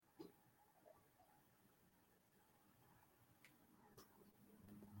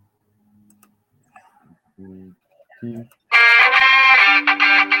Mm-hmm.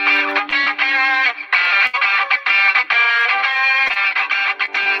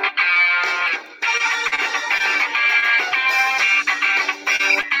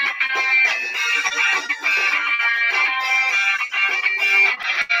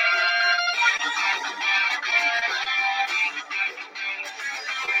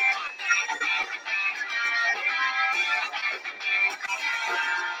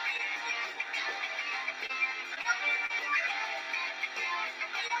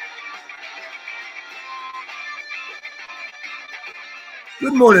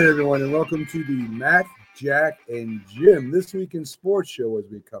 Good morning, everyone, and welcome to the Mac, Jack, and Jim This Week in Sports show as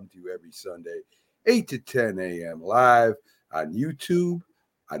we come to you every Sunday, 8 to 10 a.m. live on YouTube,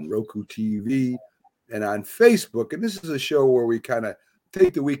 on Roku TV, and on Facebook. And this is a show where we kind of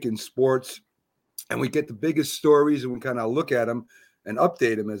take the week in sports and we get the biggest stories and we kind of look at them and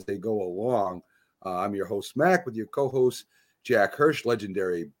update them as they go along. I'm your host, Mac, with your co-host, Jack Hirsch,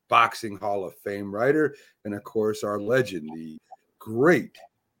 legendary Boxing Hall of Fame writer, and, of course, our legend, the great,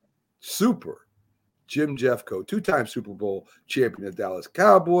 super Jim Jeffcoat, two-time Super Bowl champion of Dallas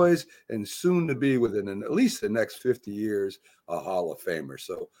Cowboys, and soon to be within at least the next 50 years, a Hall of Famer.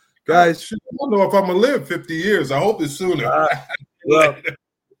 So, guys, I don't know if I'm gonna live 50 years. I hope it's sooner.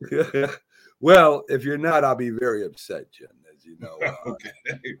 Well, if you're not, I'll be very upset, Jim. As you know, okay.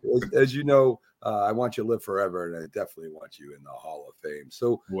 as you know, I want you to live forever, and I definitely want you in the Hall of Fame.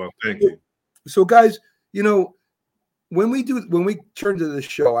 So, well, thank you. So, guys, you know, when we turn to the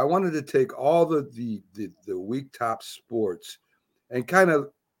show, I wanted to take all the week top sports and kind of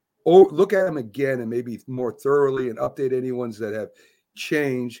look at them again and maybe more thoroughly and update any ones that have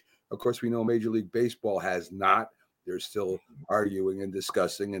changed. Of course, we know Major League Baseball has not. They're still arguing and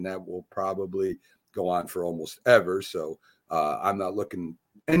discussing, and that will probably go on for almost ever. So I'm not looking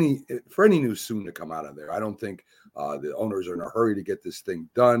for any news soon to come out of there. I don't think the owners are in a hurry to get this thing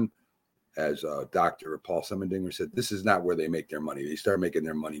done. As Dr. Paul Semendinger said, this is not where they make their money. They start making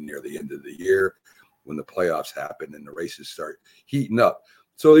their money near the end of the year when the playoffs happen and the races start heating up.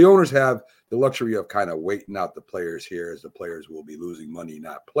 So the owners have the luxury of kind of waiting out the players here, as the players will be losing money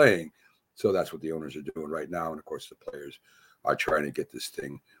not playing. So that's what the owners are doing right now. And, of course, the players are trying to get this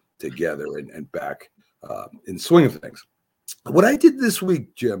thing together and back in swing of things. What I did this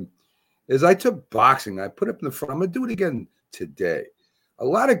week, Jim, is I took boxing. I put it in the front. I'm going to do it again today. A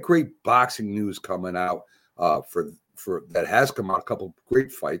lot of great boxing news coming out for that has come out. A couple of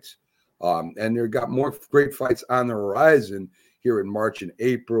great fights, and there got more great fights on the horizon here in March and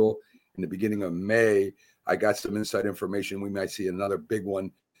April. In the beginning of May, I got some inside information. We might see another big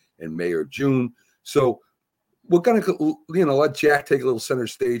one in May or June. So we're gonna let Jack take a little center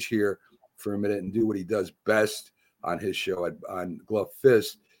stage here for a minute and do what he does best on his show on Glove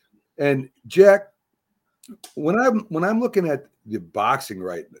Fist. And Jack, when I'm looking at the boxing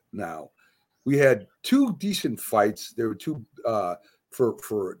right now, we had two decent fights. There were two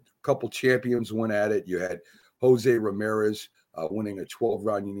for a couple champions went at it. You had Jose Ramirez winning a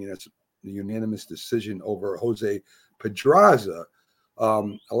 12-round unanimous decision over Jose Pedraza. A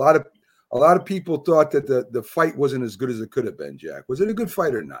lot of people thought that the fight wasn't as good as it could have been. Jack, was it a good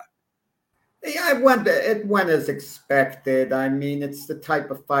fight or not? Yeah, it went as expected. I mean, it's the type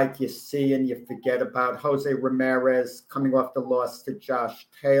of fight you see and you forget about. Jose Ramirez coming off the loss to Josh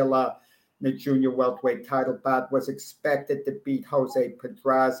Taylor in the junior welterweight title bout was expected to beat Jose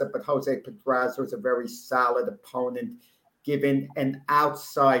Pedraza, but Jose Pedraza was a very solid opponent, given an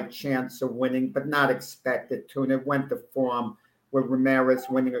outside chance of winning, but not expected to. And it went to form with Ramirez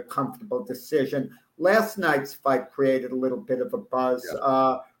winning a comfortable decision. Last night's fight created a little bit of a buzz.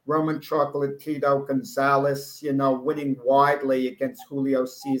 Yeah. Roman Chocolatito Gonzalez, winning widely against Julio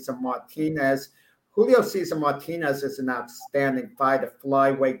Cesar Martinez. Julio Cesar Martinez is an outstanding fighter,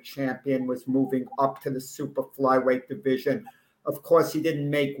 flyweight champion, was moving up to the super flyweight division. Of course, he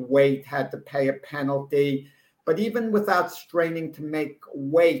didn't make weight, had to pay a penalty. But even without straining to make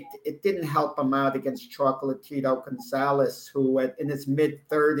weight, it didn't help him out against Chocolatito Gonzalez, who in his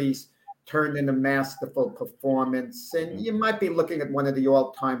mid-30s turned in a masterful performance. And you might be looking at one of the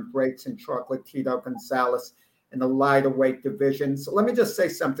all-time greats in Chocolatito Gonzalez in the lighter weight division. So let me just say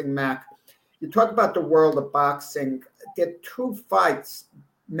something, Mac. You talk about the world of boxing. There are two fights,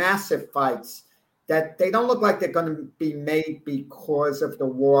 massive fights, that they don't look like they're going to be made because of the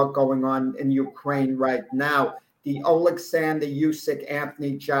war going on in Ukraine right now. The Alexander Usyk,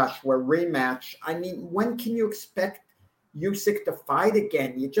 Anthony Joshua rematch. I mean, when can you expect Usyk to fight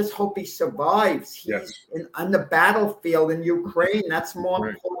again? You just hope he survives. He's on the battlefield in Ukraine. That's more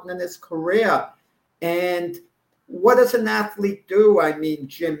important in his career. And what does an athlete do? I mean,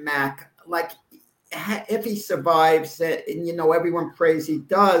 Jim Mack, like if he survives, and everyone prays he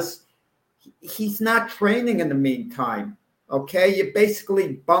does, he's not training in the meantime. Okay, you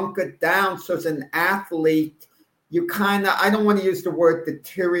basically bunker down. So as an athlete, you kind of, I don't want to use the word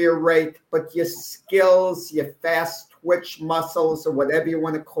deteriorate, but your skills, your fast twitch muscles, or whatever you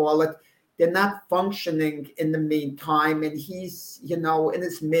want to call it, they're not functioning in the meantime. And he's, in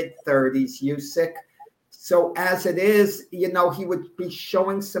his mid-30s, Usyk. So as it is, he would be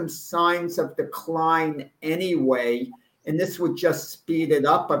showing some signs of decline anyway, and this would just speed it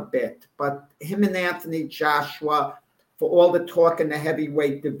up a bit. But him and Anthony Joshua, for all the talk in the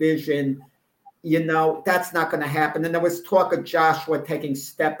heavyweight division, that's not going to happen. And there was talk of Joshua taking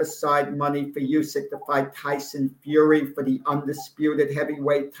step-aside money for Usyk to fight Tyson Fury for the undisputed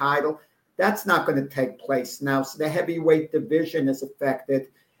heavyweight title. That's not going to take place now. So the heavyweight division is affected.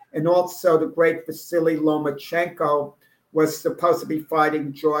 And also the great Vasily Lomachenko was supposed to be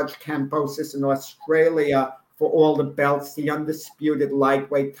fighting George Kambosos in Australia for all the belts, the undisputed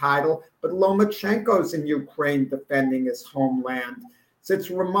lightweight title. But Lomachenko's in Ukraine defending his homeland. So it's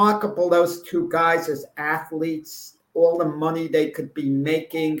remarkable, those two guys as athletes, all the money they could be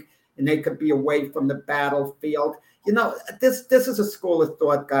making, and they could be away from the battlefield. This is a school of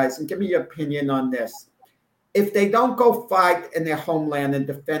thought, guys, and give me your opinion on this. If they don't go fight in their homeland and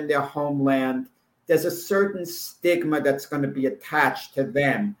defend their homeland, there's a certain stigma that's going to be attached to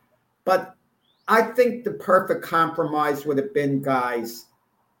them. But I think the perfect compromise would have been, guys,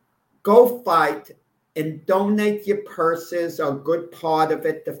 go fight and donate your purses, a good part of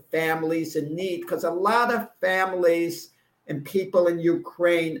it, to families in need, because a lot of families and people in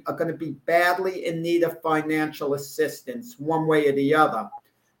Ukraine are going to be badly in need of financial assistance one way or the other.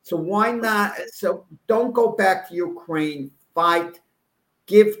 So why not? So don't go back to Ukraine, fight,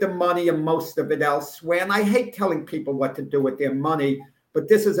 give the money and most of it elsewhere. And I hate telling people what to do with their money, but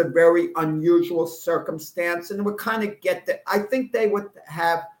this is a very unusual circumstance. And it would kind of I think they would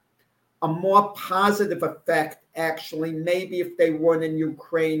have a more positive effect, actually, maybe if they weren't in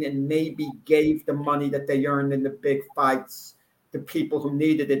Ukraine and maybe gave the money that they earned in the big fights to people who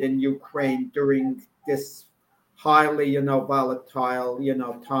needed it in Ukraine during this highly, volatile,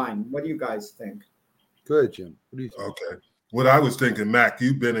 time. What do you guys think? Good, Jim. What do you think? Okay. What I was thinking, Mac,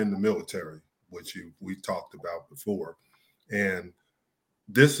 you've been in the military, which we talked about before, and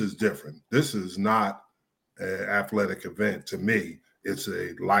this is different. This is not an athletic event. To me, it's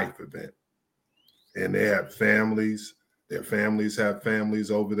a life event. And they have families. Their families have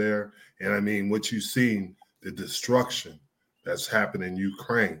families over there. And I mean, what you've seen, the destruction that's happened in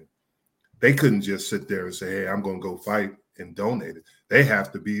Ukraine, they couldn't just sit there and say, hey, I'm going to go fight and donate it. They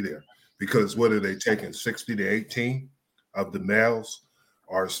have to be there because what are they taking? 60 to 18 of the males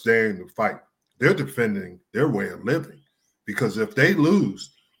are staying to fight. They're defending their way of living because if they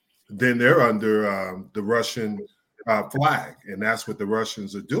lose, then they're under the Russian flag. And that's what the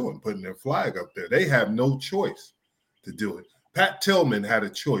Russians are doing, putting their flag up there. They have no choice to do it. Pat Tillman had a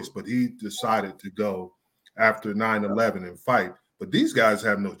choice, but he decided to go after 9/11 and fight. But these guys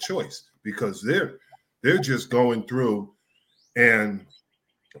have no choice because they're just going through and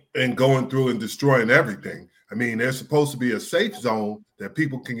going through and destroying everything. I mean, there's supposed to be a safe zone that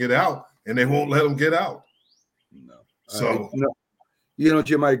people can get out, and they won't let them get out. No. So,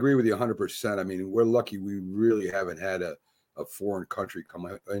 Jim, I agree with you 100%. I mean, we're lucky we really haven't had a foreign country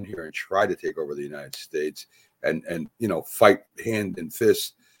come in here and try to take over the United States and fight hand and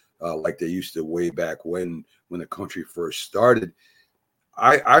fist like they used to way back when the country first started.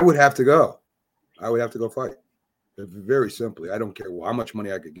 I would have to go. I would have to go fight. Very simply. I don't care how much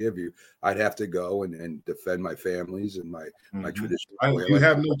money I could give you. I'd have to go and defend my families and my traditional way. You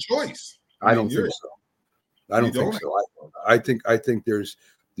have no choice. I don't think so. I don't think so. I think there's,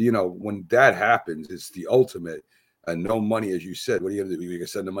 when that happens, it's the ultimate. And no money, as you said. What are you going to do? You're going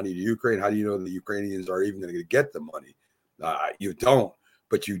to send the money to Ukraine? How do you know the Ukrainians are even going to get the money? You don't.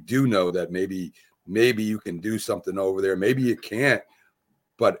 But you do know that maybe you can do something over there. Maybe you can't.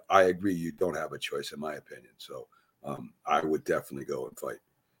 But I agree, you don't have a choice, in my opinion. So I would definitely go and fight.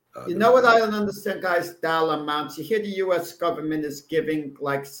 What I don't understand, guys, dollar amounts. You hear the U.S. government is giving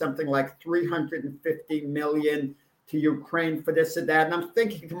something like $350 million to Ukraine for this or that. And I'm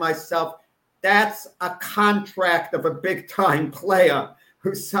thinking to myself, that's a contract of a big-time player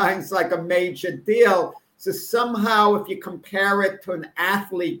who signs like a major deal. So somehow, if you compare it to an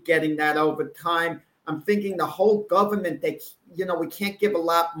athlete getting that over time, I'm thinking the whole government, we can't give a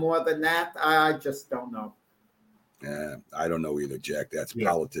lot more than that. I just don't know. Yeah, I don't know either, Jack. That's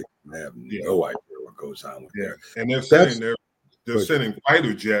politics. I have no idea what goes on with there. And they're saying they're sending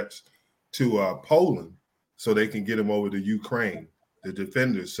fighter jets to Poland so they can get them over to Ukraine to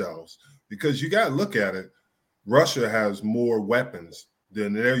defend themselves. because you got to look at it. Russia has more weapons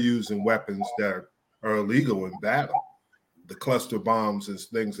than they're using weapons that are illegal in battle, the cluster bombs and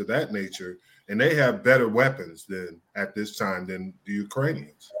things of that nature, and they have better weapons at this time than the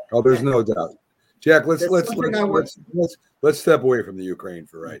Ukrainians. Oh, there's no doubt. Jack, let's step away from the Ukraine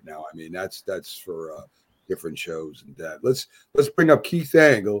for right now. I mean, that's for different shows and that. Let's bring up Keith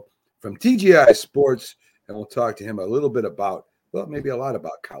Engle from TGI Sports, and we'll talk to him a little bit about, well, maybe a lot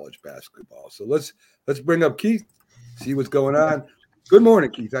about college basketball. So let's bring up Keith, see what's going on. Good morning,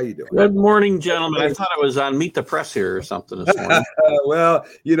 Keith. How you doing? Good morning, gentlemen. I thought I was on Meet the Press here or something this morning. Well,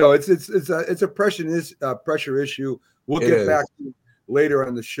 it's a pressure issue. We'll get back to it later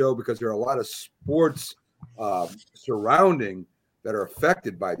on the show because there are a lot of sports surrounding that are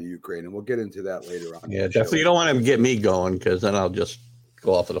affected by the Ukraine, and we'll get into that later on. Yeah, definitely. You don't want to get me going because then I'll just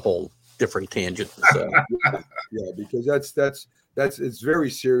go off at a whole different tangent. So. Yeah, because that's it's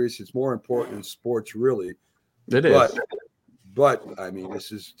very serious. It's more important in sports, really. It is. But I mean,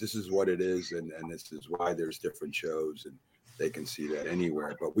 this is what it is, and this is why there's different shows, and they can see that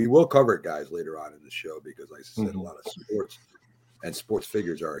anywhere. But we will cover it, guys, later on in the show because, like I said, a lot of sports and sports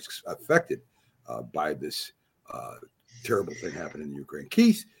figures are affected by this terrible thing happening in Ukraine.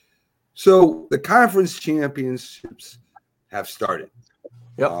 Keith, so the conference championships have started.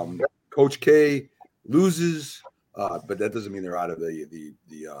 Yep. Coach K loses. But that doesn't mean they're out of the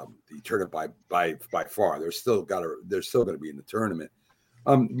tournament by far. They're still going to be in the tournament.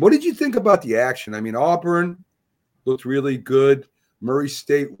 What did you think about the action? I mean, Auburn looked really good. Murray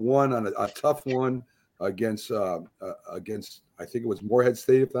State won on a tough one against I think it was Morehead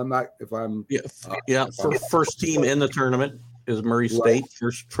State. First team in the tournament is Murray State.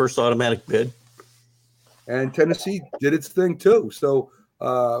 First automatic bid. And Tennessee did its thing too. So,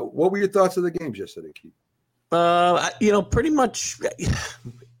 what were your thoughts of the games yesterday, Keith? Pretty much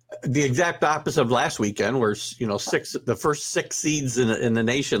the exact opposite of last weekend, where the first 6 seeds in the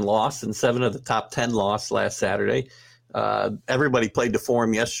nation lost, and 7 of the top 10 lost last Saturday. Everybody played to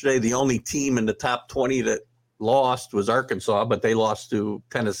form yesterday. The only team in the top 20 that lost was Arkansas, but they lost to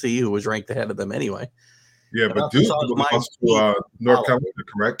Tennessee, who was ranked ahead of them anyway. Yeah, but Duke lost to North Carolina,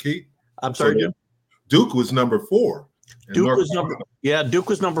 correct, Keith? I'm sorry, Jim? Duke was number 4. Duke was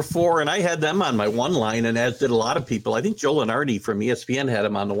number 4, and I had them on my one line, and as did a lot of people. I think Joe Lenardi from ESPN had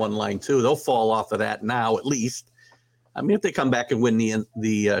them on the one line too. They'll fall off of that now, at least. I mean, if they come back and win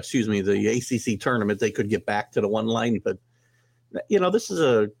the ACC tournament, they could get back to the one line. But this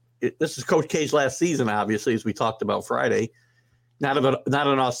is Coach K's last season, obviously, as we talked about Friday. Not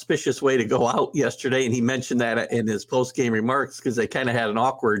an auspicious way to go out yesterday, and he mentioned that in his post game remarks because they kind of had an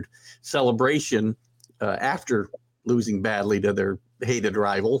awkward celebration after losing badly to their hated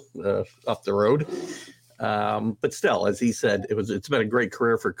rival up the road. But still, as he said, it's been a great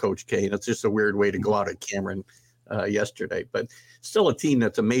career for Coach K, and it's just a weird way to go out at Cameron yesterday. But still a team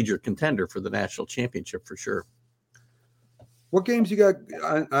that's a major contender for the national championship for sure. What games you got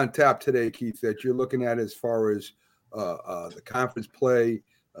on tap today, Keith, that you're looking at as far as the conference play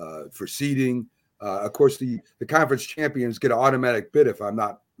for seeding? Of course, the conference champions get an automatic bid, if I'm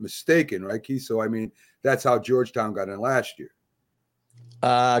not mistaken, right, Keith? So, I mean, that's how Georgetown got in last year.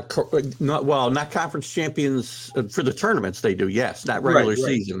 Not conference champions for the tournaments. They do, yes, not regular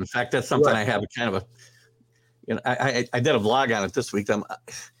season. In fact, that's something I have a kind of I did a vlog on it this week.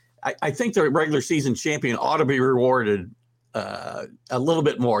 I think the regular season champion ought to be rewarded a little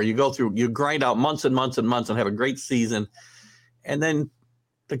bit more. You grind out months and months and months and have a great season, and then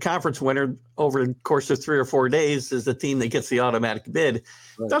the conference winner over the course of 3 or 4 days is the team that gets the automatic bid.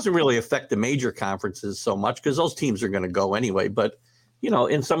 Right. It doesn't really affect the major conferences so much because those teams are going to go anyway. But,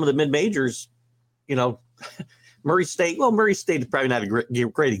 in some of the mid-majors, Murray State is probably not a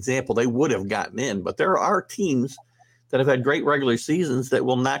great example. They would have gotten in, but there are teams that have had great regular seasons that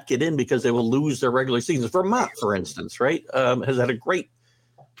will not get in because they will lose their regular seasons. Vermont, for instance, right, has had a great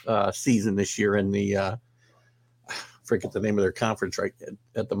season this year in the forget the name of their conference right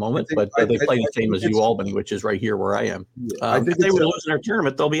at the moment, but they play the same as Albany, which is right here where I am. If they would lose in their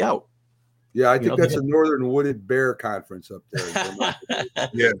tournament, they'll be out. Yeah, I think that's a Northern Wooded Bear Conference up there.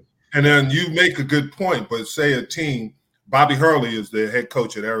 Yeah, and then you make a good point, but say a team, Bobby Hurley is the head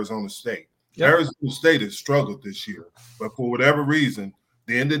coach at Arizona State. Yep. Arizona State has struggled this year, but for whatever reason,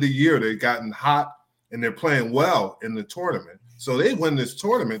 the end of the year, they've gotten hot and they're playing well in the tournament. So they win this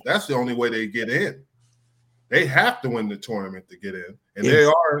tournament. That's the only way they get in. They have to win the tournament to get in, and they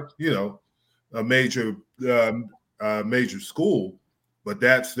are, a major school, but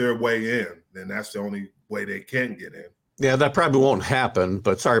that's their way in, and that's the only way they can get in. Yeah, that probably won't happen.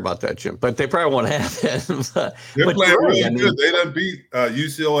 But sorry about that, Jim. But they probably won't happen. They're playing really good. They done beat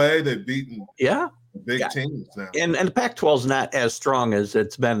UCLA. They've beaten big teams now. And the Pac-12 is not as strong as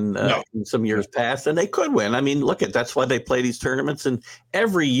it's been in some years past, and they could win. I mean, that's why they play these tournaments. And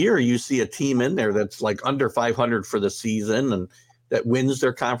every year you see a team in there that's like under 500 for the season and that wins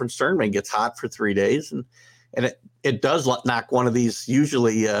their conference tournament, gets hot for 3 days. And it does knock one of these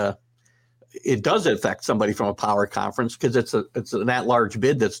usually it does affect somebody from a power conference because it's an at-large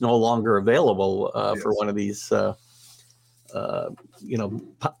bid that's no longer available for one of these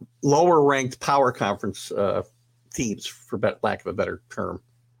lower ranked power conference teams, for lack of a better term.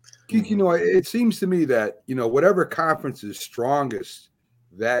 Keith, it seems to me that whatever conference is strongest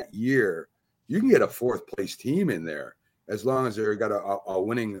that year, you can get a fourth place team in there as long as they've got a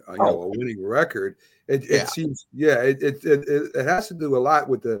winning a winning record. It seems it has to do a lot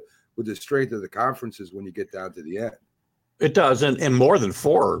with the strength of the conferences when you get down to the end. It does, and more than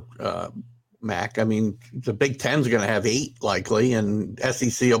 4, Mac. I mean, the Big Ten's going to have 8 likely, and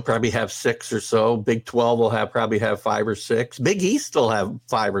SEC will probably have 6 or so. Big 12 will probably have 5 or 6. Big East will have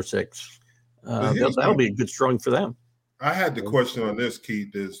 5 or 6. That'll be a good strong for them. I had the question on this,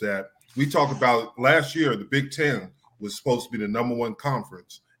 Keith, is that we talked about last year, the Big Ten was supposed to be the number 1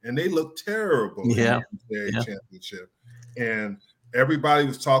 conference, and they looked terrible in the NCAA championship. And everybody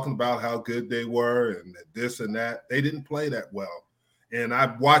was talking about how good they were and this and that. They didn't play that well. And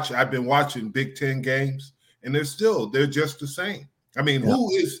I've been watching Big Ten games, and they're just the same. I mean,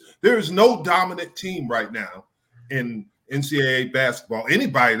 there is no dominant team right now in NCAA basketball.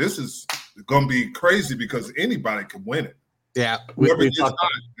 Anybody, this is going to be crazy because anybody can win it. Yeah. Whoever gets hot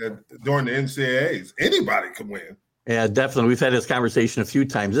during the NCAAs, anybody can win. Yeah, definitely. We've had this conversation a few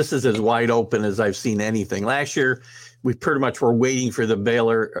times. This is as wide open as I've seen anything. Last year, we pretty much were waiting for the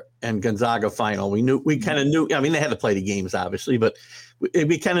Baylor and Gonzaga final. We kind of knew. I mean, they had to play the games, obviously, but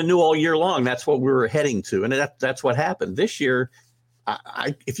we kind of knew all year long that's what we were heading to, and that's what happened this year.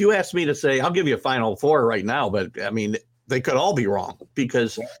 If you asked me to say, I'll give you a Final Four right now, but I mean, they could all be wrong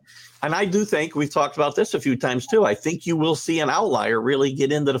because, and I do think we've talked about this a few times too. I think you will see an outlier really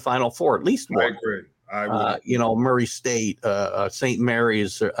get into the Final Four, at least one. I agree. Murray State, St.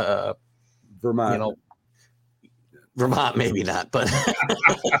 Mary's, Vermont. Vermont, maybe not, but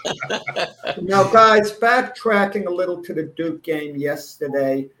now, guys, backtracking a little to the Duke game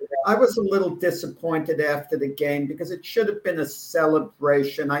yesterday, I was a little disappointed after the game because it should have been a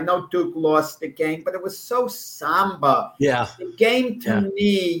celebration. I know Duke lost the game, but it was so somber. Yeah, the game to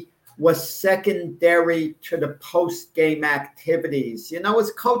me was secondary to the post-game activities. It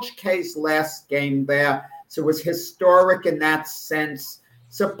was Coach K's last game there, so it was historic in that sense.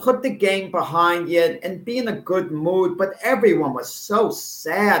 So put the game behind you and be in a good mood. But everyone was so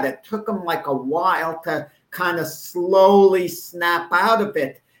sad. It took them like a while to kind of slowly snap out of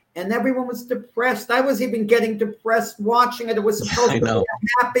it. And everyone was depressed. I was even getting depressed watching it. It was supposed to be a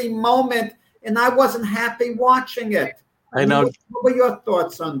happy moment, and I wasn't happy watching it. I know. What were your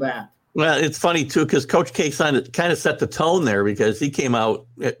thoughts on that? Well, it's funny, too, because Coach K kind of set the tone there because he came out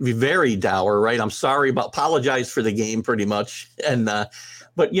very dour, right? I'm sorry apologize for the game pretty much. And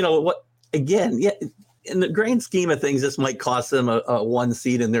but you know what? Again, in the grand scheme of things, this might cost them a 1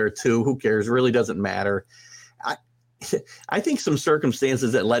 seed in there, 2. Who cares? It really doesn't matter. I think some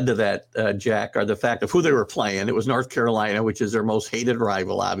circumstances that led to that, Jack, are the fact of who they were playing. It was North Carolina, which is their most hated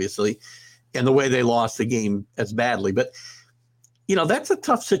rival, obviously, and the way they lost the game as badly. But that's a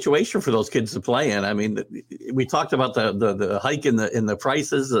tough situation for those kids to play in. I mean, we talked about the hike in the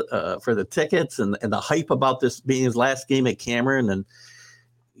prices for the tickets and the hype about this being his last game at Cameron. And,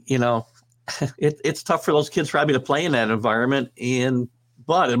 it's tough for those kids probably to play in that environment.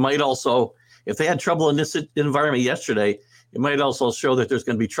 But it might also, if they had trouble in this environment yesterday, it might also show that there's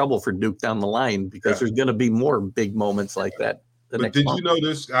going to be trouble for Duke down the line because there's going to be more big moments like that. But did you know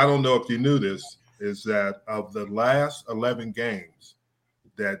this? I don't know if you knew this. Is that of the last 11 games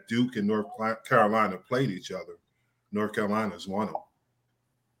that Duke and North Carolina played each other, North Carolina's won them.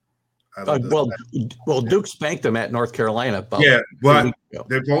 Well, Duke spanked them at North Carolina. But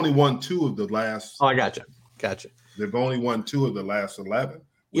they've only won 2 of the last. Oh, I gotcha. They've only won 2 of the last 11.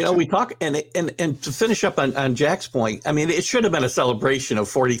 We talk and to finish up on Jack's point, I mean, it should have been a celebration of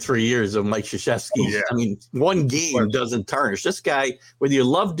 43 years of Mike Krzyzewski. Yeah. I mean, one game doesn't tarnish this guy, whether you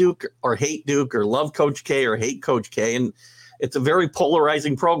love Duke or hate Duke or love Coach K or hate Coach K. And it's a very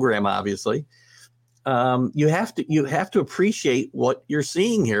polarizing program, obviously. You have to appreciate what you're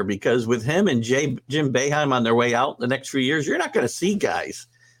seeing here, because with him and Jim Boeheim on their way out the next few years, you're not going to see guys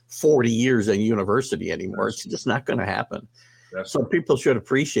 40 years in university anymore. It's just not going to happen. So people should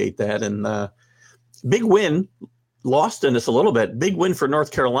appreciate that. And big win lost in this a little bit. Big win for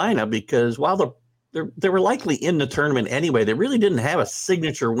North Carolina because while they were likely in the tournament anyway, they really didn't have a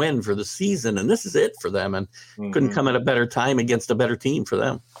signature win for the season, and this is it for them, and couldn't come at a better time against a better team for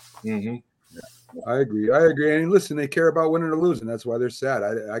them. Yeah, I agree. And listen, they care about winning or losing. That's why they're sad.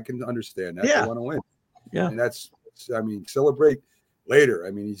 I can understand that. Yeah. They want to win. Yeah. And celebrate later.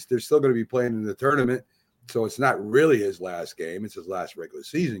 They're still going to be playing in the tournament. So it's not really his last game. It's his last regular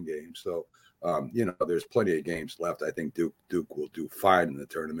season game. So, there's plenty of games left. I think Duke will do fine in the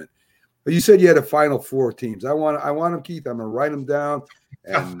tournament. But you said you had a Final Four teams. I want them, Keith. I'm going to write them down.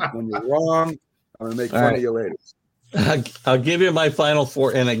 And when you're wrong, I'm going to make fun of you later. I'll give you my Final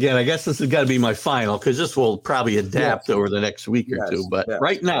Four. And again, I guess this has got to be my final because this will probably adapt over the next week or two. But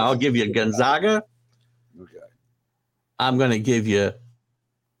right now, I'll give you Gonzaga. Okay. I'm going to give you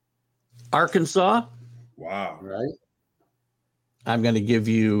Arkansas. Wow. Right. I'm going to give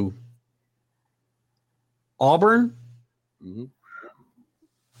you Auburn. Mm-hmm.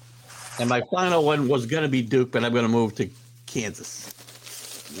 And my final one was going to be Duke, but I'm going to move to Kansas.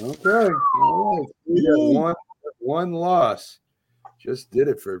 Okay. All right. We got one loss. Just did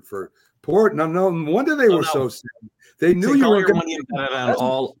it for Port. No wonder they were so sad. They knew you were going to bet on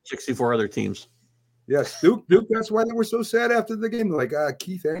all 64 other teams. Yes, Duke. That's why they were so sad after the game. Like,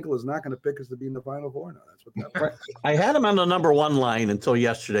 Keith Engle is not going to pick us to be in the Final Four now. That's what that was. I had him on the number 1 line until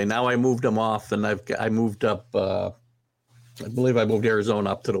yesterday. Now I moved him off, and I moved up. I believe I moved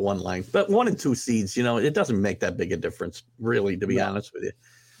Arizona up to the 1 line. But 1 and 2 seeds, it doesn't make that big a difference, really, to be honest with you.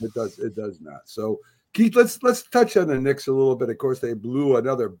 It does not. So, Keith, let's touch on the Knicks a little bit. Of course, they blew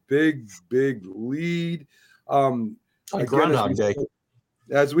another big lead. Groundhog Day.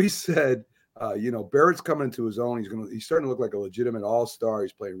 As we said. Barrett's coming into his own. He's starting to look like a legitimate all-star.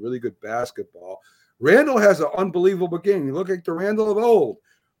 He's playing really good basketball. Randall has an unbelievable game. You look like the Randall of old,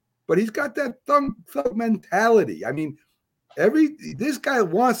 but he's got that thug mentality. This guy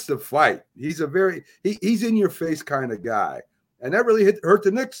wants to fight. He's he's in your face kind of guy, and that really hurt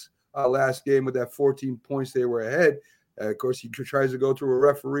the Knicks last game with that 14 points they were ahead. Of course, he tries to go through a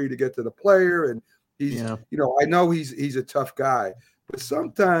referee to get to the player, and I know he's a tough guy. But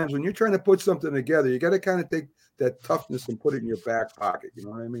sometimes when you're trying to put something together, you got to kind of take that toughness and put it in your back pocket. You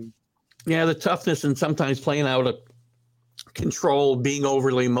know what I mean? Yeah, the toughness and sometimes playing out of control, being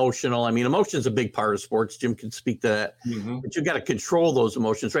overly emotional. Emotion is a big part of sports. Jim can speak to that. Mm-hmm. But you've got to control those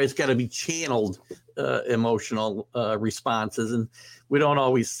emotions, right? It's got to be channeled emotional responses. And we don't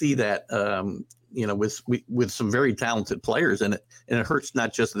always see that, with some very talented players. And it hurts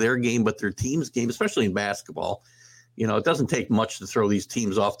not just their game, but their team's game, especially in basketball. It doesn't take much to throw these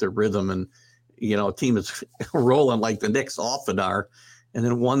teams off their rhythm, and a team is rolling like the Knicks often are, and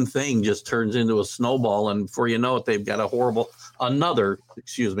then one thing just turns into a snowball, and before you know it, they've got horrible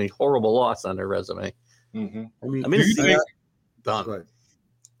loss on their resume. Mm-hmm. Done.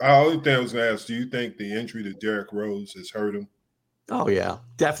 Only thing I was going to ask: do you think the injury to Derrick Rose has hurt him? Oh yeah,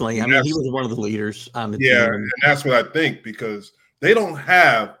 definitely. He was one of the leaders on the team. Yeah, and that's what I think because they don't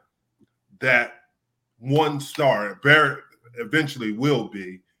have that one star. Barrett eventually will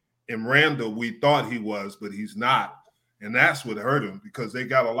be. And Randall, we thought he was, but he's not. And that's what hurt him because they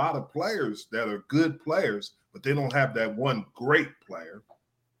got a lot of players that are good players, but they don't have that one great player.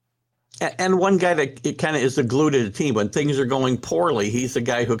 And one guy that it kind of is the glue to the team. When things are going poorly, he's the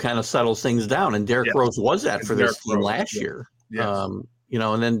guy who kind of settles things down. And Derrick Rose was that for this team last year. Yes.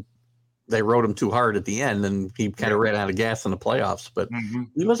 And then they rode him too hard at the end, and he kind of ran out of gas in the playoffs. But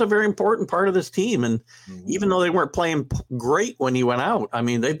he was a very important part of this team. And even though they weren't playing great when he went out,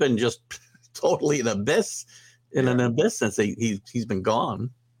 they've been just totally an abyss since he's been gone.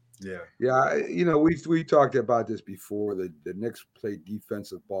 Yeah. We talked about this before. The Knicks played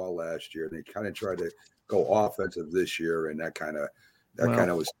defensive ball last year, and they kind of tried to go offensive this year, and that kind of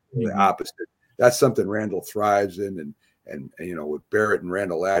was the opposite. That's something Randall thrives in, and with Barrett and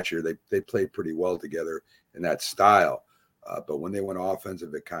Randall last year, they played pretty well together in that style. But when they went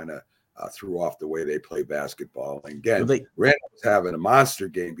offensive, it kind of threw off the way they play basketball. And again, Randall was having a monster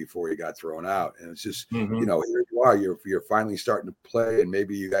game before he got thrown out. And it's just, here you are, you're finally starting to play, and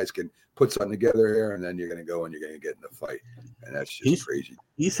maybe you guys can put something together here, and then you're going to go and you're going to get in a fight. And that's just crazy.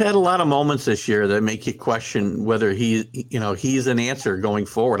 He's had a lot of moments this year that make you question whether he's an answer going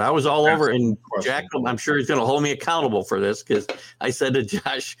forward. I was all over, and Jack, I'm sure he's going to hold me accountable for this because I said to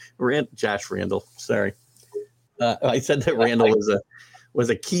Josh Randall, sorry. I said that Randall was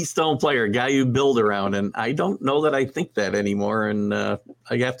a keystone player, a guy you build around, and I don't know that I think that anymore, and I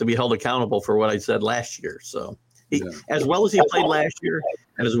have to be held accountable for what I said last year. So as well as he played last year,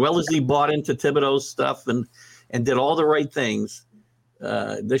 and as well as he bought into Thibodeau's stuff and did all the right things,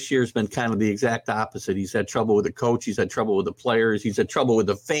 This year's been kind of the exact opposite. He's had trouble with the coach. He's had trouble with the players. He's had trouble with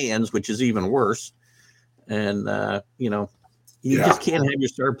the fans, which is even worse. And, you just can't have your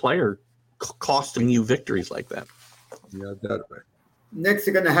star player costing you victories like that. Yeah, that way. Knicks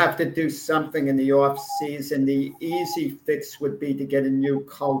are going to have to do something in the offseason. The easy fix would be to get a new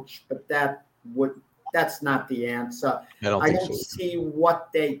coach, but that's not the answer. I don't see what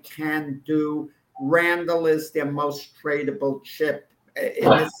they can do. Randall is their most tradable chip in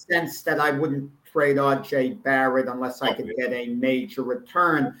the sense that I wouldn't trade R.J. Barrett unless I could get a major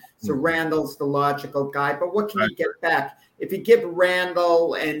return. So Randall's the logical guy. But what can you get back? If you give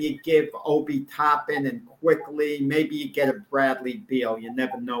Randall and you give Obi Toppin and quickly, maybe you get a Bradley Beal. You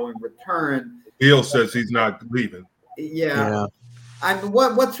never know in return. Beal says he's not leaving. Yeah. I mean,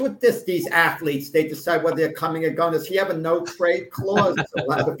 what's with this? These athletes, they decide whether they're coming or going. Does he have a no trade clause?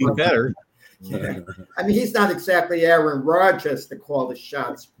 He better. Yeah. I mean, he's not exactly Aaron Rodgers to call the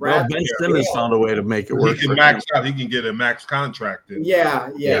shots. Well, Ben Simmons found a way to make it work. He can max out. He can get a max contract.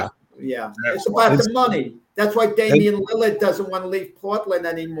 Yeah. It's about the money. That's why Damian Lillard doesn't want to leave Portland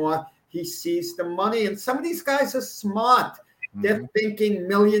anymore. He sees the money. And some of these guys are smart. They're thinking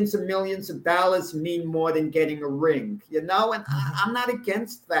millions and millions of dollars mean more than getting a ring, and I'm not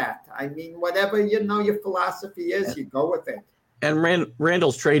against that. I mean, whatever, your philosophy is, you go with it. And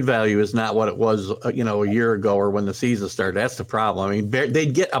Randall's trade value is not what it was, a year ago or when the season started. That's the problem. I mean,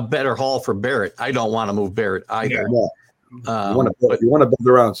 they'd get a better haul for Barrett. I don't want to move Barrett either. Yeah. You want to build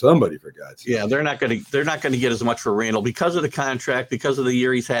around somebody, for God's sake. Yeah, they're not going to get as much for Randall because of the contract, because of the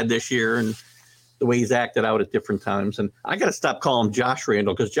year he's had this year, and the way he's acted out at different times. And I got to stop calling him Josh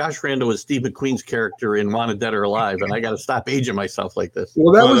Randall, because Josh Randall was Steve McQueen's character in Wanted Dead or Alive, and I got to stop aging myself like this.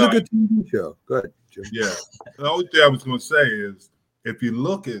 Well, that was a good TV show. Go ahead, Jim. Yeah. The only thing I was going to say is, if you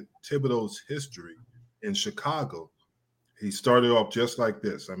look at Thibodeau's history in Chicago, he started off just like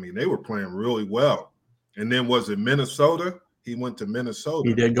this. I mean, they were playing really well. And then was it Minnesota? He went to Minnesota.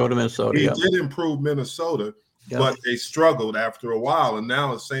 He did go to Minnesota. He did improve Minnesota, but they struggled after a while. And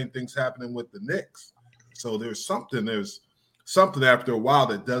now the same thing's happening with the Knicks. So there's something after a while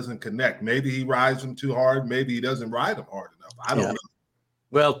that doesn't connect. Maybe he rides them too hard. Maybe he doesn't ride them hard enough. I don't know.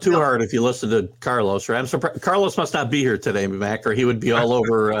 Well, too hard if you listen to Carlos, right? I'm surprised Carlos must not be here today, Mac, or he would be all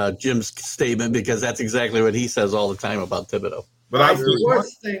over Jim's statement, because that's exactly what he says all the time about Thibodeau. But I just want to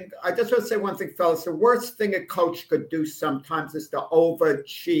say one thing, fellas. The worst thing a coach could do sometimes is to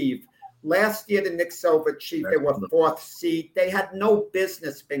overachieve. Last year, the Knicks overachieved. They were fourth seed. They had no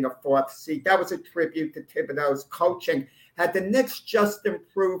business being a fourth seed. That was a tribute to Thibodeau's coaching. Had the Knicks just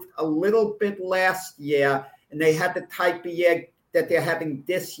improved a little bit last year, and they had the type of year that they're having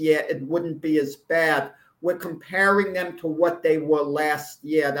this year, it wouldn't be as bad. We're comparing them to what they were last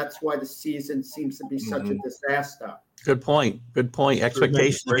year. That's why the season seems to be such a disaster. Good point.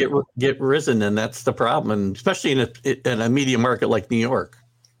 Expectations get risen, and that's the problem, and especially in a media market like New York.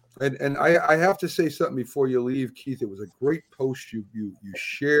 And I have to say something before you leave, Keith. It was a great post you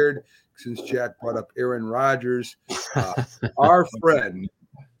shared, since Jack brought up Aaron Rodgers. Our friend,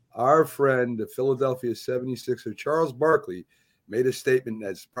 the Philadelphia 76er, Charles Barkley, made a statement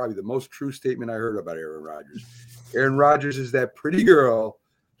that's probably the most true statement I heard about Aaron Rodgers. Aaron Rodgers is that pretty girl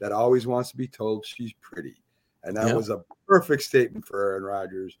that always wants to be told she's pretty. And that was a perfect statement for Aaron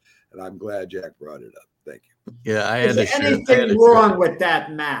Rodgers. And I'm glad Jack brought it up. Thank you. Yeah, I had Is there anything wrong with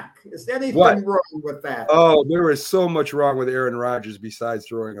that, Mac? Is there anything wrong with that? Oh, there is so much wrong with Aaron Rodgers besides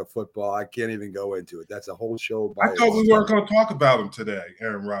throwing a football. I can't even go into it. That's a whole show. I thought we weren't going to talk about him today,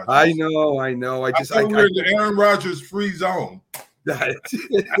 Aaron Rodgers. I know. I thought we were in the Aaron Rodgers free zone. It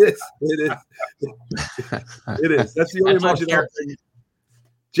is. That's the only emotion.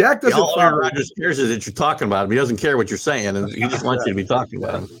 Jack doesn't. All Aaron Rodgers cares is that you're talking about him. He doesn't care what you're saying, and he just wants you to be talking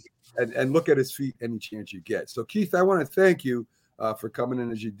about him. And look at his feet any chance you get. So, Keith, I want to thank you for coming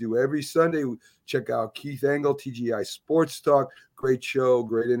in as you do every Sunday. Check out Keith Engle, TGI Sports Talk. Great show,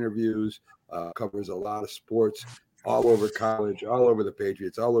 great interviews. Covers a lot of sports all over college, all over the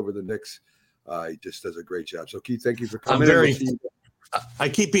Patriots, all over the Knicks. He just does a great job. So, Keith, thank you for coming in. I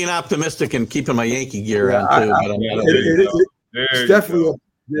keep being optimistic and keeping my Yankee gear on, too.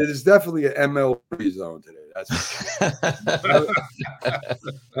 It is definitely an MLB zone today. That's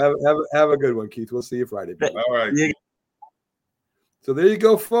have a good one, Keith. We'll see you Friday. All right. So there you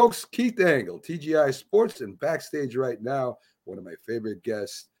go, folks. Keith Engle, TGI Sports, and backstage right now, one of my favorite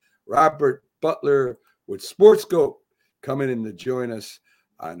guests, Robert Butler with Sports Scope, coming in to join us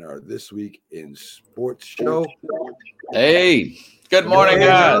on our This Week in Sports show. Hey, good morning,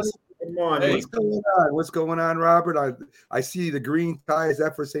 guys. Good morning. What's going on, Robert? I see the green tie. Is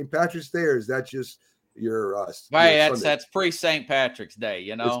that for St. Patrick's Day, or is that just your right, that's pre-St. Patrick's Day,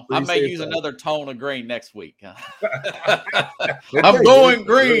 you know. I may use another tone of green next week. I'm going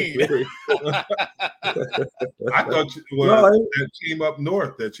green. I thought that team up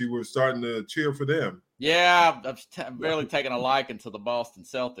north that you were starting to cheer for them. Yeah, I've really taken a liking to the Boston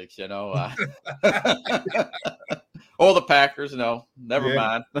Celtics, you know. Or the Packers, no, never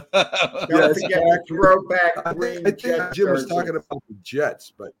mind. Don't forget the throwback green. I think Jim was talking about the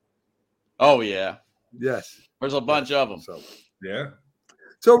Jets, but oh yeah, yes, there's a bunch of them. So yeah.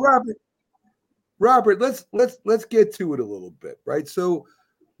 So Robert, let's get to it a little bit, right? So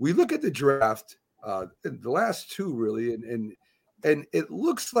we look at the draft, the last two really, and it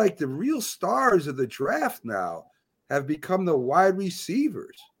looks like the real stars of the draft now have become the wide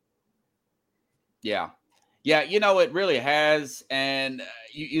receivers. Yeah. Yeah, you know, it really has. And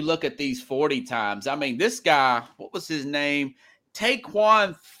you look at these 40 times. I mean, this guy, what was his name?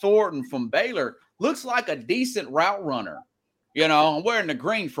 Taquan Thornton from Baylor looks like a decent route runner. You know, I'm wearing the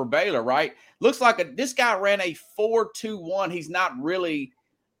green for Baylor, right? Looks like this guy ran a 4.21. He's not really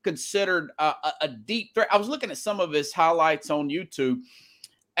considered a deep threat. I was looking at some of his highlights on YouTube,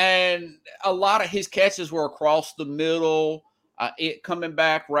 and a lot of his catches were across the middle, coming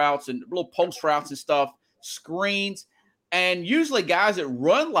back routes and little post routes and stuff. Screens, and usually guys that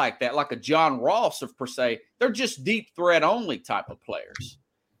run like that, like a John Ross per se, they're just deep threat only type of players.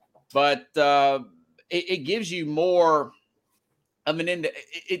 But it gives you more. I mean,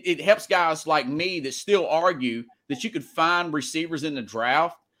 it helps guys like me that still argue that you could find receivers in the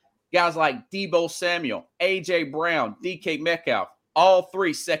draft. Guys like Deebo Samuel, A.J. Brown, D.K. Metcalf, all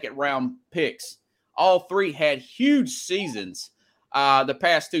 3 second-round picks. All 3 had huge seasons. The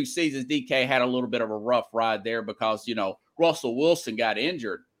past 2 seasons, DK had a little bit of a rough ride there because, you know, Russell Wilson got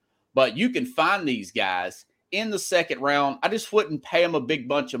injured. But you can find these guys in the second round. I just wouldn't pay them a big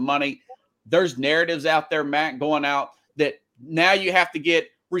bunch of money. There's narratives out there, Matt, going out that now you have to get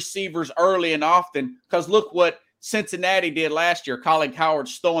receivers early and often because look what Cincinnati did last year. Colin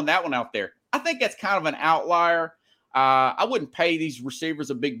Cowherd's throwing that one out there. I think that's kind of an outlier. I wouldn't pay these receivers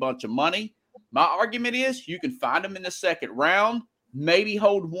a big bunch of money. My argument is you can find them in the second round. Maybe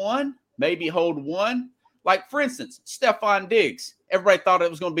hold one. Like, for instance, Stephon Diggs. Everybody thought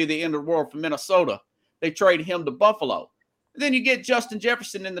it was going to be the end of the world for Minnesota. They traded him to Buffalo. Then you get Justin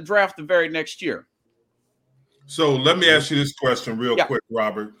Jefferson in the draft the very next year. So let me ask you this question real quick,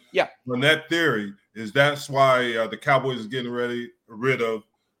 Robert. Yeah. On that theory, that's why the Cowboys is getting rid of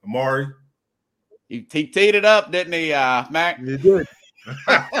Amari? He teed it up, didn't he, Mac? He did.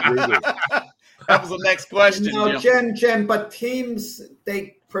 That was the next question. No, Jim, but teams,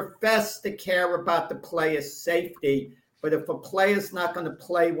 they profess to care about the player's safety, but if a player's not going to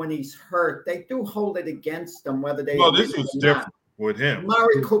play when he's hurt, they do hold it against them, whether they. Well, this was different with him.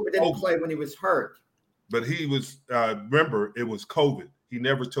 Amari Cooper didn't play when he was hurt. But he was, remember, it was COVID. He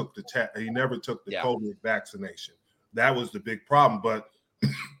never took the COVID vaccination. That was the big problem. But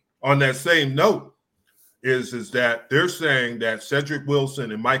on that same note, is that they're saying that Cedric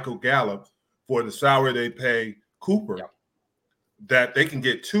Wilson and Michael Gallup, for the salary they pay Cooper, that they can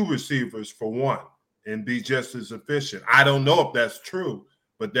get 2 receivers for 1 and be just as efficient. I don't know if that's true,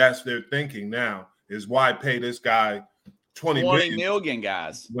 but that's their thinking now, is why pay this guy $20 million,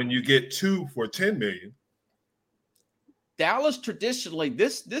 guys, when you get 2 for $10 million. Dallas traditionally,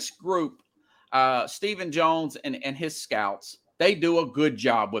 this group, Stephen Jones and his scouts, they do a good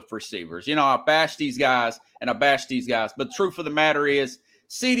job with receivers. You know, I bash these guys, but the truth of the matter is,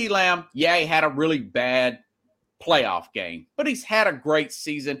 CeeDee Lamb, he had a really bad playoff game, but he's had a great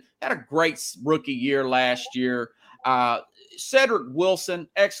season, had a great rookie year last year. Cedric Wilson,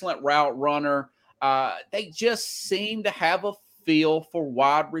 excellent route runner. They just seem to have a feel for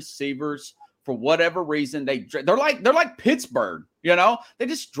wide receivers for whatever reason. They're like Pittsburgh, you know. They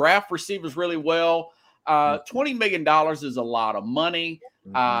just draft receivers really well. $20 million is a lot of money.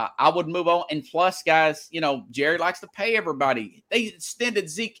 I would move on. And plus, guys, you know, Jerry likes to pay everybody. They extended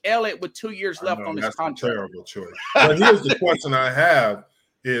Zeke Elliott with 2 years left on his contract. That's a terrible choice. But here's the question I have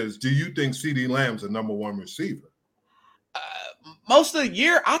is, do you think CeeDee Lamb's a number 1 receiver? Most of the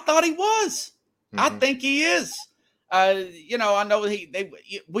year, I thought he was. I think he is. You know, I know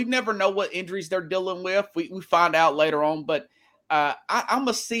we never know what injuries they're dealing with. We find out later on, but I'm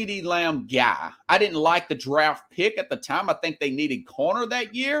a CeeDee Lamb guy. I didn't like the draft pick at the time. I think they needed corner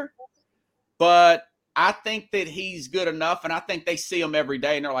that year, but I think that he's good enough, and I think they see him every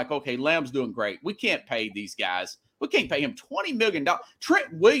day, and they're like, okay, Lamb's doing great. We can't pay these guys. We can't pay him $20 million.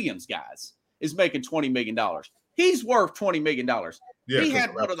 Trent Williams, guys, is making $20 million. He's worth $20 million. Yeah, he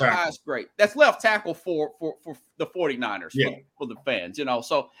had one of the highest grade. That's left tackle for the 49ers, for the fans, you know.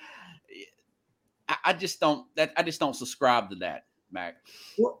 So I just don't subscribe to that, Mac.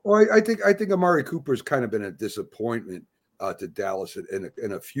 Well, I think Amari Cooper's kind of been a disappointment to Dallas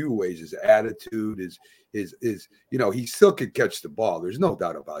in a few ways. His attitude, his he still could catch the ball. There's no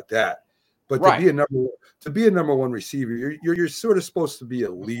doubt about that. But to be a number one receiver, you're sort of supposed to be a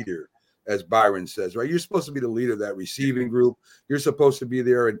leader, as Byron says, right? You're supposed to be the leader of that receiving group. You're supposed to be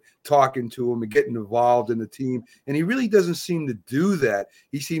there and talking to him and getting involved in the team. And he really doesn't seem to do that.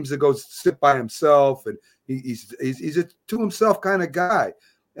 He seems to go sit by himself, and he's a to himself kind of guy.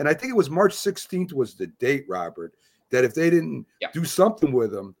 And I think it was March 16th was the date, Robert, that if they didn't do something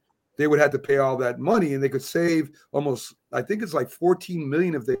with him, they would have to pay all that money, and they could save almost, I think it's like $14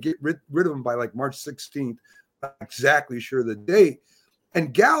 million if they get rid of him by like March 16th. Not exactly sure the date.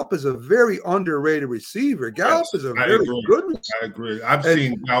 And Gallup is a very underrated receiver. Gallup is a very good receiver. I agree. I've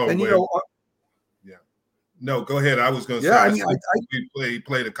seen Gallup. And no, go ahead. I was going to say, we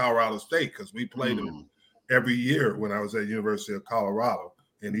played at Colorado State because we played him every year when I was at University of Colorado,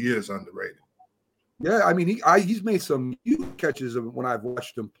 and he is underrated. Yeah, I mean, he's made some huge catches when I've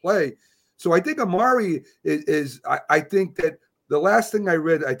watched him play. So I think Amari is I think that the last thing I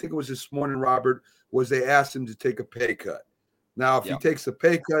read, I think it was this morning, Robert, was they asked him to take a pay cut. Now, if he takes a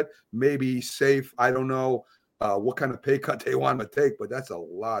pay cut, maybe he's safe. I don't know what kind of pay cut they want him to take, but that's a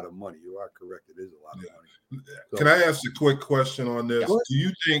lot of money. You are correct. It is a lot of money. So, can I ask a quick question on this? Do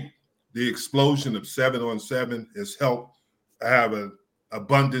you think the explosion of 7-on-7 has helped have an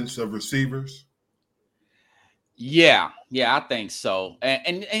abundance of receivers? Yeah, I think so.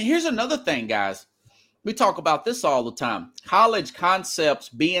 And here's another thing, guys. We talk about this all the time. College concepts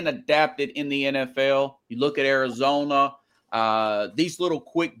being adapted in the NFL. You look at Arizona, these little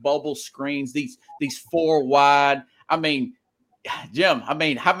quick bubble screens, these 4 wide. I mean, Jim,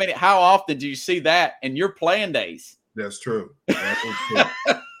 how often do you see that in your playing days? That's true.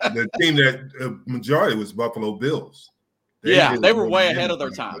 The team that majority was Buffalo Bills. They were way ahead of their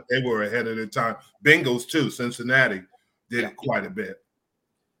time. They were ahead of their time. Bengals too. Cincinnati did it quite a bit.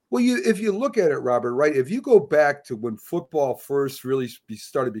 Well, if you look at it, Robert, right? If you go back to when football first really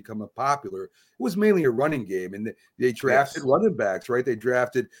started becoming popular, it was mainly a running game, and they drafted running backs, right? They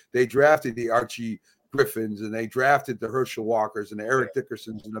drafted the Archie Griffins, and they drafted the Herschel Walkers and the Eric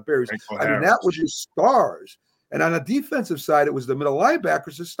Dickersons and the Berries. I mean, that was your stars. And on the defensive side, it was the middle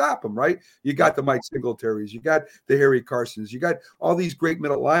linebackers to stop them, right? You got the Mike Singletaries, you got the Harry Carsons, you got all these great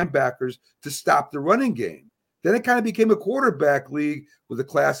middle linebackers to stop the running game. Then it kind of became a quarterback league with the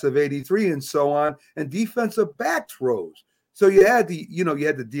class of '83 and so on, and defensive backs rose. So you had the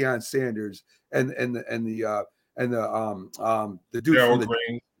Deion Sanders and the dude from the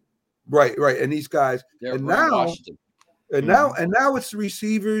Green. Right, and these guys, and now it's the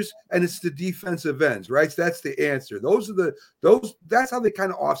receivers and it's the defensive ends, right? So that's the answer. That's how they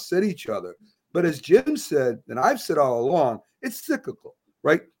kind of offset each other. But as Jim said, and I've said all along, it's cyclical,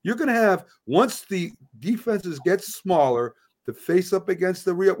 right? You're going to have, once the defenses get smaller to face up against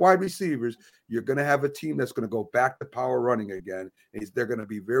the wide receivers, you're going to have a team that's going to go back to power running again. And they're going to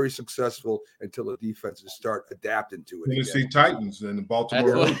be very successful until the defenses start adapting to it. Tennessee Titans and the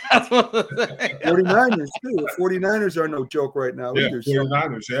Baltimore 49ers too. The 49ers are no joke right now either.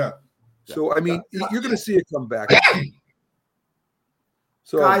 49ers, So, I mean, you're going to see it come back.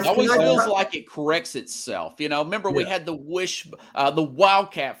 So guys, it always feels like it corrects itself. Remember we had the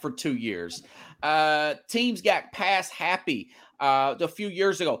Wildcat for 2 years. Teams got pass happy a few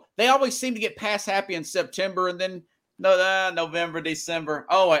years ago. They always seem to get pass happy in September, and then November, December.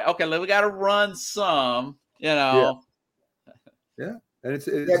 Oh, wait, okay, we got to run some. Yeah, and it's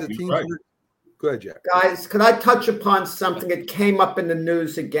a team. Right. Go ahead, Jack. Guys, could I touch upon something that came up in the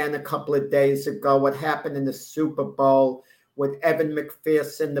news again a couple of days ago? What happened in the Super Bowl with Evan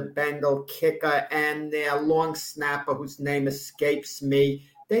McPherson, the Bengal kicker, and their long snapper, whose name escapes me.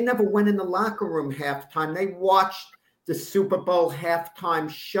 They never went in the locker room halftime. They watched the Super Bowl halftime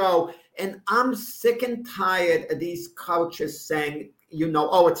show. And I'm sick and tired of these coaches saying,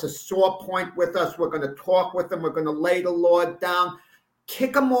 it's a sore point with us. We're going to talk with them. We're going to lay the law down.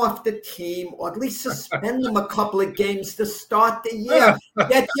 Kick them off the team, or at least suspend them a couple of games to start the year.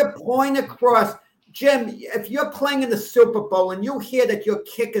 Get your point across. Jim, if you're playing in the Super Bowl and you hear that your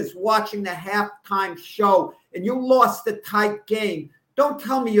kicker's watching the halftime show and you lost the tight game, don't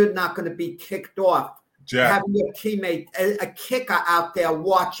tell me you're not going to be kicked off. Jack, having your teammate, a kicker out there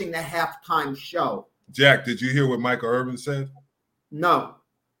watching the halftime show. Jack, did you hear what Michael Irvin said? No.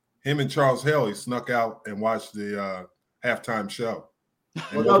 Him and Charles Haley snuck out and watched the halftime show.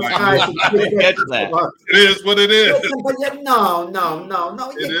 Well, those guys it is what it is. No.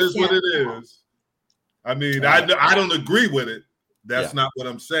 It is what it is. I mean, I don't agree with it. That's not what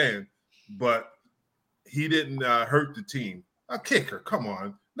I'm saying. But he didn't hurt the team. A kicker, come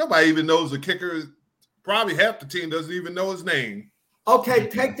on. Nobody even knows a kicker. Probably half the team doesn't even know his name. Okay,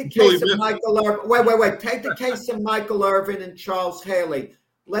 take the case of Michael Irvin. Wait. Take the case of Michael Irvin and Charles Haley.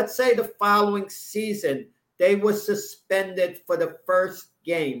 Let's say the following season, they were suspended for the first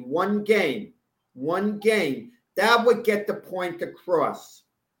game. One game. That would get the point across.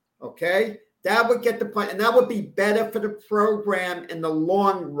 Okay? That would get the point, and that would be better for the program in the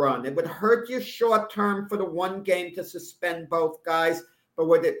long run. It would hurt you short term for the one game to suspend both guys, but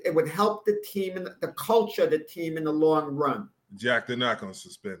it would help the team and the culture of the team in the long run. Jack, they're not going to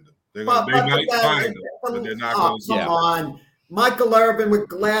suspend him. They might find him, but they're not going to suspend him. Come on. Michael Irvin would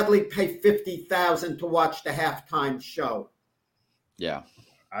gladly pay $50,000 to watch the halftime show. Yeah.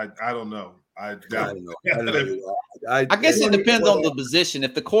 I don't know. I don't know. I guess it depends on the position.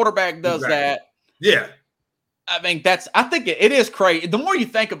 If the quarterback does that. Yeah. I mean, I think it is crazy. The more you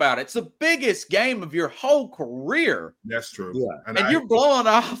think about it, it's the biggest game of your whole career. That's true. Yeah. And you're blowing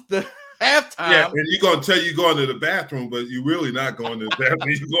off the halftime. Yeah, and you're going to tell you're going to the bathroom, but you're really not going to the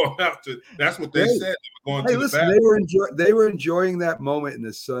bathroom. You're going out to. That's what they said. They were going to the bathroom. They were enjoying that moment in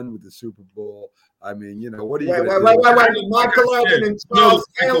the sun with the Super Bowl. I mean, what are you? Wait. Michael Irvin and Charles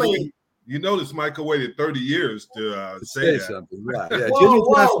Haley. You notice Michael waited 30 years to say that. Something. Right. Yeah.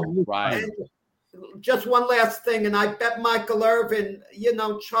 Whoa. Right. Just one last thing, and I bet Michael Irvin,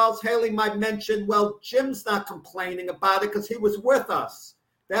 Charles Haley might mention, well, Jim's not complaining about it because he was with us.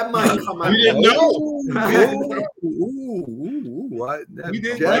 That might come out. We didn't know. We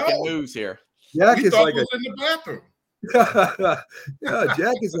didn't breaking news here. Jack we is thought like was in the bathroom. Yeah,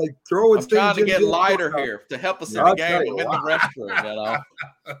 Jack is like throwing. I'm trying to get lighter here to help us in the game. I'm in the restroom.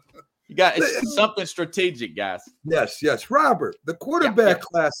 You got it's something strategic, guys. Yes. Robert, the quarterback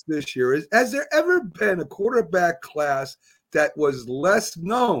class this year has there ever been a quarterback class that was less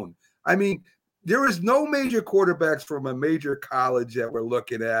known? I mean, there is no major quarterbacks from a major college that we're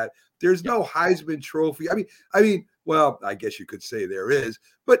looking at. There's no Heisman Trophy. I mean, well, I guess you could say there is,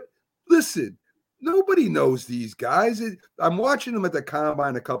 but listen, nobody knows these guys. I'm watching them at the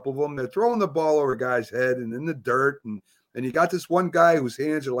combine, a couple of them. They're throwing the ball over a guy's head and in the dirt, and you got this one guy whose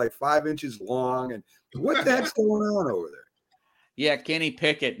hands are like 5 inches long. And what the heck's going on over there? Yeah, Kenny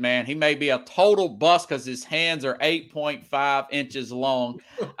Pickett, man. He may be a total bust because his hands are 8.5 inches long.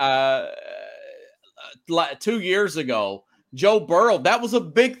 2 years ago, Joe Burrow, that was a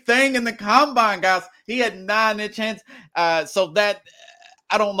big thing in the combine, guys. He had 9-inch hands. So that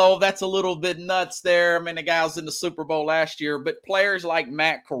I don't know if that's a little bit nuts there. I mean, the guy was in the Super Bowl last year, but players like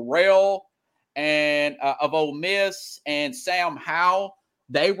Matt Corral and of Ole Miss and Sam Howell,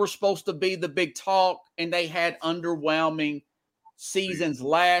 they were supposed to be the big talk, and they had underwhelming seasons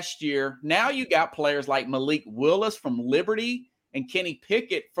last year. Now you got players like Malik Willis from Liberty and Kenny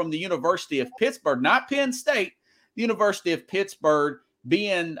Pickett from the University of Pittsburgh, not Penn State, the University of Pittsburgh,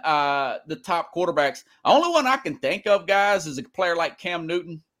 being the top quarterbacks. The only one I can think of, guys, is a player like Cam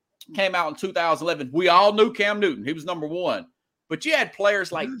Newton. Came out in 2011. We all knew Cam Newton. He was number one. But you had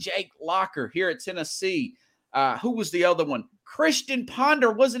players like Jake Locker here at Tennessee. Who was the other one? Christian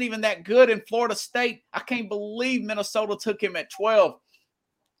Ponder wasn't even that good in Florida State. I can't believe Minnesota took him at 12.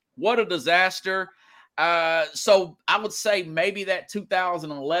 What a disaster. So I would say maybe that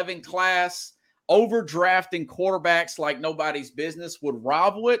 2011 class, overdrafting quarterbacks like nobody's business would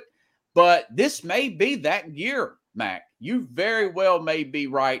rival it. But this may be that year, Mac. You very well may be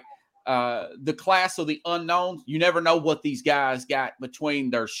right. The class of the unknowns, you never know what these guys got between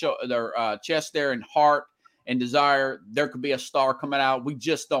their chest there and heart and desire. There could be a star coming out. We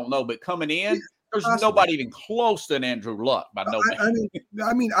just don't know. But coming in, there's nobody even close to Andrew Luck by no means.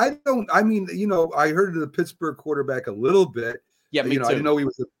 I heard of the Pittsburgh quarterback a little bit. Yeah, me too. I didn't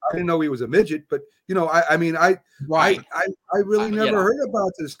know he was a midget, but I really never heard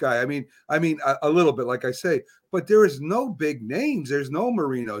about this guy. I mean, a little bit, like I say, but there is no big names. There's no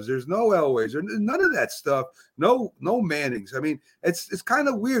Marinos. There's no Elways. There's none of that stuff. No Mannings. I mean, it's kind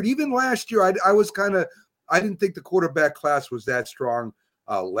of weird. Even last year, I didn't think the quarterback class was that strong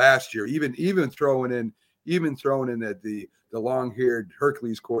last year. Even throwing in at the long-haired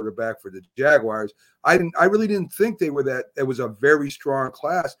Hercules quarterback for the Jaguars, I really didn't think they were that. It was a very strong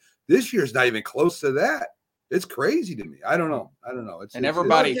class. This year's not even close to that. It's crazy to me. I don't know.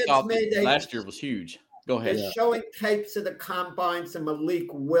 Everybody thought last year was huge. Go ahead. They're showing tapes of the combines and Malik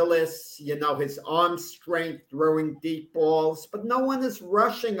Willis, his arm strength throwing deep balls, but no one is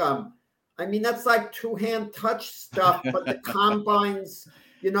rushing him. I mean, that's like two-hand touch stuff, but the combines,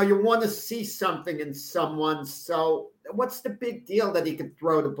 you want to see something in someone. So what's the big deal that he could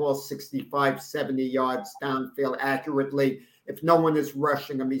throw the ball 65, 70 yards downfield accurately if no one is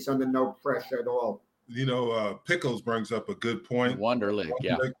rushing him? He's under no pressure at all. Pickles brings up a good point. Wonderlic,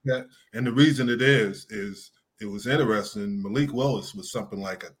 yeah. Like that. And the reason it is it was interesting. Malik Willis was something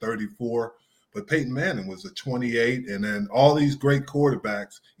like a 34, but Peyton Manning was a 28. And then all these great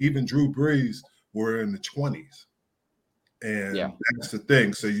quarterbacks, even Drew Brees, were in the 20s. And that's the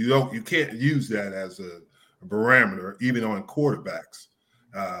thing. So you can't use that as a barometer, even on quarterbacks.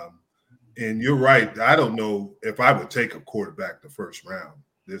 And you're right. I don't know if I would take a quarterback the first round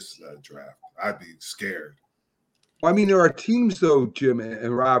this draft. I'd be scared. Well, I mean, there are teams, though, Jim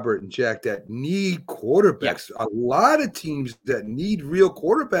and Robert and Jack, that need quarterbacks. Yeah. A lot of teams that need real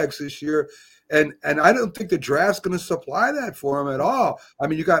quarterbacks this year. And I don't think the draft's going to supply that for them at all. I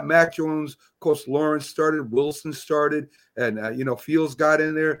mean, you got Mac Jones, of course, Lawrence started, Wilson started, and, Fields got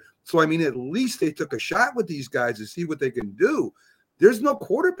in there. So, I mean, at least they took a shot with these guys to see what they can do. There's no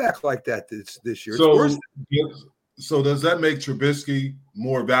quarterback like that this year. So does that make Trubisky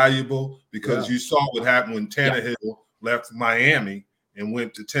more valuable? Because you saw what happened when Tannehill left Miami and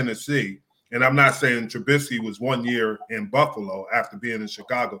went to Tennessee. And I'm not saying Trubisky was 1 year in Buffalo after being in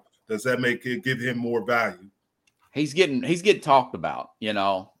Chicago. Does that give him more value? He's getting talked about,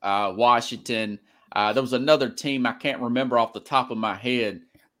 Washington. There was another team I can't remember off the top of my head.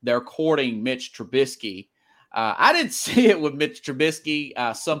 They're courting Mitch Trubisky. I didn't see it with Mitch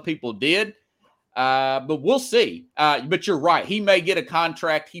Trubisky. Some people did. But we'll see. But you're right. He may get a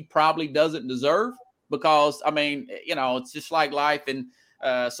contract he probably doesn't deserve because, I mean, it's just like life and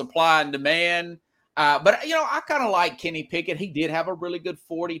supply and demand. But I kind of like Kenny Pickett. He did have a really good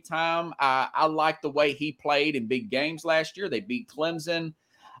 40 time. I like the way he played in big games last year. They beat Clemson.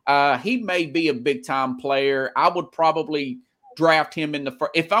 He may be a big-time player. I would probably draft him in the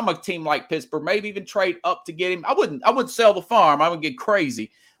first. If I'm a team like Pittsburgh, maybe even trade up to get him. I wouldn't sell the farm. I would get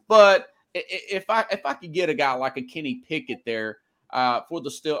crazy. But if I could get a guy like a Kenny Pickett there for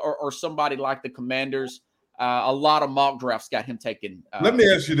the still or somebody like the Commanders, a lot of mock drafts got him taken. Let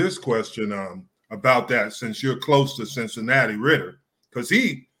me ask you this question about that, since you're close to Cincinnati, Ritter, because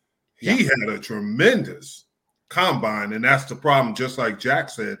he had a tremendous combine, and that's the problem. Just like Jack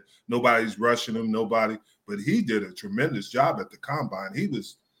said, nobody's rushing him, but he did a tremendous job at the combine. He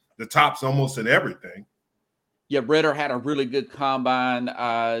was the tops almost in everything. Yeah, Ritter had a really good combine.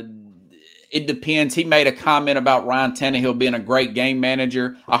 It depends. He made a comment about Ryan Tannehill being a great game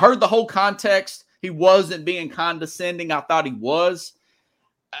manager. I heard the whole context. He wasn't being condescending. I thought he was.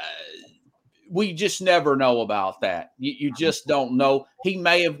 We just never know about that. You just don't know. He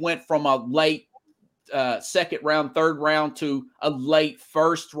may have went from a late second round, third round to a late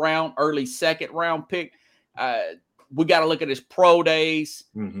first round, early second round pick. We got to look at his pro days.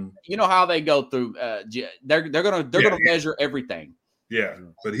 Mm-hmm. You know how they go through. They're gonna measure everything. Yeah,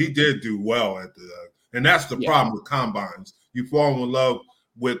 but he did do well at and that's the problem with combines. You fall in love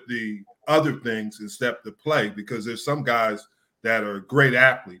with the other things instead of play, because there's some guys that are great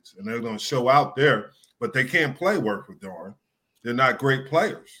athletes and they're going to show out there, but they can't play worth a darn. They're not great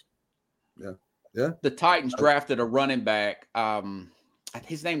players. Yeah. The Titans drafted a running back.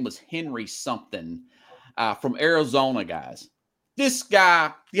 His name was Henry something from Arizona, guys. This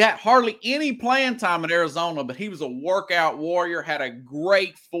guy, he had hardly any playing time in Arizona, but he was a workout warrior, had a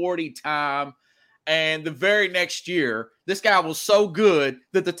great 40 time. And the very next year, this guy was so good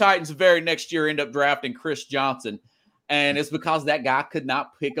that the Titans the very next year end up drafting Chris Johnson. And it's because that guy could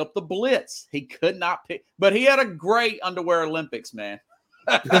not pick up the blitz. He could not pick, but he had a great underwear Olympics, man.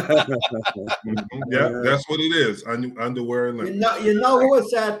 Yeah, that's what it is. Underwear Olympics. You know who was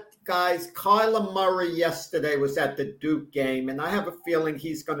that? Guys, Kyler Murray yesterday was at the Duke game, and I have a feeling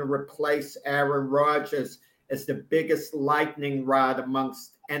he's going to replace Aaron Rodgers as the biggest lightning rod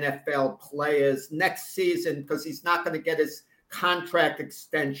amongst NFL players next season, because he's not going to get his contract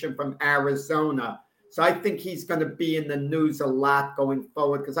extension from Arizona. So I think he's going to be in the news a lot going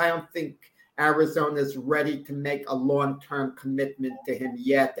forward, because I don't think Arizona is ready to make a long-term commitment to him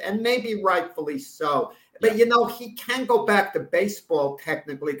yet, and maybe rightfully so. But, he can go back to baseball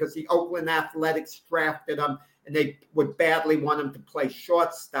technically, because the Oakland Athletics drafted him, and they would badly want him to play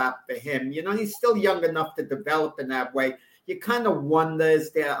shortstop for him. He's still young enough to develop in that way. You kind of wonder,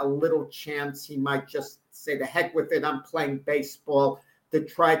 is there a little chance he might just say, the heck with it, I'm playing baseball, to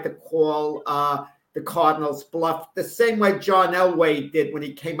try to call the Cardinals bluff, the same way John Elway did when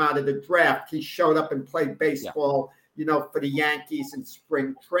he came out of the draft. He showed up and played baseball, for the Yankees in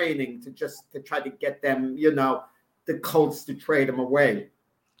spring training to try to get them, the Colts to trade him away.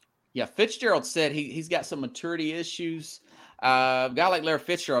 Yeah, Fitzgerald said he's got some maturity issues. A guy like Larry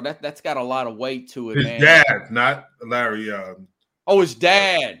Fitzgerald, that's got a lot of weight to it, his man. dad, not Larry. His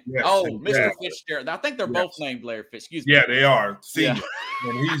dad. Yes, Mr. Fitzgerald. I think they're both named Larry Fitzgerald. Yeah, they are. Senior.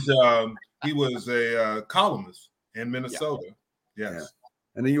 And He was a columnist in Minnesota. Yes. Yeah.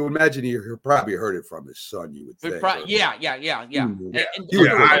 And then you imagine he probably heard it from his son, you would think. Yeah. I would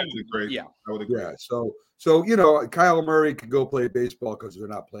agree. Yeah. I would agree. Yeah. So Kyle Murray could go play baseball because they're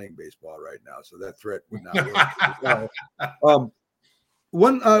not playing baseball right now. So that threat would not work.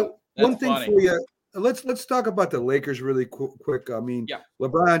 One thing funny. for you. Let's talk about the Lakers really quick. I mean,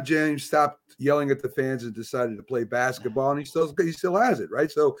 LeBron James stopped yelling at the fans and decided to play basketball, and he still has it, right?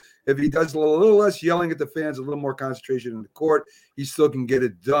 So if he does a little less yelling at the fans, a little more concentration in the court, he still can get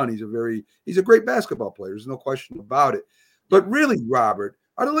it done. He's a great basketball player. There's no question about it. But really, Robert,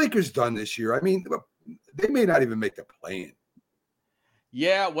 are the Lakers done this year? I mean, they may not even make the play-in.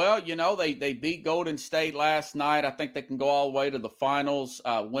 Yeah, well, they beat Golden State last night. I think they can go all the way to the finals,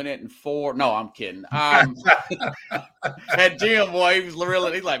 win it in 4. No, I'm kidding. Had Jim, boy, he's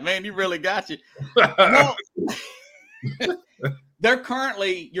like, man, you really got you. No, they're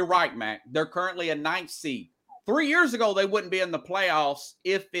currently, you're right, Mac. They're currently a 9th seed. 3 years ago, they wouldn't be in the playoffs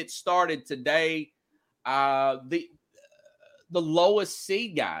if it started today. The lowest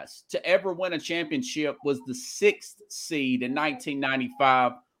seed, guys, to ever win a championship was the 6th seed in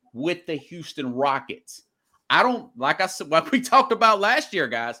 1995 with the Houston Rockets. Like we talked about last year,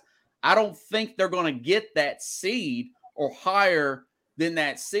 guys, I don't think they're going to get that seed or higher than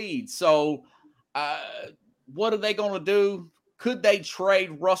that seed. So what are they going to do? Could they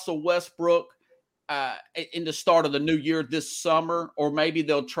trade Russell Westbrook in the start of the new year this summer? Or maybe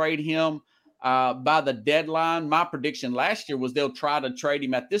they'll trade him by the deadline. My prediction last year was they'll try to trade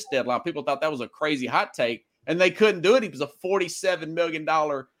him at this deadline. People thought that was a crazy hot take, and they couldn't do it. He was a $47 million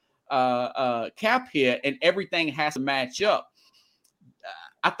cap hit, and everything has to match up.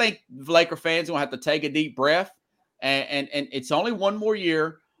 I think Laker fans are going to have to take a deep breath, and it's only one more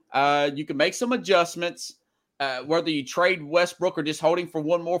year. You can make some adjustments, whether you trade Westbrook or just hold him for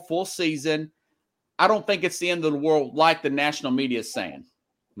one more full season. I don't think it's the end of the world like the national media is saying.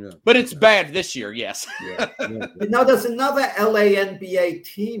 Yeah. But it's bad this year, yes. There's another LA NBA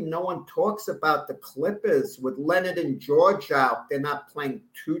team no one talks about, the Clippers, with Leonard and George out. They're not playing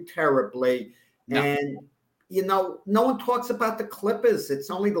too terribly. No. And, no one talks about the Clippers. It's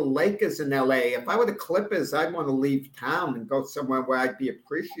only the Lakers in LA. If I were the Clippers, I'd want to leave town and go somewhere where I'd be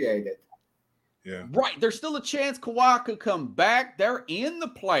appreciated. Yeah. Right. There's still a chance Kawhi could come back. They're in the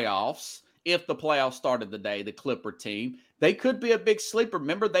playoffs. If the playoffs started today, the Clipper team, they could be a big sleeper.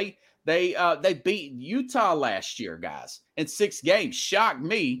 Remember, they beat Utah last year, guys, in 6 games. Shocked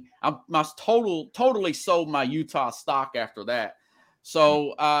me. I totally sold my Utah stock after that.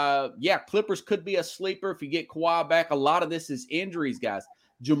 So, Clippers could be a sleeper if you get Kawhi back. A lot of this is injuries, guys.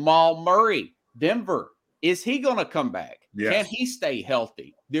 Jamal Murray, Denver, is he going to come back? Yes. Can he stay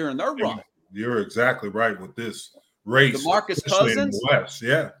healthy during their run? You're exactly right with this race. DeMarcus Cousins, in the West,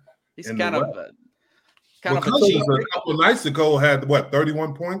 yeah. He's kind of a couple nights ago had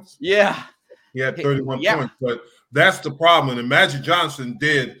 31 points? Yeah. He had 31 points, but that's the problem. And Magic Johnson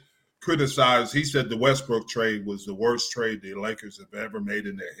did criticize. He said the Westbrook trade was the worst trade the Lakers have ever made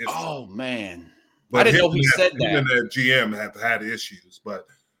in their history. Oh, man. But I didn't know he said that. Him and their GM have had issues. But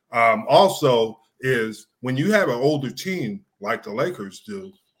also is when you have an older team like the Lakers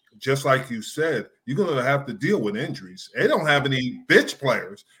do, just like you said, you're going to have to deal with injuries. They don't have any bench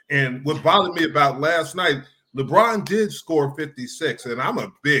players. And what bothered me about last night, LeBron did score 56, and I'm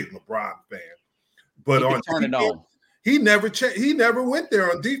a big LeBron fan. But on defense, he never went there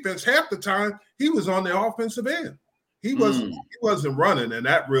on defense. Half the time, he was on the offensive end. He wasn't running, and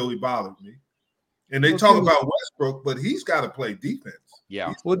that really bothered me. And they talk about Westbrook, but he's got to play defense.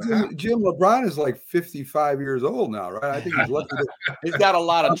 Yeah. Well, Jim, LeBron is like 55 years old now, right? I think he's lucky. He's got a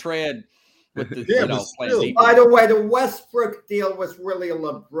lot of tread with the playing defense. By the way, the Westbrook deal was really a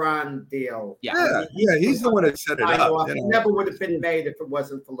LeBron deal. Yeah, he's the one that set it up. It never would have been made if it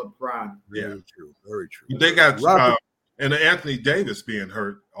wasn't for LeBron. Yeah, very true. Very true. They got and Anthony Davis being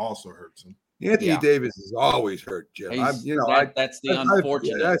hurt also hurts him. Anthony Davis is always hurt, Jim. That's the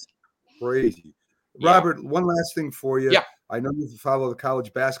unfortunate. That's crazy. Robert, one last thing for you. Yeah. I know you follow the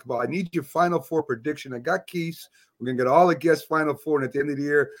college basketball. I need your Final Four prediction. I got Keith. We're going to get all the guests Final Four, and at the end of the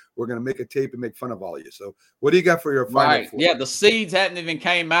year, we're going to make a tape and make fun of all of you. So what do you got for your Final Four? Yeah, the seeds hadn't even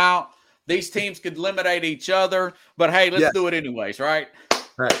came out. These teams could eliminate each other, but hey, let's do it anyways, right?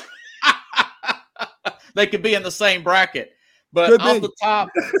 Right. They could be in the same bracket. But off the top.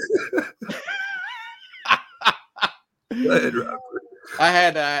 Go ahead, Robert. I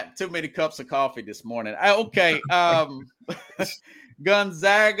had too many cups of coffee this morning.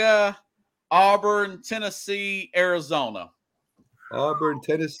 Gonzaga, Auburn, Tennessee, Arizona. Auburn,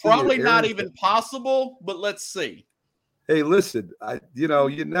 Tennessee. Probably not even possible, but let's see. Hey, listen,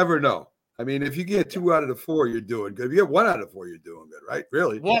 you never know. I mean, if you get 2 out of the 4, you're doing good. If you get 1 out of 4, you're doing good, right?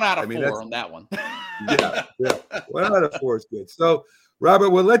 Really? 1 out of 4 on that one. yeah. 1 out of 4 is good. So, Robert,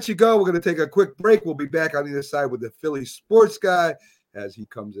 we'll let you go. We're going to take a quick break. We'll be back on the other side with the Philly sports guy as he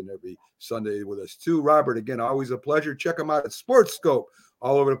comes in every Sunday with us too. Robert, again, always a pleasure. Check him out at Sports Scope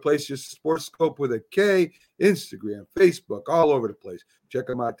all over the place. Just Sports Scope with a K, Instagram, Facebook, all over the place. Check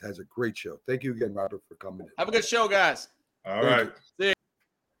him out. Has a great show. Thank you again, Robert, for coming in. Have a good show, guys. All right. See you.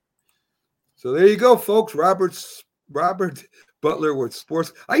 So there you go, folks. Robert Butler with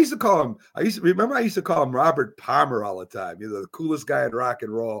sports. I used to call him Robert Palmer all the time. The coolest guy in rock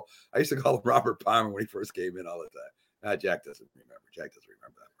and roll. I used to call him Robert Palmer when he first came in all the time. Jack doesn't remember. Jack doesn't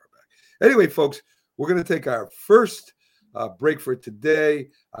remember that far back. Anyway, folks, we're going to take our first break for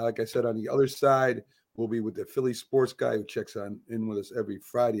today. Like I said, on the other side, we'll be with the Philly sports guy who checks in with us every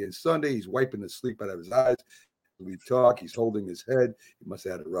Friday and Sunday. He's wiping the sleep out of his eyes. We talk. He's holding his head. He must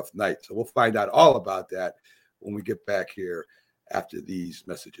have had a rough night. So we'll find out all about that when we get back here after these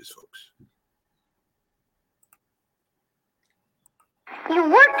messages, folks. You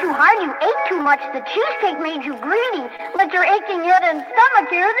worked too hard, you ate too much, the cheesecake made you greedy. Let your aching head and stomach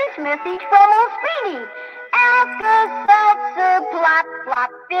hear this message from old Speedy. Alka-Seltzer, plop, plop,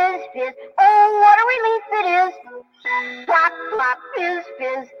 fizz, fizz, oh, what a relief it is. Plop, plop, fizz,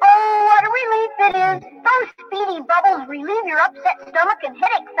 fizz, oh, what a relief it is. Those Speedy bubbles relieve your upset stomach and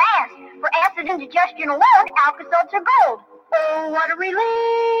headache fast. For acid indigestion alone, Alka-Seltzer Gold. Oh, what a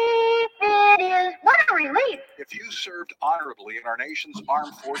relief it is. What a relief. If you served honorably in our nation's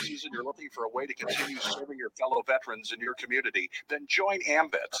armed forces and you're looking for a way to continue serving your fellow veterans in your community, then join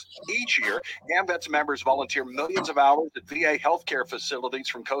AMVETS. Each year, AMVETS members volunteer millions of hours at VA healthcare facilities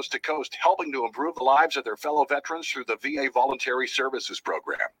from coast to coast, helping to improve the lives of their fellow veterans through the VA Voluntary Services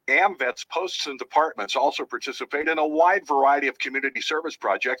Program. AMVETS posts and departments also participate in a wide variety of community service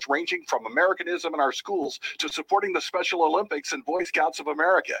projects, ranging from Americanism in our schools to supporting the Special Olympics and Boy Scouts of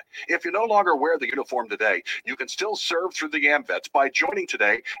America. If you no longer wear the uniform today, you can still serve through the AMVETS by joining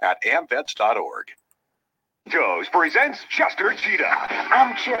today at amvets.org. Joe's presents Chester Cheetah.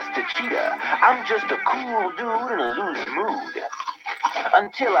 I'm Chester Cheetah. I'm just a cool dude in a loose mood.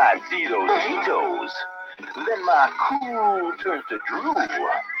 Until I see those Cheetos. Then my cool turns to drool.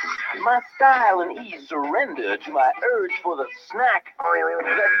 My style and ease surrender to my urge for the snack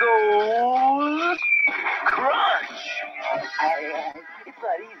that goes crunch. It's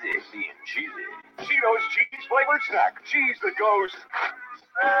not easy being cheesy. Cheetos cheese-flavored snack. Cheese that goes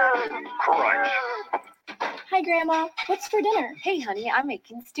crunch. Hi, Grandma. What's for dinner? Hey, honey, I'm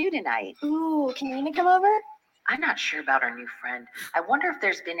making stew tonight. Ooh, can Nina come over? I'm not sure about our new friend. I wonder if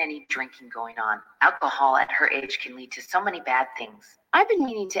there's been any drinking going on. Alcohol at her age can lead to so many bad things. I've been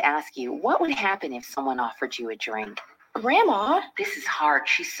meaning to ask you, what would happen if someone offered you a drink? Grandma? This is hard.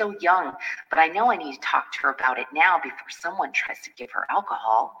 She's so young, but I know I need to talk to her about it now before someone tries to give her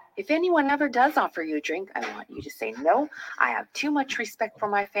alcohol. If anyone ever does offer you a drink, I want you to say no. I have too much respect for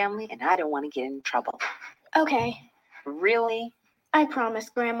my family, and I don't want to get in trouble. Okay. Really? I promise,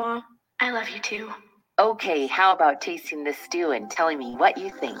 Grandma. I love you too. Okay, how about tasting this stew and telling me what you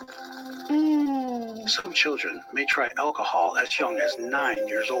think? Some children may try alcohol as young as 9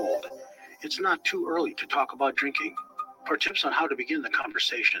 years old. It's not too early to talk about drinking. For tips on how to begin the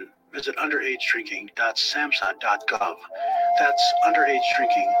conversation, visit underagedrinking.samhsa.gov. That's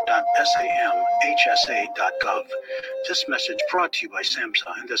underagedrinking.samhsa.gov. This message brought to you by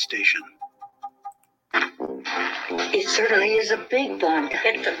SAMHSA and this station. It certainly is a big bun.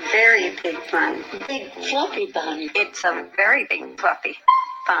 It's a very big bun. Big fluffy bun. It's a very big fluffy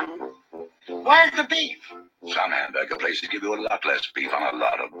bun. Where's the beef? Some hamburger places give you a lot less beef on a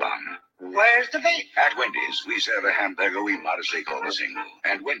lot of bun. Where's the beef? At Wendy's, we serve a hamburger we modestly call a single.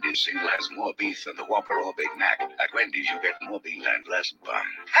 And Wendy's single has more beef than the Whopper or Big Mac. At Wendy's, you get more beef and less bun.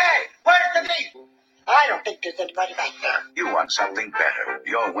 Hey, where's the beef? I don't think there's anybody back there. You want something better.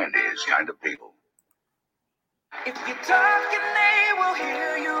 You're Wendy's kind of people. If you talk and they will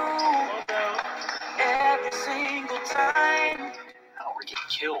hear you every single time. Oh, we're getting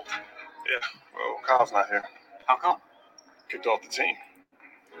killed. Yeah, well, Kyle's not here. How come? Kicked off the team.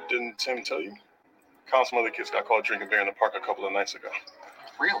 Didn't Tim tell you? Kyle and some other kids got caught drinking beer in the park a couple of nights ago.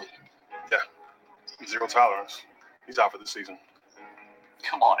 Really? Yeah. 0 tolerance. He's out for the season.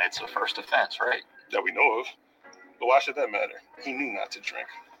 Come on, it's a first offense, right? That we know of. But why should that matter? He knew not to drink.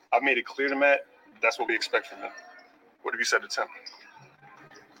 I've made it clear to Matt. That's what we expect from him. What have you said to Tim?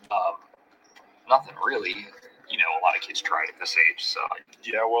 Nothing really. You know, a lot of kids try it at this age, so.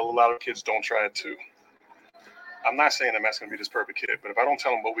 Yeah, well, a lot of kids don't try it too. I'm not saying that Matt's going to be this perfect kid, but if I don't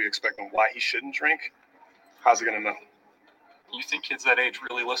tell him what we expect and why he shouldn't drink, how's he going to know? You think kids that age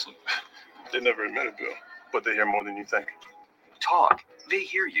really listen? They never admit it, Bill, but they hear more than you think. Talk. They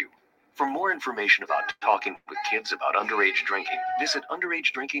hear you. For more information about talking with kids about underage drinking, visit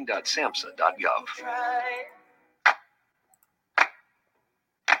underagedrinking.samhsa.gov.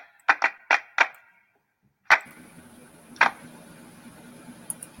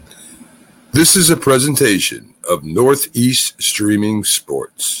 This is a presentation of Northeast Streaming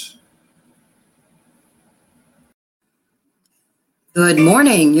Sports. Good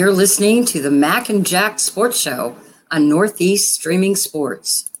morning. You're listening to the Mac and Jack Sports Show on Northeast Streaming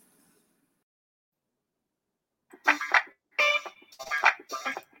Sports.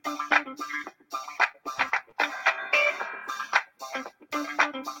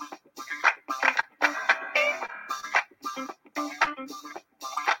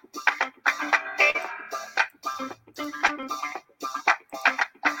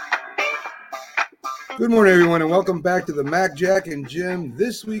 Good morning, everyone, and welcome back to the Mac, Jack, and Jim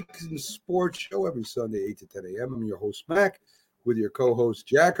This Week in Sports Show every Sunday, 8 to 10 a.m. I'm your host, Mac, with your co-host,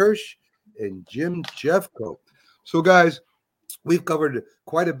 Jack Hirsch and Jim Jeffco. So, guys, we've covered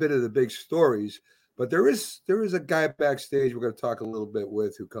quite a bit of the big stories, but there is a guy backstage we're going to talk a little bit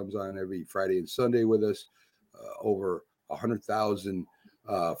with who comes on every Friday and Sunday with us, over 100,000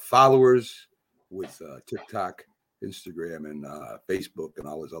 followers with TikTok, Instagram, and Facebook, and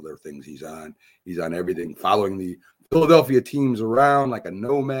all his other things he's on. He's on everything, following the Philadelphia teams around like a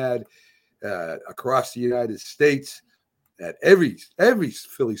nomad across the United States at every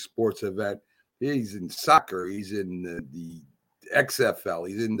Philly sports event. He's in soccer. He's in the XFL.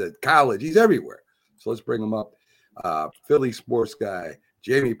 He's in the college. He's everywhere. So let's bring him up. Philly sports guy,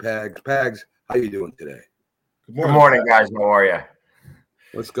 Jamie Pags. Pags, how you doing today? Good morning, guys. How are you?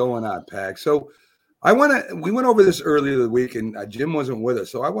 What's going on, Pags? So we went over this earlier the week, and Jim wasn't with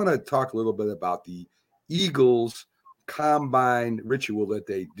us. So I want to talk a little bit about the Eagles combine ritual that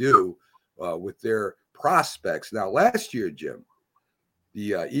they do with their prospects. Now, last year, Jim,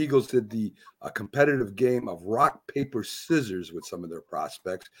 the Eagles did the competitive game of rock, paper, scissors with some of their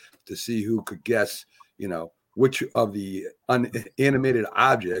prospects to see who could guess, which of the unanimated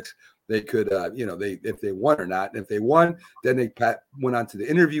objects they could, if they won or not. And if they won, then they went on to the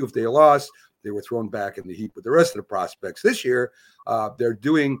interview. If they lost, they were thrown back in the heap with the rest of the prospects. This year, they're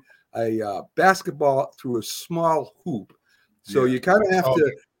doing a basketball through a small hoop. So you kind of have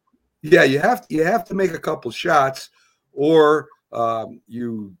to, you have to make a couple shots, or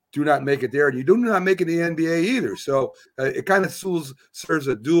you do not make it there, and you do not make it in the NBA either. So it kind of serves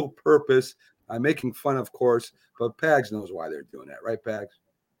a dual purpose. I'm making fun, of course, but Pags knows why they're doing that, right, Pags?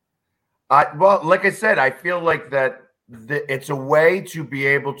 Well, like I said, I feel like that it's a way to be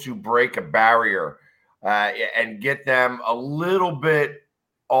able to break a barrier and get them a little bit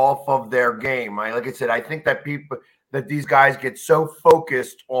off of their game. Like I said, I think that these guys get so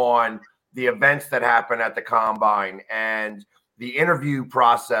focused on the events that happen at the combine and the interview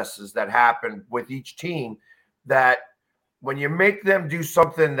processes that happen with each team, that when you make them do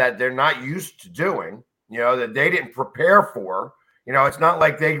something that they're not used to doing, that they didn't prepare for, it's not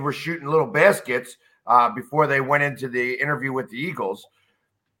like they were shooting little baskets before they went into the interview with the Eagles.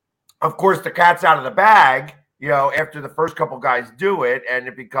 Of course, the cat's out of the bag, after the first couple guys do it, and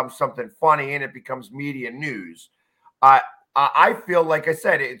it becomes something funny and it becomes media news. I feel, like I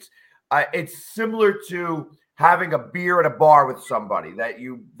said, it's similar to having a beer at a bar with somebody,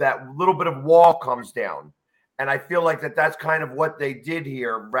 that little bit of wall comes down. And I feel like that's kind of what they did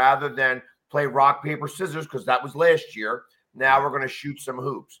here, rather than play rock, paper, scissors, because that was last year. Now we're going to shoot some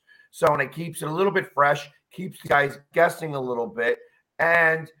hoops. So, and it keeps it a little bit fresh, keeps the guys guessing a little bit,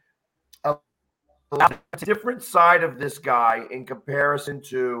 and a different side of this guy in comparison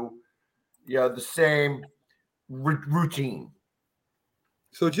to, the same routine.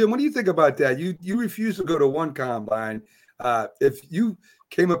 So, Jim, what do you think about that? You refused to go to one combine. If you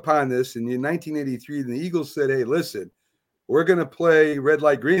came upon this in 1983, and the Eagles said, "Hey, listen, we're going to play red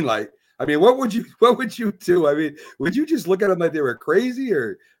light, green light," I mean, what would you do? I mean, would you just look at them like they were crazy,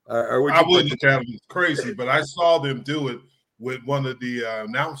 or would you? I wouldn't look at them as crazy, but I saw them do it with one of the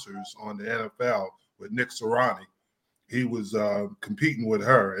announcers on the NFL, with Nick Sirianni. He was competing with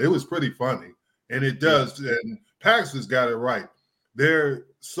her. It was pretty funny, and it does. And Pax has got it right. They're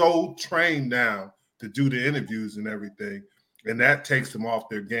so trained now to do the interviews and everything, and that takes them off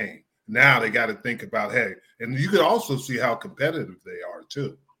their game. Now they got to think about, hey, and you can also see how competitive they are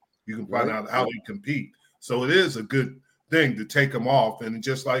too. You can find out how they compete. So it is a good thing to take them off. And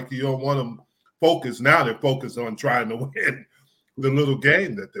just like you don't want them focused, now they're focused on trying to win the little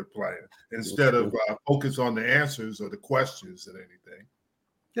game that they're playing instead of focus on the answers or the questions and anything.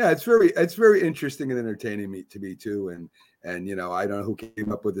 Yeah, it's very interesting and entertaining to me too. And I don't know who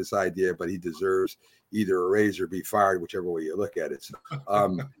came up with this idea, but he deserves either a raise or be fired, whichever way you look at it. So,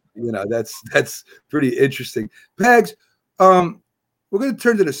 that's pretty interesting. Pags, we're going to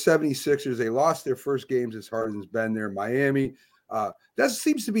turn to the 76ers. They lost their first games as Harden's been there. Miami. That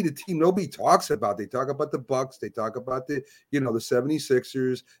seems to be the team nobody talks about. They talk about the Bucks. They talk about the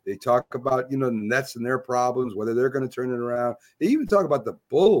 76ers. They talk about, the Nets and their problems, whether they're going to turn it around. They even talk about the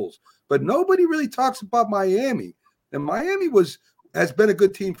Bulls, but nobody really talks about Miami. And Miami has been a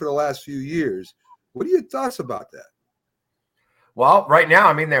good team for the last few years. What are your thoughts about that? Well, right now,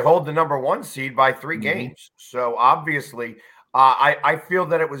 I mean, they hold the number 1 seed by 3 games. So obviously, I feel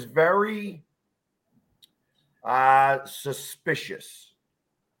that it was very suspicious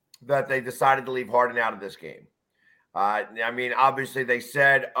that they decided to leave Harden out of this game. I mean, obviously they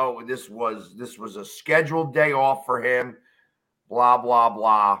said, "Oh, this was a scheduled day off for him." Blah blah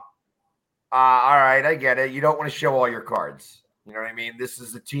blah. All right, I get it. You don't want to show all your cards. You know what I mean? This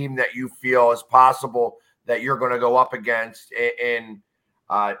is a team that you feel is possible that you're going to go up against in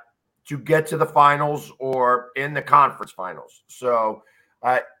to get to the finals or in the conference finals. So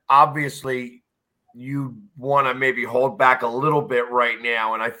obviously, you want to maybe hold back a little bit right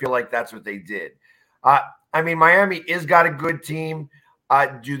now, and I feel like that's what they did. I mean, Miami is got a good team.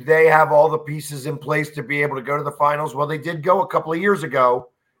 Do they have all the pieces in place to be able to go to the finals? Well, they did go a couple of years ago,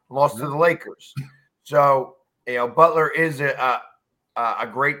 lost to the Lakers. So, Butler is a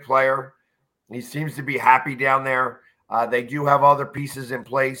great player. He seems to be happy down there. They do have other pieces in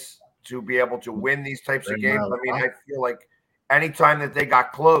place to be able to win these types of games. I mean, I feel like anytime that they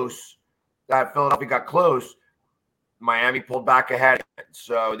got close, that Philadelphia got close, Miami pulled back ahead.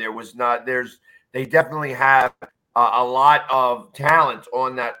 So they definitely have a lot of talent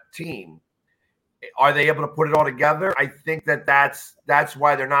on that team. Are they able to put it all together? I think that's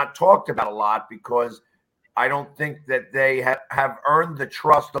why they're not talked about a lot, because I don't think that they have earned the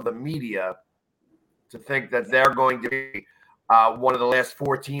trust of the media to think that they're going to be one of the last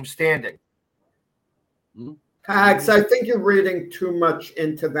 4 teams standing. Pags, I think you're reading too much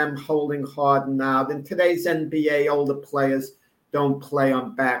into them holding Harden out. In today's NBA, older players don't play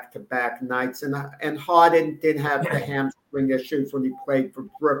on back-to-back nights. And Harden did have the hamstring issues when he played for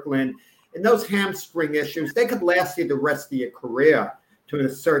Brooklyn. And those hamstring issues, they could last you the rest of your career to a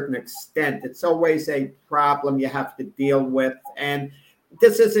certain extent. It's always a problem you have to deal with. And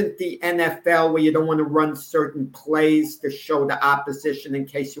this isn't the NFL where you don't want to run certain plays to show the opposition in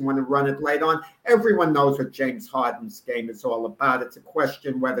case you want to run it late on. Everyone knows what James Harden's game is all about. It's a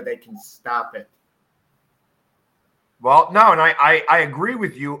question whether they can stop it. Well, no, and I agree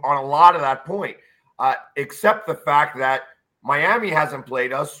with you on a lot of that point, except the fact that Miami hasn't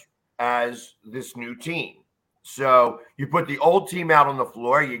played us as this new team. So you put the old team out on the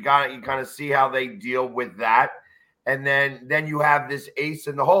floor. You kind of see how they deal with that. And then you have this ace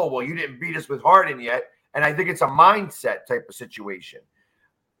in the hole. Well, you didn't beat us with Harden yet. And I think it's a mindset type of situation.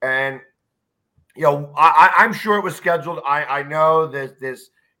 And, I'm sure it was scheduled. I know that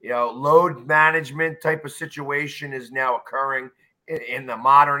this, load management type of situation is now occurring in the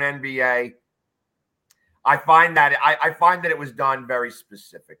modern NBA. I find that it was done very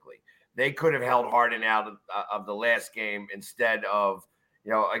specifically. They could have held Harden out of the last game instead of,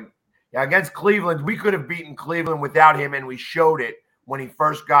 against Cleveland. We could have beaten Cleveland without him, and we showed it when he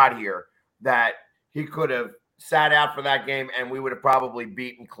first got here that he could have sat out for that game, and we would have probably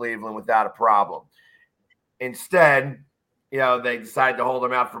beaten Cleveland without a problem. Instead, they decided to hold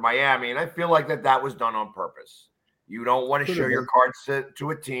him out for Miami, and I feel like that was done on purpose. You don't want to show your cards to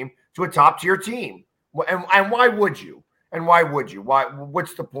a team, to a top-tier team. And why would you? And why would you?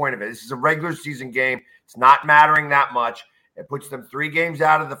 What's the point of it? This is a regular season game. It's not mattering that much. It puts them 3 games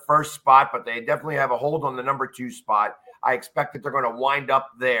out of the first spot, but they definitely have a hold on the number 2 spot. I expect that they're going to wind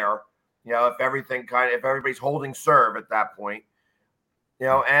up there, if everybody's holding serve at that point,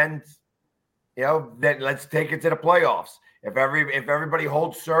 then let's take it to the playoffs. If everybody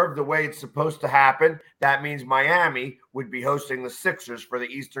holds serve the way it's supposed to happen, that means Miami would be hosting the Sixers for the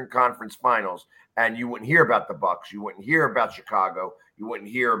Eastern Conference Finals, and you wouldn't hear about the Bucks, you wouldn't hear about Chicago, you wouldn't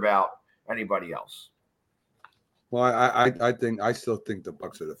hear about anybody else. Well, I still think the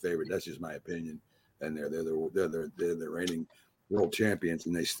Bucks are the favorite. That's just my opinion, and they're the reigning world champions,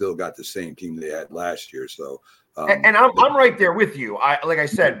 and they still got the same team they had last year. So, and I'm right there with you. Like I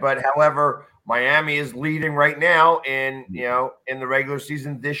said, but however, Miami is leading right now in the regular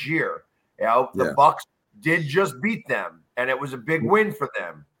season this year. The Bucks did just beat them, and it was a big win for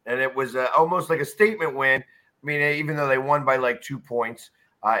them, and it was almost like a statement win. I mean, even though they won by like 2 points,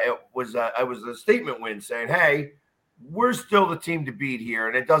 it was a statement win, saying, "Hey, we're still the team to beat here,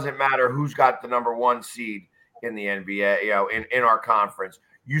 and it doesn't matter who's got the number 1 seed in the NBA, in our conference.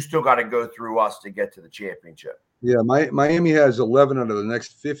 You still got to go through us to get to the championship. Yeah, Miami has 11 out of the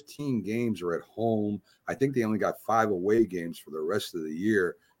next 15 games are at home. I think they only got 5 away games for the rest of the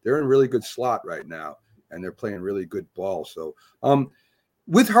year. They're in really good slot right now, and they're playing really good ball. So,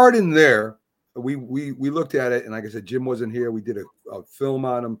 with Harden there, we looked at it, and like I said, Jim wasn't here. We did a film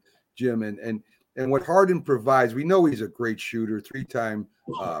on him, Jim, and what Harden provides. We know he's a great shooter, 3-time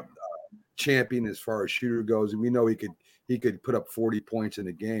champion as far as shooter goes, and we know he could put up 40 points in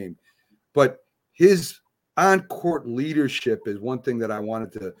a game, but his on-court leadership is one thing that I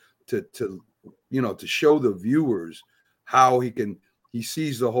wanted to show the viewers how he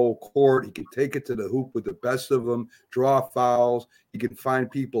sees the whole court. He can take it to the hoop with the best of them, draw fouls. He can find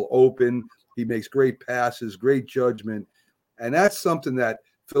people open. He makes great passes, great judgment. And that's something that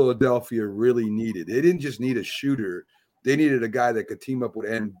Philadelphia really needed. They didn't just need a shooter. They needed a guy that could team up with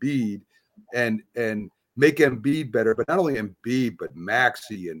Embiid and make Embiid better, but not only Embiid, but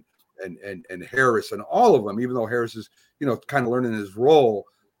Maxey and Harris and all of them, even though Harris is, kind of learning his role,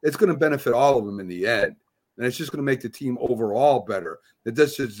 it's going to benefit all of them in the end. And it's just going to make the team overall better. It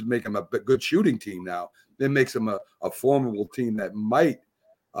does just make them a good shooting team now. It makes them a formidable team that might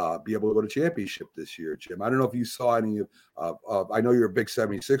be able to go to championship this year, Jim. I don't know if you saw any of I know you're a big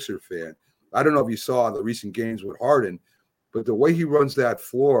 76er fan. I don't know if you saw the recent games with Harden, but the way he runs that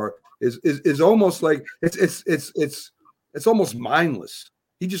floor is almost like it's almost mindless.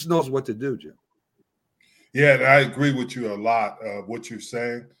 He just knows what to do, Jim. Yeah, and I agree with you a lot of what you're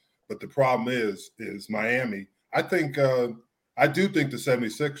saying. But the problem is Miami. I do think the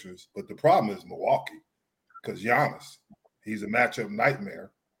 76ers, but the problem is Milwaukee because Giannis, he's a matchup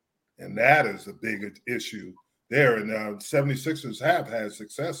nightmare. And that is a big issue there. And 76ers have had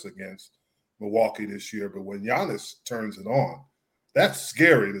success against Milwaukee this year. But when Giannis turns it on, that's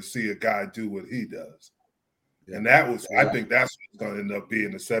scary to see a guy do what he does. And I think that's going to end up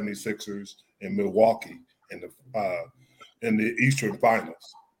being the 76ers in Milwaukee in the Eastern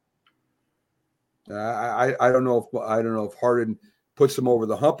Finals. I don't know if Harden puts them over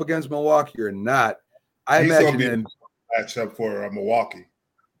the hump against Milwaukee or not. He's going to be a matchup for Milwaukee.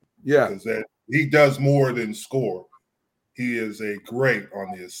 Yeah, because he does more than score. He is a great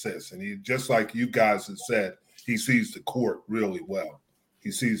on the assists, and he, just like you guys have said, he sees the court really well.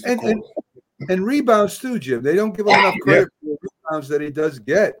 He sees the court. And rebounds too, Jim. They don't give him enough credit for the rebounds that he does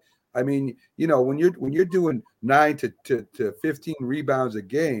get. I mean, when you're doing 9 to 15 rebounds a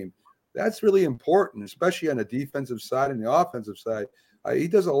game, that's really important, especially on the defensive side and the offensive side. He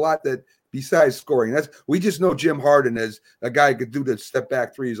does a lot that besides scoring. We just know Jim Harden as a guy who could do the step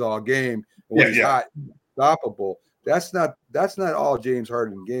back threes all game. When he's hot, unstoppable. That's not all James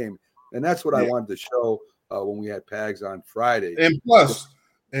Harden game, and that's what I wanted to show when we had Pags on Friday. And plus.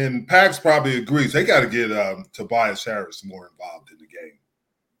 And Pax probably agrees. They got to get Tobias Harris more involved in the game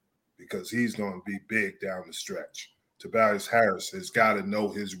because he's going to be big down the stretch. Tobias Harris has got to know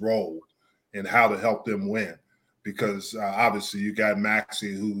his role and how to help them win because obviously you got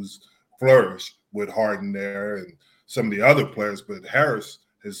Maxey who's flourished with Harden there and some of the other players, but Harris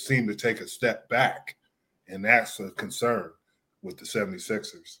has seemed to take a step back, and that's a concern with the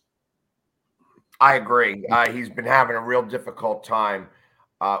 76ers. I agree. He's been having a real difficult time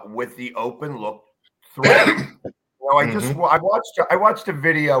with the open look three. I watched a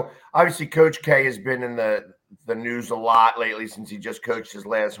video. Obviously, Coach K has been in the news a lot lately since he just coached his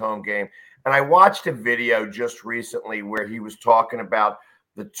last home game. And I watched a video just recently where he was talking about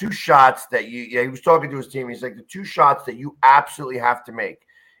the 2 shots that he was talking to his team. He's like, the 2 shots that you absolutely have to make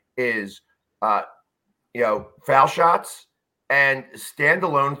is, foul shots and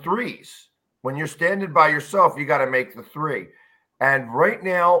standalone threes. When you're standing by yourself, you got to make the 3. And right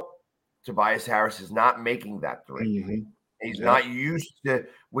now, Tobias Harris is not making that 3. Mm-hmm. He's not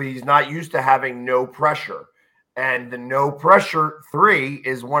used to having no pressure. And the no pressure 3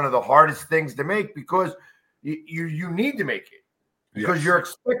 is one of the hardest things to make because you need to make it because you're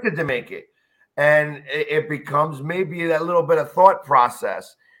expected to make it. And it becomes maybe that little bit of thought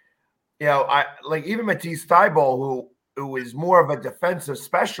process. I like even Matisse Thybulle, who is more of a defensive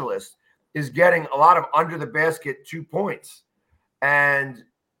specialist, is getting a lot of under the basket 2 points. And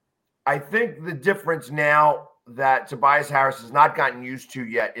I think the difference now that Tobias Harris has not gotten used to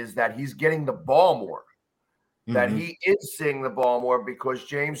yet is that he's getting the ball more, that he is seeing the ball more because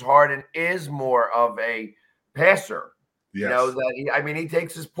James Harden is more of a passer. Yes. He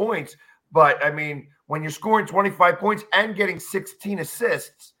takes his points, but when you're scoring 25 points and getting 16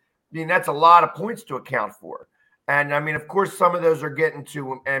 assists, that's a lot of points to account for. And of course, some of those are getting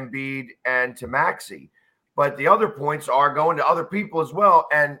to Embiid and to Maxey. but the other points are going to other people as well.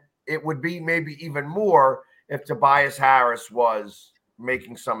 And it would be maybe even more if Tobias Harris was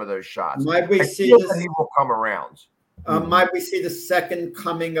making some of those shots. Might we I see feel this? that he will come around. Might we see the second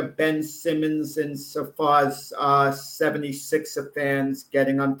coming of Ben Simmons insofar as 76er fans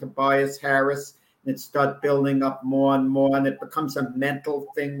getting on Tobias Harris, and it start building up more and more, and it becomes a mental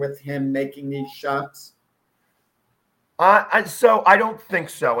thing with him making these shots? So I don't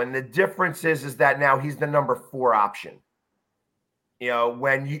think so. And the difference is that now he's the number 4 option. You know,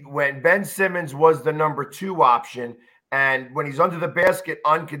 when Ben Simmons was the number 2 option, and when he's under the basket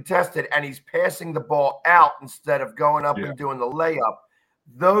uncontested and he's passing the ball out instead of going up and doing the layup,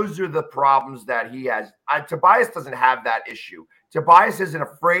 those are the problems that he has. Tobias doesn't have that issue. Tobias isn't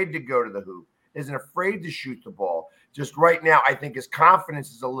afraid to go to the hoop, isn't afraid to shoot the ball. Just right now, I think his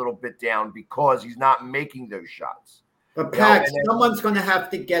confidence is a little bit down because he's not making those shots. But Pat, someone's going to have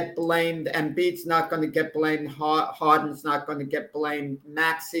to get blamed. Embiid's not going to get blamed. Harden's not going to get blamed.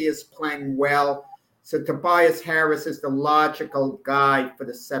 Maxey is playing well. So Tobias Harris is the logical guy for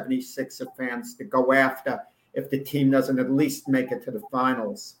the 76er fans to go after if the team doesn't at least make it to the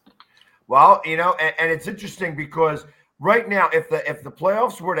finals. Well, you know, and it's interesting because right now, if the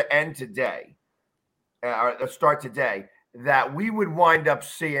playoffs were to end today, or start today, that we would wind up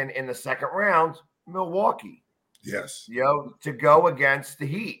seeing in the second round Milwaukee. Yes. You know, to go against the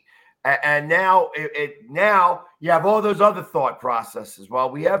Heat. And now now you have all those other thought processes.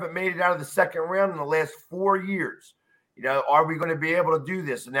 Well, we haven't made it out of the second round in the last 4 years. You know, are we going to be able to do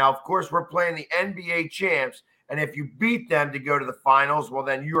this? And now, of course, we're playing the NBA champs. And if you beat them to go to the finals, well,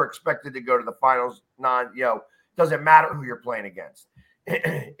 then you're expected to go to the finals. Doesn't matter who you're playing against.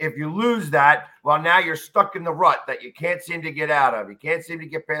 If you lose that, well, now you're stuck in the rut that you can't seem to get out of. You can't seem to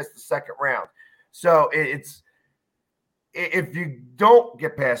get past the second round. So if you don't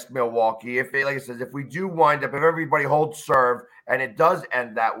get past Milwaukee, like I said, if we do wind up, if everybody holds serve and it does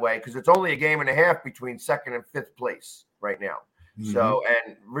end that way, because it's only a game and a half between second and fifth place right now. Mm-hmm. So,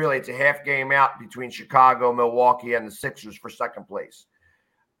 and really it's a half game out between Chicago, Milwaukee, and the Sixers for second place.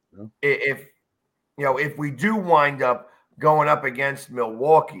 Yeah. If we do wind up going up against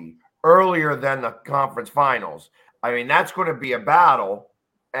Milwaukee earlier than the conference finals, I mean, that's going to be a battle.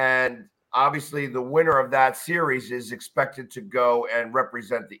 And obviously, the winner of that series is expected to go and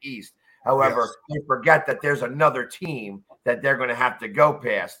represent the East. However, you forget that there's another team that they're going to have to go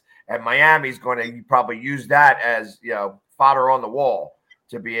past, and Miami's going to probably use that as fodder on the wall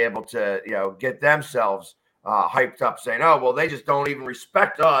to be able to get themselves hyped up, saying, "Oh, well, they just don't even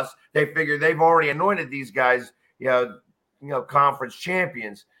respect us. They figure they've already anointed these guys, conference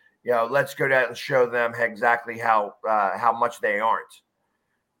champions. Let's go down and show them exactly how much they aren't."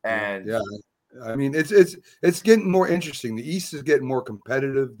 And yeah, I mean, it's getting more interesting. The East is getting more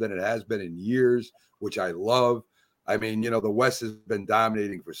competitive than it has been in years, which I love. I mean, the West has been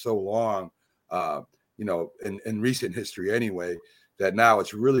dominating for so long, in recent history anyway, that now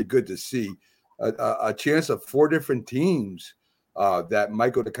it's really good to see a chance of 4 different teams that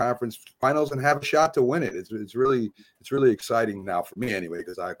might go to conference finals and have a shot to win it. It's really exciting now for me anyway,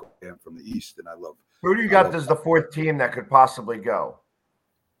 because I am from the East and I love. Who do you got as the 4th team that could possibly go?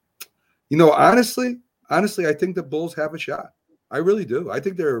 Honestly, I think the Bulls have a shot. I really do. I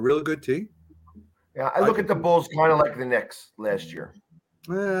think they're a really good team. Yeah, I look at the Bulls kind of like the Knicks last year.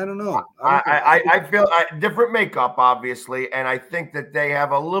 I don't know. I feel a different makeup, obviously, and I think that they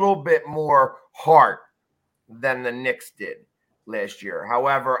have a little bit more heart than the Knicks did last year.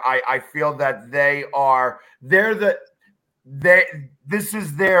 However, I feel that this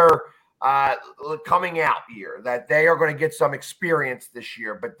is their coming out year, that they are going to get some experience this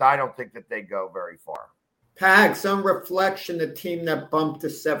year, but I don't think that they go very far. Pags, on reflection, the team that bumped the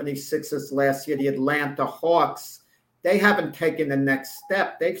 76ers last year, the Atlanta Hawks, they haven't taken the next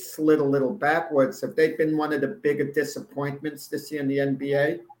step. They've slid a little backwards. Have they been one of the bigger disappointments this year in the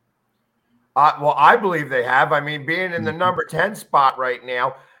NBA? Well, I believe they have. I mean, being in the number 10 spot right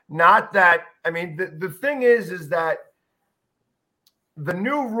now, not that, I mean, the thing is that the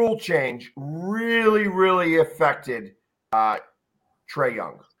new rule change really, really affected Trae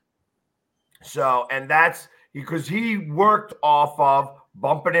Young. So, and that's because he worked off of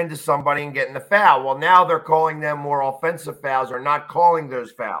bumping into somebody and getting the foul. Well, now they're calling them more offensive fouls or not calling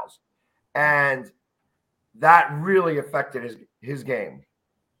those fouls. And that really affected his game.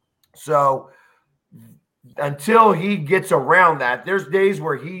 So until he gets around that, there's days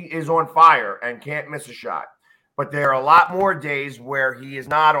where he is on fire and can't miss a shot. But there are a lot more days where he is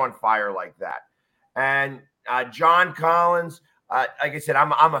not on fire like that. And John Collins, like I said,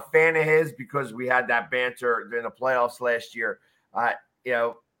 I'm a fan of his because we had that banter in the playoffs last year.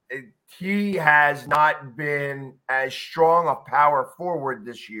 he has not been as strong a power forward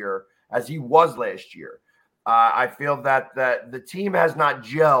this year as he was last year. I feel that the team has not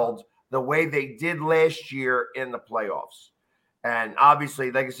gelled the way they did last year in the playoffs. And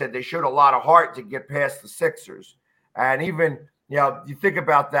obviously, like I said, they showed a lot of heart to get past the Sixers. And even, you think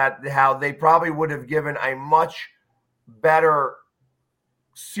about that, how they probably would have given a much better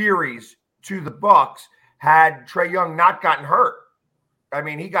series to the Bucks had Trae Young not gotten hurt. I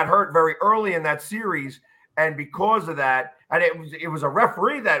mean, he got hurt very early in that series, and because of that, and it was a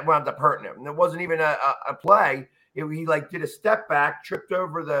referee that wound up hurting him. And it wasn't even a play. He did a step back, tripped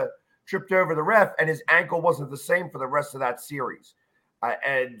over the ref, and his ankle wasn't the same for the rest of that series.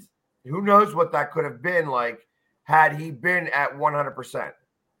 And who knows what that could have been like had he been at 100%.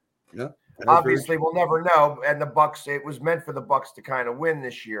 Yeah. Obviously, we'll never know. And the Bucks, it was meant for the Bucks to kind of win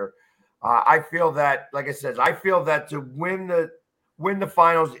this year. I feel that, like I said, to win the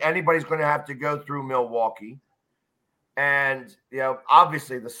finals, anybody's going to have to go through Milwaukee. And,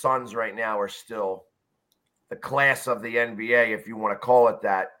 obviously the Suns right now are still the class of the NBA, if you want to call it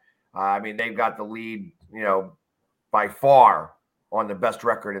that. I mean, they've got the lead, by far on the best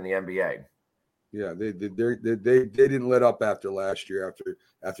record in the NBA. Yeah, they didn't let up after last year,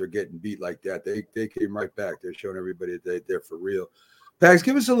 after getting beat like that. They came right back. They're showing everybody that they're for real. Pags,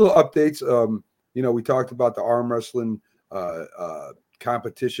 give us a little updates. We talked about the arm wrestling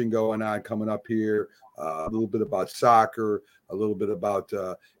competition coming up here. A little bit about soccer. A little bit about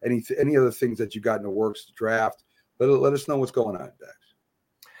any other things that you got in the works to draft. Let us know what's going on, Pags.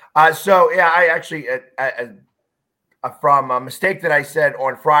 I actually. From a mistake that I said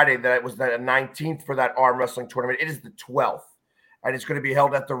on Friday that it was the 19th for that arm wrestling tournament. It is the 12th, and it's going to be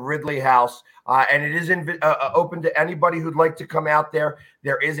held at the Ridley House, and it is open to anybody who'd like to come out there.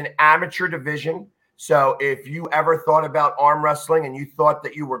 There is an amateur division, so if you ever thought about arm wrestling and you thought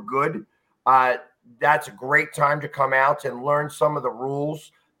that you were good, that's a great time to come out and learn some of the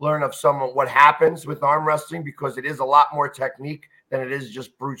rules, learn of some of what happens with arm wrestling, because it is a lot more technique than it is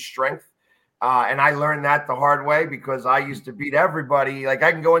just brute strength. And I learned that the hard way because I used to beat everybody. Like,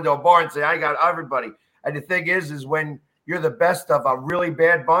 I can go into a bar and say, I got everybody. And the thing is when you're the best of a really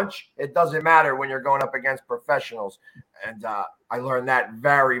bad bunch, it doesn't matter when you're going up against professionals. And I learned that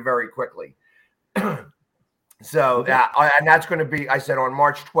very, very quickly. And that's going to be, I said, on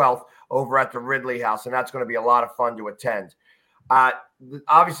March 12th over at the Ridley House. And that's going to be a lot of fun to attend.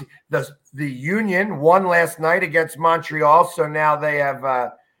 Obviously, the Union won last night against Montreal. So now they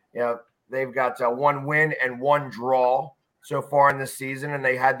have, they've got one win and one draw so far in the season, and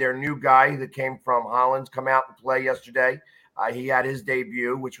they had their new guy that came from Holland come out and play yesterday. He had his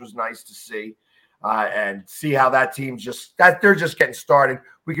debut, which was nice to see, and see how that team's they're just getting started.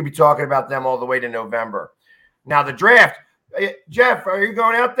 We could be talking about them all the way to November. Now the draft, Jeff, are you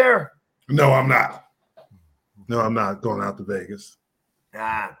going out there? No, I'm not. No, I'm not going out to Vegas.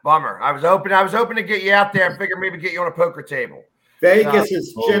 Bummer. I was hoping to get you out there and figure maybe get you on a poker table. Vegas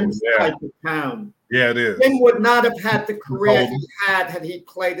is Jim's type of town. Yeah, it is. Jim would not have had the career he had he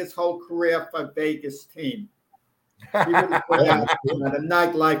played his whole career for a Vegas team. He would have put out, the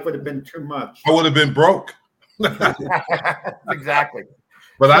nightlife would have been too much. I would have been broke. Exactly.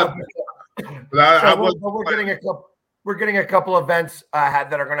 But we're getting a couple events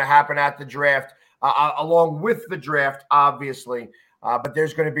that are going to happen at the draft, along with the draft, obviously. But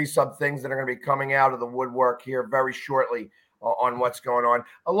there's going to be some things that are going to be coming out of the woodwork here very shortly on what's going on,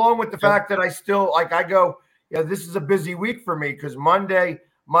 along with the fact that I still this is a busy week for me because Monday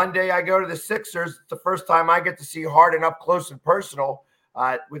I go to the Sixers. It's the first time I get to see Harden up close and personal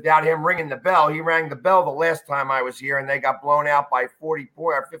without him ringing the bell. He rang the bell the last time I was here, and they got blown out by 50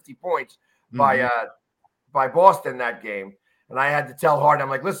 points by Boston that game. And I had to tell Harden, I'm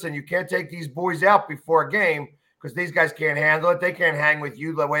like, listen, you can't take these boys out before a game because these guys can't handle it. They can't hang with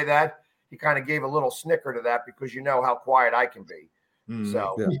you the way that. He kind of gave a little snicker to that because you know how quiet I can be.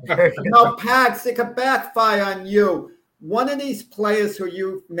 So, no, Pags, it could backfire on you. One of these players who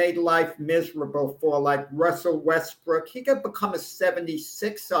you've made life miserable for, like Russell Westbrook, he could become a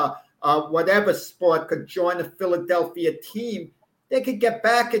 76er, whatever sport, could join a Philadelphia team. They could get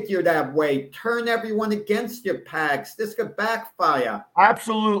back at you that way, turn everyone against you, Pags. This could backfire.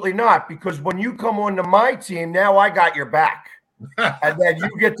 Absolutely not, because when you come onto my team, now I got your back. And then you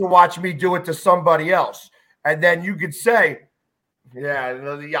get to watch me do it to somebody else. And then you could say, yeah,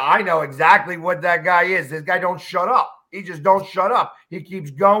 I know exactly what that guy is. This guy don't shut up. He just don't shut up. He keeps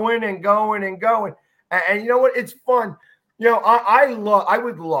going and going and going. And you know what? It's fun. I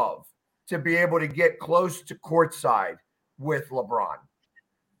would love to be able to get close to courtside with LeBron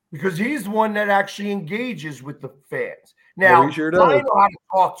because he's one that actually engages with the fans. Now, he sure I does. know how to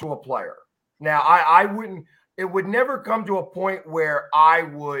talk to a player. Now, I wouldn't. It would never come to a point where I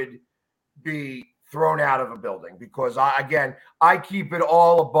would be thrown out of a building because I keep it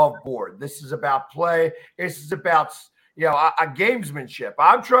all above board. This is about play. This is about a gamesmanship.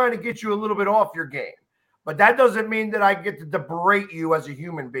 I'm trying to get you a little bit off your game, but that doesn't mean that I get to berate you as a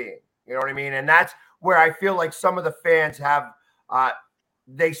human being. You know what I mean? And that's where I feel like some of the fans have.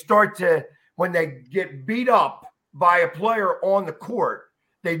 They start to, when they get beat up by a player on the court,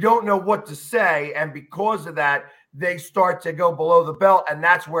 they don't know what to say, and because of that, they start to go below the belt, and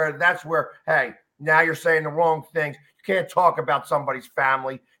that's where hey, now you're saying the wrong things. You can't talk about somebody's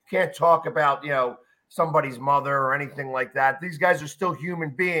family. You can't talk about somebody's mother or anything like that. These guys are still human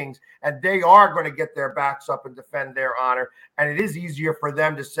beings, and they are going to get their backs up and defend their honor. And it is easier for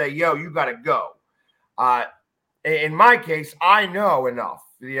them to say, "Yo, you got to go." In my case, I know enough.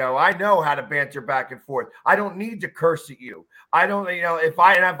 I know how to banter back and forth. I don't need to curse at you. I don't, if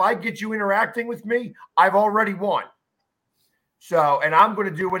I get you interacting with me, I've already won. So, and I'm going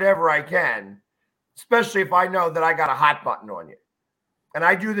to do whatever I can, especially if I know that I got a hot button on you. And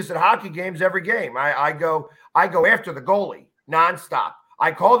I do this at hockey games every game. I go after the goalie nonstop.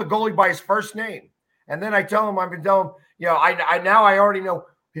 I call the goalie by his first name, and then I tell him, I already know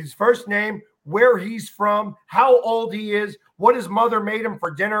his first name, where he's from, how old he is, what his mother made him for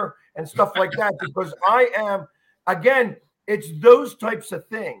dinner, and stuff like that. Because it's those types of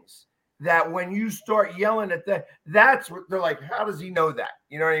things that when you start yelling at them, that's what they're like, how does he know that?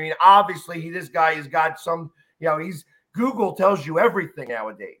 You know what I mean? Obviously, this guy has got some, Google tells you everything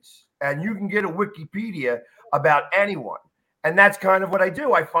nowadays, and you can get a Wikipedia about anyone. And that's kind of what I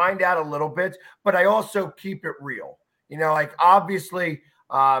do. I find out a little bit, but I also keep it real. Obviously,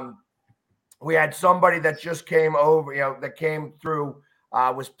 we had somebody that just came over, that came through,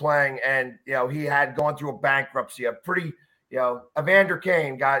 was playing, and, he had gone through a bankruptcy, Evander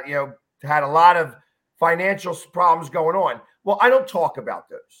Kane had a lot of financial problems going on. Well, I don't talk about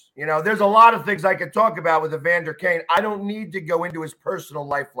those. There's a lot of things I could talk about with Evander Kane. I don't need to go into his personal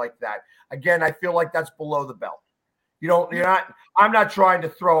life like that. Again, I feel like that's below the belt. I'm not trying to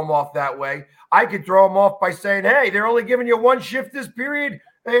throw him off that way. I could throw him off by saying, hey, they're only giving you one shift this period.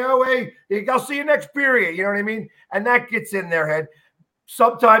 Hey, I'll see you next period. You know what I mean? And that gets in their head.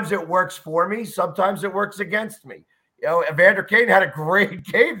 Sometimes it works for me. Sometimes it works against me. Evander Kane had a great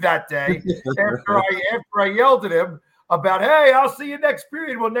game that day after I yelled at him about, hey, I'll see you next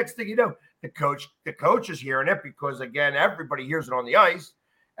period. Well, next thing you know, the coach is hearing it because, again, everybody hears it on the ice.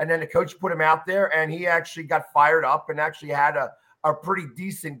 And then the coach put him out there, and he actually got fired up and actually had a pretty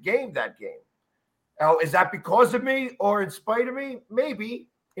decent game that game. Now, is that because of me or in spite of me? Maybe.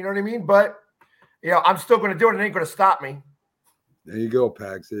 You know what I mean? But, I'm still going to do it. It ain't going to stop me. There you go,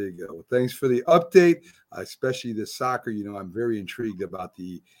 Pags. There you go. Well, thanks for the update, especially the soccer. I'm very intrigued about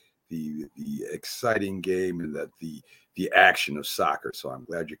the exciting game and the action of soccer. So I'm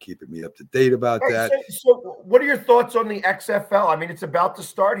glad you're keeping me up to date about that. So what are your thoughts on the XFL? I mean, it's about to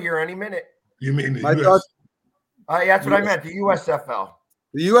start here any minute. You mean the My US? thoughts? That's what I meant. The USFL.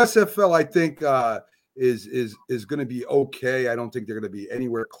 The USFL, I think, is going to be okay. I don't think they're going to be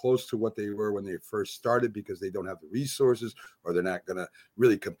anywhere close to what they were when they first started because they don't have the resources, or they're not going to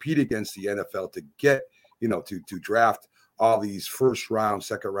really compete against the NFL to get, to draft all these first round,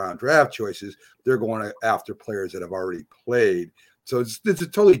 second round draft choices. They're going after players that have already played. So it's a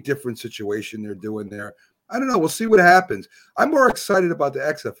totally different situation they're doing there. I don't know. We'll see what happens. I'm more excited about the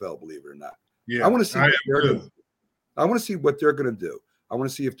XFL, believe it or not. Yeah, I want to see what they're going to do. I want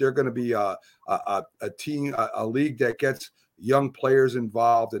to see if they're going to be a team, a league that gets young players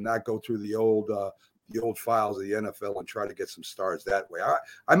involved and not go through the old files of the NFL and try to get some stars that way.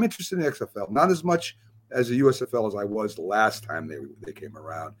 I'm interested in the XFL, not as much as the USFL as I was the last time they came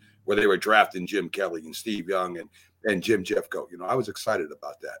around, where they were drafting Jim Kelly and Steve Young and Jim Jeffcoat. I was excited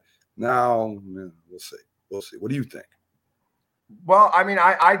about that. Now, we'll see. We'll see. What do you think? Well, I mean,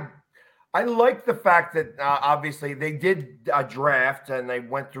 I like the fact that obviously they did a draft and they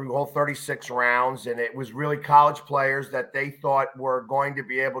went through whole 36 rounds, and it was really college players that they thought were going to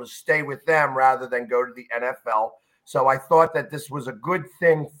be able to stay with them rather than go to the NFL. So I thought that this was a good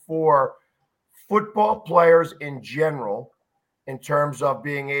thing for football players in general in terms of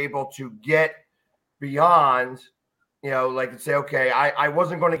being able to get beyond, like say, okay, I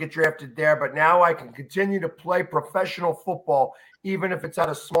wasn't going to get drafted there, but now I can continue to play professional football, even if it's at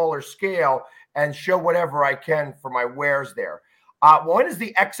a smaller scale, and show whatever I can for my wares there. When does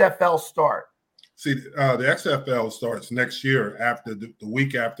the XFL start? See, the XFL starts next year after the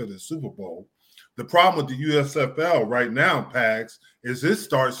week after the Super Bowl. The problem with the USFL right now, Pags, is it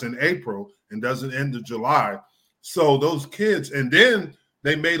starts in April and doesn't end in July. So those kids, and then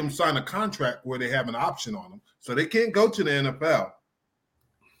they made them sign a contract where they have an option on them. So they can't go to the NFL,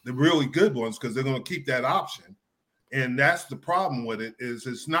 the really good ones, because they're going to keep that option. And that's the problem with it, is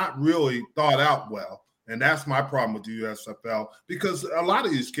it's not really thought out well. And that's my problem with the USFL, because a lot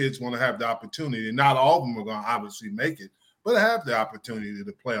of these kids want to have the opportunity. Not all of them are going to obviously make it, but have the opportunity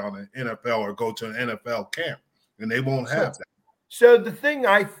to play on an NFL or go to an NFL camp, and they won't have that. So the thing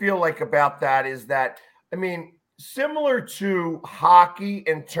I feel like about that is that, I mean, similar to hockey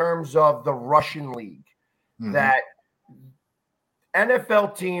in terms of the Russian league, that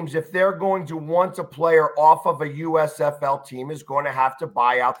NFL teams, if they're going to want a player off of a USFL team, is going to have to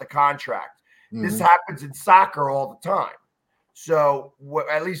buy out the contract. This happens in soccer all the time. So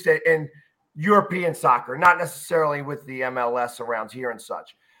at least in European soccer, not necessarily with the MLS around here and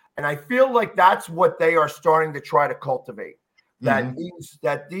such. And I feel like that's what they are starting to try to cultivate. That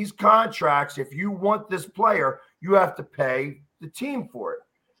these contracts, if you want this player, you have to pay the team for it.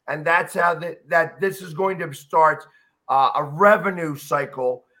 And that's how that this is going to start a revenue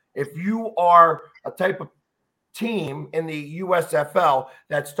cycle. If you are a type of team in the USFL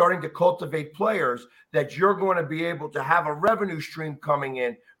that's starting to cultivate players, that you're going to be able to have a revenue stream coming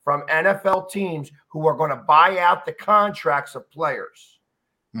in from NFL teams who are going to buy out the contracts of players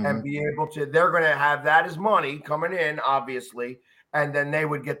and be able to, they're going to have that as money coming in, obviously, and then they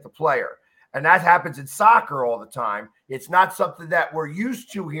would get the player. And that happens in soccer all the time. It's not something that we're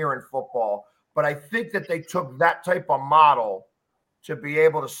used to here in football, but I think that they took that type of model to be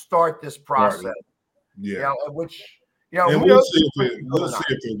able to start this process. Yeah. You know, which, you know, and we'll see if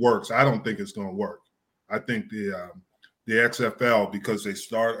it works. I don't think it's going to work. I think the XFL, because they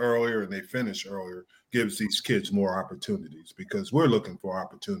start earlier and they finish earlier, gives these kids more opportunities, because we're looking for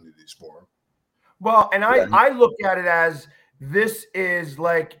opportunities for them. Well, and I look at it as this is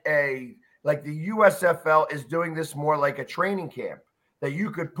like the USFL is doing this more like a training camp, that you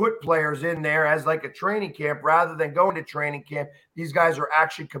could put players in there as like a training camp rather than going to training camp. These guys are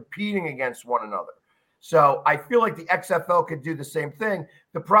actually competing against one another. So I feel like the XFL could do the same thing.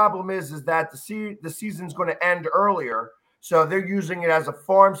 The problem is that the season's going to end earlier. So they're using it as a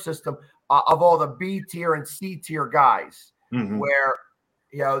farm system of all the B tier and C tier guys, where,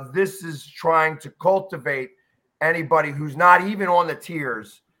 you know, this is trying to cultivate anybody who's not even on the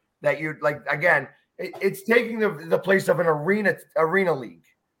tiers that you're like, again, it's taking the place of an arena league.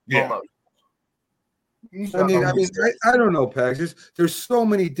 Almost. I mean, I don't know, Pags. There's so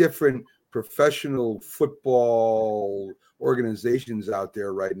many different professional football organizations out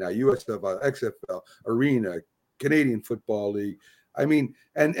there right now. USFL, XFL, Arena, Canadian Football League. I mean,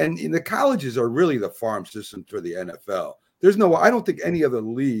 and the colleges are really the farm system for the NFL. I don't think any other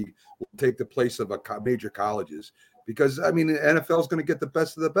league will take the place of major colleges, because, I mean, the NFL is going to get the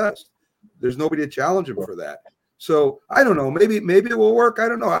best of the best. There's nobody to challenge them for that. So I don't know. Maybe it will work. I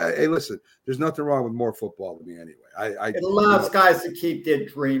don't know. Hey, listen, there's nothing wrong with more football to me anyway. It allows guys to keep their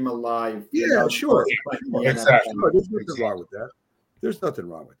dream alive. Yeah, sure. Exactly. Sure. There's nothing wrong with that. There's nothing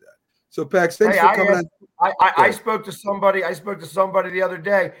wrong with that. So, Pax, thanks for coming on. I spoke to somebody. I spoke to somebody the other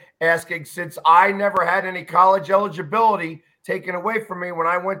day asking, since I never had any college eligibility taken away from me when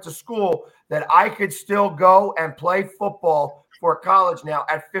I went to school, that I could still go and play football for college now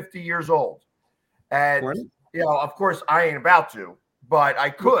at 50 years old. And you know, of course, I ain't about to, but I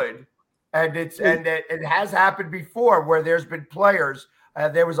could. And it has happened before where there's been players.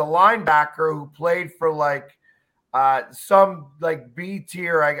 There was a linebacker who played for like some like B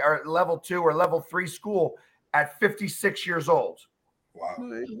tier or level 2 or level 3 school at 56 years old.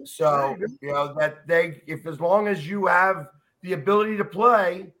 Wow. So, you know, that if as long as you have the ability to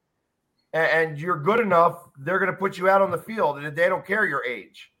play and you're good enough, they're going to put you out on the field, and they don't care your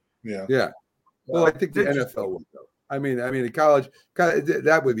age. Yeah. Yeah. Well, I think the NFL would go. I mean, the college,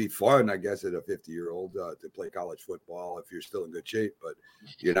 that would be fun, I guess, at a 50-year-old to play college football if you're still in good shape, but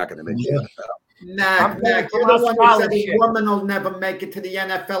you're not going to make the NFL. Nah, you're the one who said a woman will never make it to the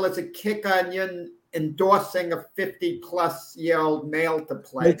NFL as a kicker, and you're endorsing a 50-plus-year-old male to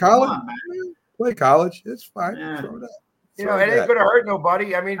play. Play college? Play college. It's fine. Yeah. You know, it ain't going to hurt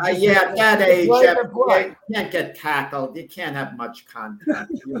nobody. I mean, at that age, you can't get tackled. You can't have much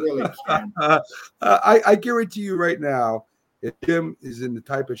contact. You really can't. I guarantee you right now, if Jim is in the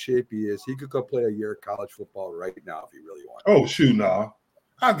type of shape he is, he could go play a year of college football right now if he really wanted. Oh, shoot, no.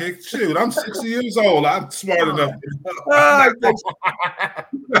 I'm 60 years old. I'm smart enough. I bet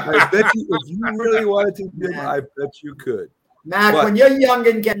you, if you really wanted to, Jim, I bet you could. Mac, when you're young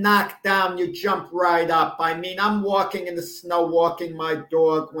and get knocked down, you jump right up. I mean, I'm walking in the snow, walking my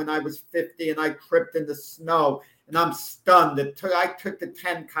dog when I was 50, and I tripped in the snow, and I'm stunned. I took the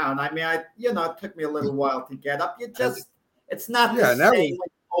 10 count. I mean, it took me a little while to get up. It's not the same when you're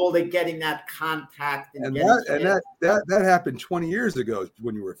older, getting that contact. That happened 20 years ago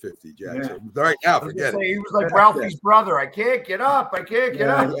when you were 50, Jack. Yeah. So right now, forget it. He was like Ralphie's brother. I can't get up. I can't get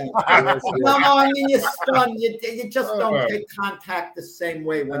up. Yeah. No, I mean, you're stunned. You just don't take contact the same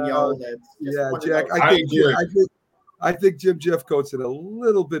way when you're older. Jack, I think Jim Jeffcoat's in a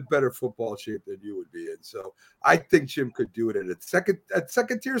little bit better football shape than you would be in. So I think Jim could do it at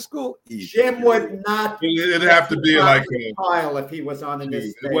second tier school. Jim would not. It'd have to be like a pile if he was on in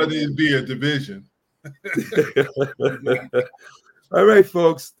this. It wouldn't even be a division. All right,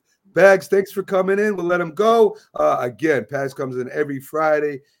 folks. Bags, thanks for coming in. We'll let him go. Again, Pags comes in every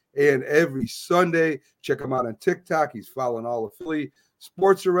Friday and every Sunday. Check him out on TikTok. He's following all of Philly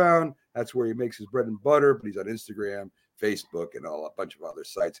sports around. That's where he makes his bread and butter, but he's on Instagram, Facebook, and a bunch of other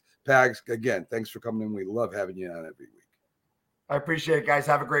sites. Pags, again, thanks for coming in. We love having you on every week. I appreciate it, guys.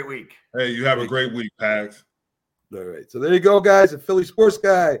 Have a great week. Hey, you have a great week, Pags. All right. So there you go, guys. A Philly sports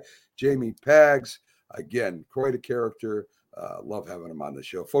guy, Jamie Pags. Again, quite a character. Love having him on the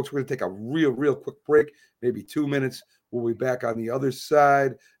show. Folks, we're going to take a real quick break, maybe 2 minutes. We'll be back on the other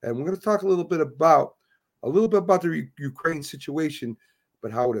side, and we're going to talk a little bit about the Ukraine situation,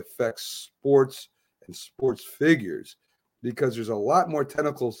 but how it affects sports and sports figures, because there's a lot more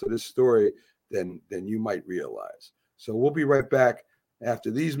tentacles to this story than you might realize. So we'll be right back after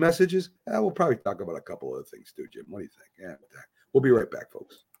these messages, and we'll probably talk about a couple other things too, Jim. What do you think? Yeah, we'll be right back,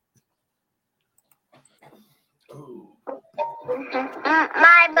 folks.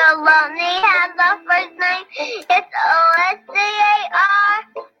 My baloney has a first name. It's O-S-C-A-R.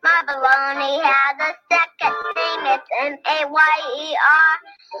 My baloney has a second name. It's M-A-Y-E-R.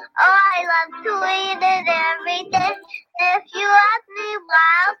 Oh, I love to eat it every day. If you ask me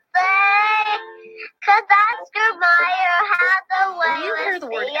why, I'll say, 'cause Oscar Mayer has a way. When you hear the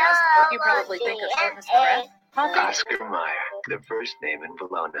word asthma, you probably think of shortness of breath. Oscar Mayer, the first name in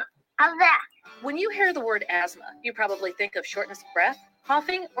Bologna. How's that? When you hear the word asthma, you probably think of shortness of breath,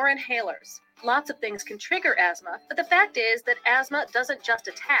 coughing, or inhalers. Lots of things can trigger asthma, but the fact is that asthma doesn't just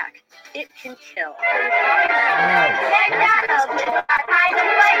attack, it can kill.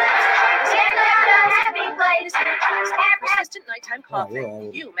 Persistent nighttime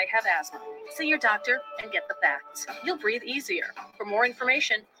coughing. You may have asthma. See your doctor and get the facts. You'll breathe easier. For more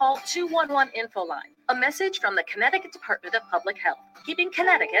information, call 211 Info Line. A message from the Connecticut Department of Public Health, keeping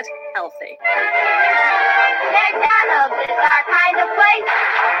Connecticut healthy. McDonald's is our kind of place.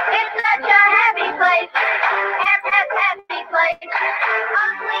 It's such a happy place. Happy place. A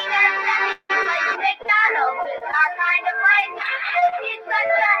clean and happy place. McDonald's is our kind of place. It's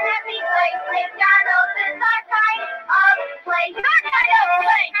such a happy place. McDonald's is our kind of place. Your kind of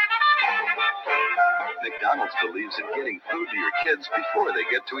place. McDonald's believes in getting food to your kids before they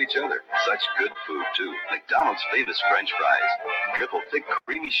get to each other. Such good food, too. McDonald's famous French fries, triple thick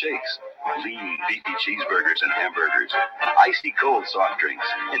creamy shakes, lean beefy cheeseburgers and hamburgers, icy cold soft drinks.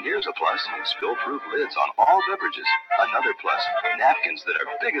 And here's a plus, spill-proof lids on all beverages. Another plus, napkins that are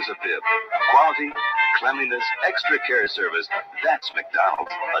big as a bib. Quality, cleanliness, extra care service. That's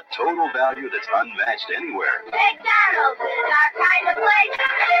McDonald's. A total value that's unmatched anywhere. McDonald's is our kind of place.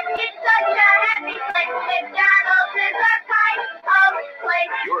 It's such a happy place. McDonald's is our kind of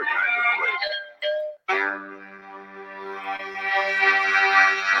place. Your kind of place.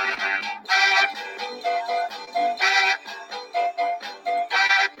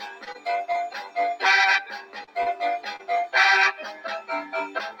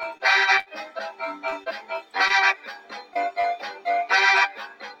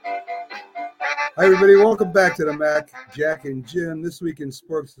 Hi, everybody. Welcome back to the Mac, Jack, and Jim. This week in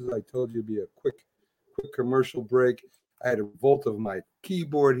sports, as I told you, be a quick commercial break. I had a revolt of my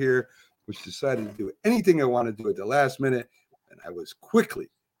keyboard here, which decided to do anything I want to do at the last minute, and I was quickly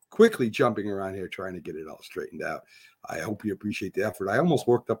jumping around here trying to get it all straightened out. I hope you appreciate the effort. I almost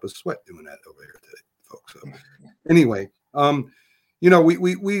worked up a sweat doing that over here today, folks. So anyway,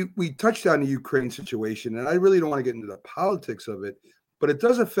 we touched on the Ukraine situation, and I really don't want to get into the politics of it, but it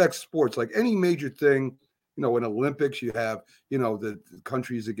does affect sports. Like any major thing, in Olympics, you have, the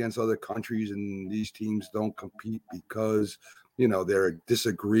countries against other countries, and these teams don't compete because, they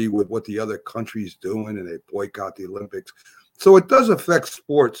disagree with what the other country's doing and they boycott the Olympics. So it does affect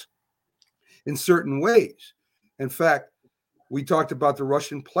sports in certain ways. In fact, we talked about the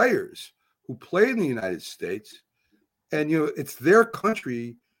Russian players who play in the United States, and, it's their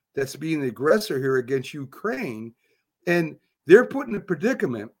country that's being the aggressor here against Ukraine. And they're put in a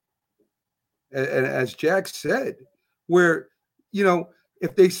predicament, and as Jack said, where,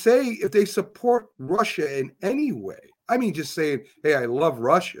 if they support Russia in any way, I mean, just saying, hey, I love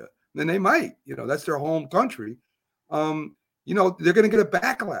Russia, then they might, that's their home country. They're going to get a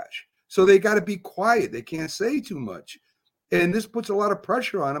backlash. So they got to be quiet. They can't say too much. And this puts a lot of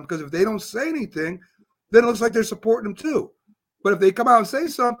pressure on them, because if they don't say anything, then it looks like they're supporting them too. But if they come out and say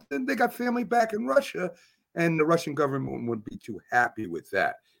something, they got family back in Russia, and the Russian government wouldn't be too happy with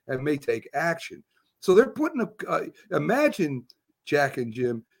that and may take action. So they're putting imagine, Jack and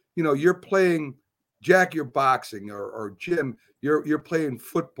Jim, you're playing, Jack, you're boxing, or Jim, you're playing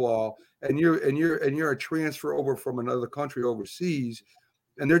football, and you're a transfer over from another country overseas,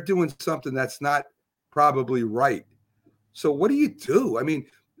 and they're doing something that's not probably right. So what do you do? I mean,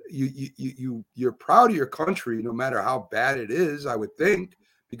 you're proud of your country, no matter how bad it is, I would think,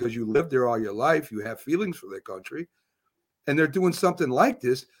 because you lived there all your life, you have feelings for their country, and they're doing something like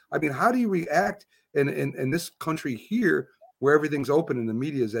this. I mean, how do you react in this country here, where everything's open and the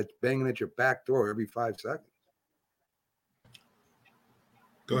media is banging at your back door every 5 seconds?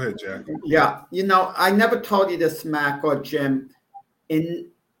 Go ahead, Jack. Yeah, I never told you this, Mac or Jim.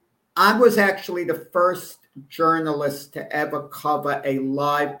 I was actually the first journalist to ever cover a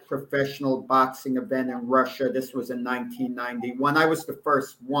live professional boxing event in Russia. This was in 1991. I was the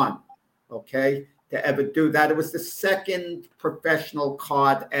first one, okay, to ever do that. It was the second professional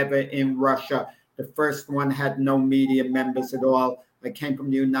card ever in Russia. The first one had no media members at all. I came from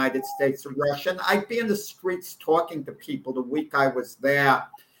the United States to Russia, and I'd be in the streets talking to people the week I was there,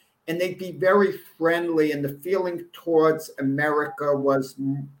 and they'd be very friendly, and the feeling towards America was,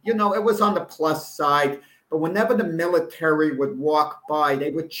 it was on the plus side. But whenever the military would walk by,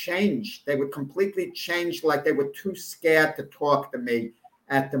 they would change. They would completely change, like they were too scared to talk to me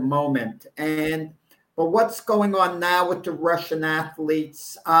at the moment. But what's going on now with the Russian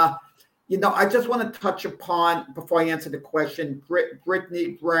athletes? I just want to touch upon, before I answer the question,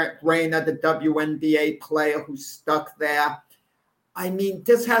 Brittany Griner, the WNBA player who's stuck there. I mean,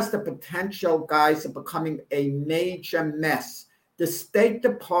 this has the potential, guys, of becoming a major mess. The State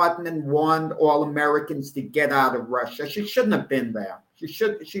Department warned all Americans to get out of Russia. She shouldn't have been there. She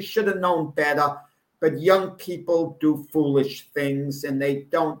should have known better. But young people do foolish things, and they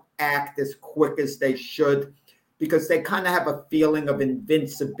don't act as quick as they should, because they kind of have a feeling of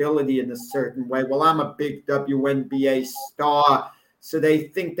invincibility in a certain way. Well, I'm a big WNBA star, so they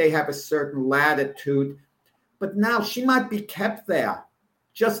think they have a certain latitude. But now she might be kept there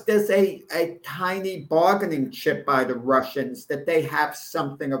just as a tiny bargaining chip by the Russians, that they have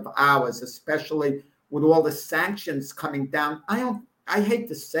something of ours, especially with all the sanctions coming down. I hate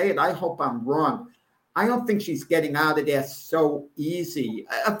to say it, I hope I'm wrong. I don't think she's getting out of there so easy.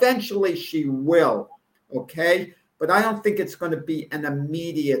 Eventually she will, okay? But I don't think it's going to be an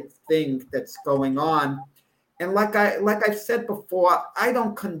immediate thing that's going on. And like I've said before, I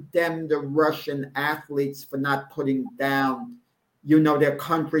don't condemn the Russian athletes for not putting down, their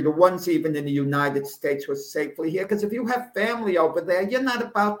country, the ones even in the United States who are safely here. Because if you have family over there, you're not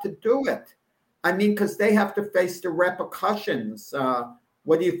about to do it. I mean, because they have to face the repercussions.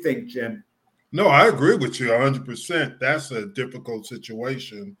 What do you think, Jim? No, I agree with you 100%. That's a difficult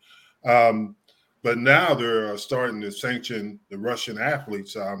situation. But now they're starting to sanction the Russian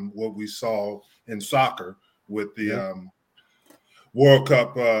athletes, what we saw in soccer with the World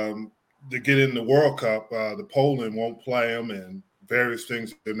Cup. To get in the World Cup, the Poland won't play them, and various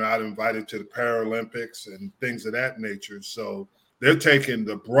things. They're not invited to the Paralympics and things of that nature. So they're taking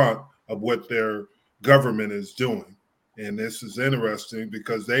the brunt of what their government is doing. And this is interesting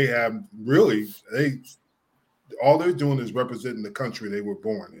because they have all they're doing is representing the country they were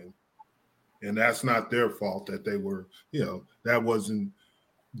born in. And that's not their fault that they were, that wasn't,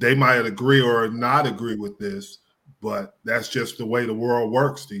 they might agree or not agree with this, but that's just the way the world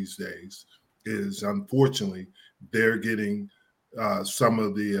works these days, is unfortunately they're getting some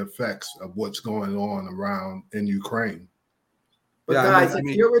of the effects of what's going on around in Ukraine. But guys,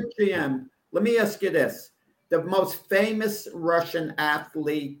 if you're a GM, let me ask you this. The most famous Russian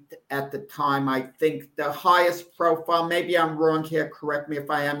athlete at the time, I think the highest profile, maybe I'm wrong here, correct me if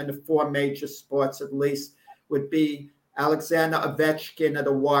I am, in the 4 major sports at least, would be Alexander Ovechkin of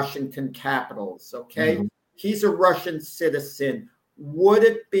the Washington Capitals, okay? Mm-hmm. He's a Russian citizen. Would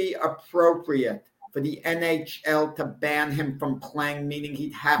it be appropriate for the NHL to ban him from playing, meaning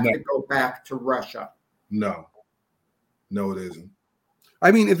he'd have to go back to Russia? No, it isn't.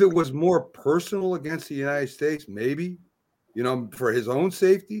 I mean, if it was more personal against the United States, maybe, for his own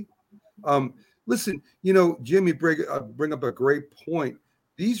safety. Listen, Jimmy, bring up a great point.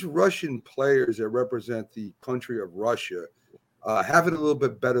 These Russian players that represent the country of Russia, having a little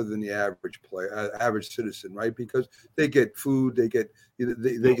bit better than the average player, average citizen, right? Because they get food, they get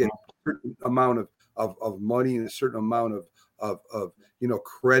a certain amount of money and a certain amount of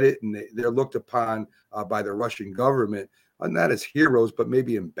credit, and they're looked upon by the Russian government, not as heroes, but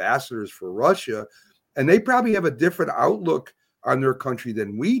maybe ambassadors for Russia, and they probably have a different outlook on their country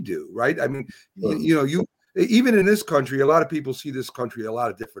than we do, right? I mean, even in this country, a lot of people see this country a lot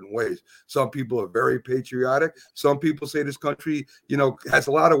of different ways. Some people are very patriotic. Some people say this country, has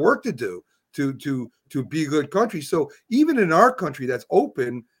a lot of work to do to be a good country. So even in our country that's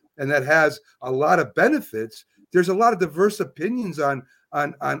open and that has a lot of benefits, there's a lot of diverse opinions on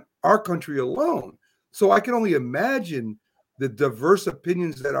our country alone. So I can only imagine the diverse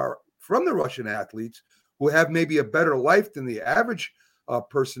opinions that are from the Russian athletes who have maybe a better life than the average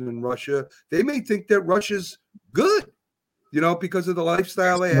person in Russia. They may think that Russia's good, because of the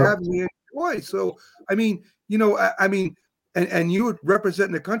lifestyle they have and they enjoy. So, I mean, and you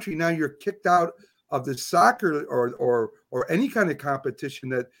represent the country. Now you're kicked out of the soccer or any kind of competition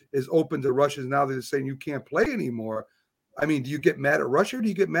that is open to Russians. Now they're saying you can't play anymore. I mean, do you get mad at Russia or do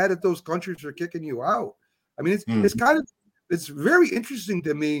you get mad at those countries for kicking you out? I mean, it's very interesting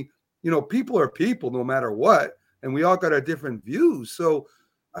to me. People are people no matter what. And we all got our different views. So,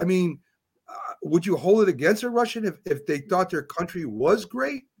 I mean, would you hold it against a Russian if they thought their country was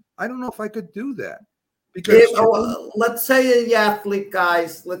great? I don't know if I could do that. Because let's say the athlete,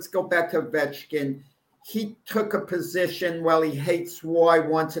 guys, let's go back to Ovechkin. He took a position, he hates war, he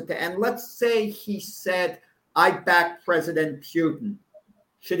wants it to end. Let's say he said, I back President Putin.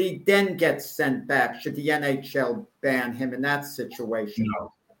 Should he then get sent back? Should the NHL ban him in that situation?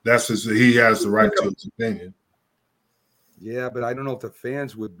 No, he has the right to his opinion. Yeah, but I don't know if the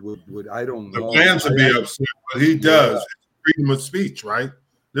fans would. I don't know. The fans would be upset, but he does. It's freedom of speech, right?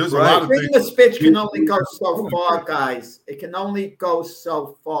 There's a lot of freedom of speech can only go so far, guys. It can only go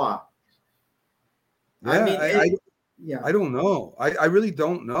so far. Yeah, I don't know. I really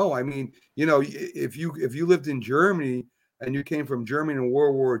don't know. I mean, if you lived in Germany and you came from Germany in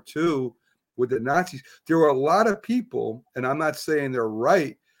World War II with the Nazis, there were a lot of people, and I'm not saying they're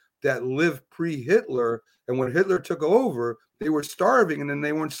right, that lived pre-Hitler. And when Hitler took over, they were starving, and then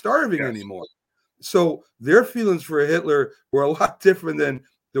they weren't starving anymore. So their feelings for Hitler were a lot different than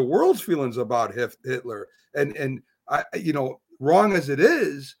the world's feelings about Hitler. And I, wrong as it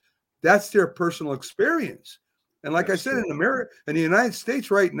is, that's their personal experience. And like I said, in America, in the United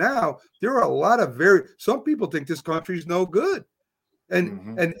States right now, there are a lot of some people think this country is no good.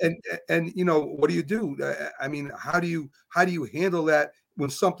 And what do you do? I mean, how do you handle that when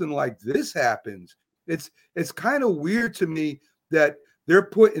something like this happens? It's kind of weird to me that they're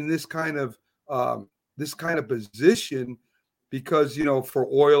put in this kind of position because for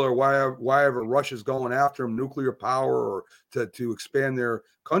oil or why Russia's going after them, nuclear power, or to expand their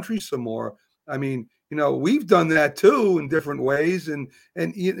country some more. I mean, we've done that too in different ways, and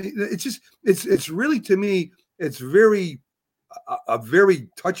it's really, to me, it's a very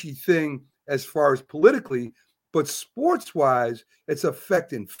touchy thing as far as politically, but sports wise, it's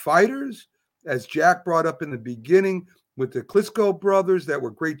affecting fighters, as Jack brought up in the beginning, with the Klitschko brothers that were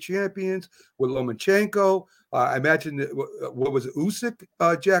great champions, with Lomachenko. I imagine what was it,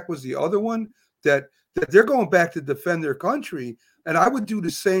 Usyk, Jack, was the other one, that they're going back to defend their country. And I would do the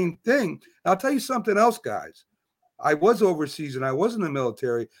same thing. I'll tell you something else, guys. I was overseas and I was in the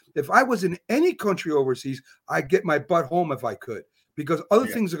military. If I was in any country overseas, I'd get my butt home if I could, because other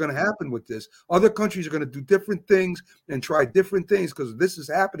things are going to happen with this. Other countries are going to do different things and try different things because this is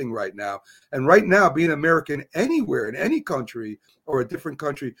happening right now. And right now, being American anywhere in any country or a different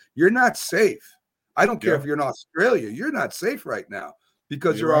country, you're not safe. I don't care if you're in Australia, you're not safe right now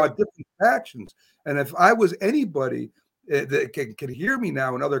because there are different factions. And if I was anybody that can hear me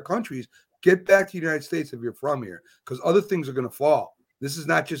now in other countries, get back to the United States if you're from here, because other things are going to fall. This is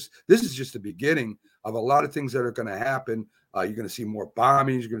just the beginning of a lot of things that are going to happen. You're going to see more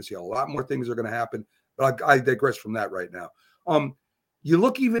bombings. You're going to see a lot more things are going to happen. But I digress from that right now. You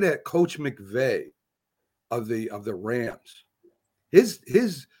look even at Coach McVay of the Rams.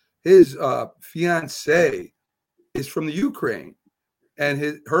 His fiance is from the Ukraine,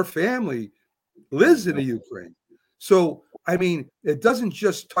 and her family lives in the Ukraine. So, I mean, it doesn't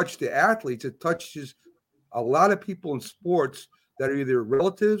just touch the athletes. It touches a lot of people in sports that are either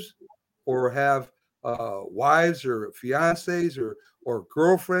relatives or have wives or fiancés or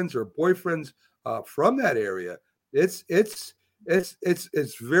girlfriends or boyfriends from that area. It's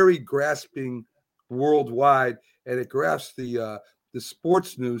very grasping worldwide, and it grasps the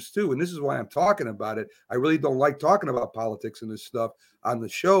sports news too. And this is why I'm talking about it. I really don't like talking about politics and this stuff on the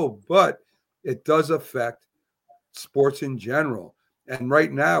show, but it does affect sports in general. And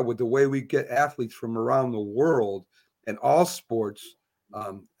right now, with the way we get athletes from around the world and all sports,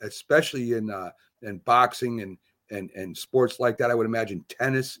 especially in boxing and sports like that, I would imagine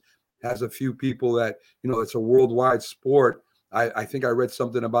tennis has a few people that, it's a worldwide sport. I think I read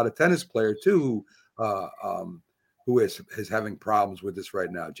something about a tennis player too, who is having problems with this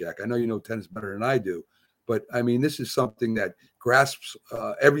right now, Jack. I know you know tennis better than I do, but I mean, this is something that grasps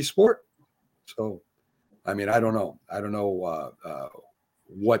every sport. So, I mean, I don't know. I don't know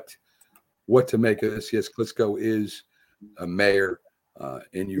what to make of this. Yes, Klitschko is a mayor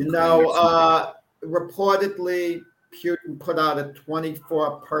in Ukraine. Reportedly, Putin put out a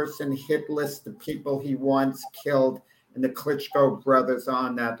 24-person hit list of people he wants killed, and the Klitschko brothers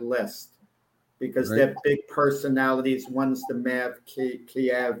on that list because they're big personalities. One's the mayor of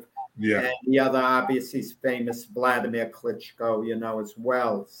Kiev, and the other, obviously, is famous Vladimir Klitschko, as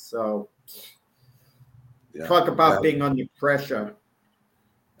well. So, talk about being under pressure.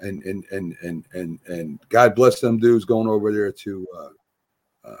 And God bless them dudes going over there to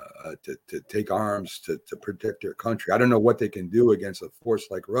take arms to protect their country. I don't know what they can do against a force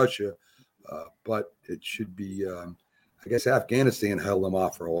like Russia, but it should be. I guess Afghanistan held them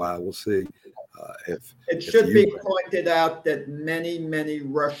off for a while. We'll see. It should be pointed out that many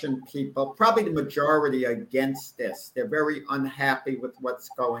Russian people, probably the majority, are against this. They're very unhappy with what's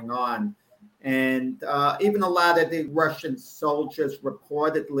going on. And even a lot of the Russian soldiers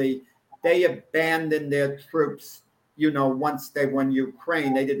reportedly, they abandoned their troops, once they won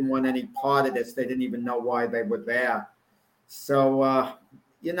Ukraine. They didn't want any part of this. They didn't even know why they were there. So,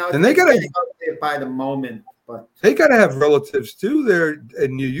 and they got to there by the moment. But they got to have relatives too there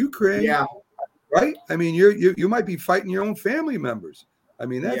in Ukraine. Yeah. Right? I mean, you might be fighting your own family members. I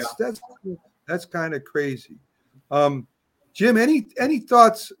mean, that's kind of crazy. Jim, any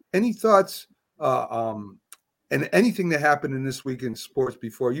thoughts? And anything that happened in this week in sports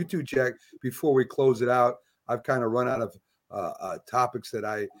before you two, Jack? Before we close it out, I've kind of run out of topics that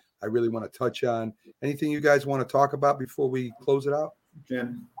I really want to touch on. Anything you guys want to talk about before we close it out,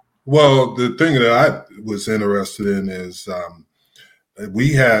 Jim? Well, the thing that I was interested in is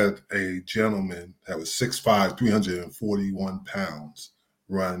we had a gentleman that was 6'5", 341 pounds,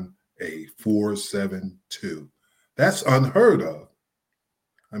 run a 4.72. That's unheard of.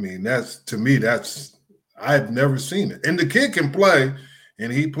 I mean, to me, I've never seen it. And the kid can play,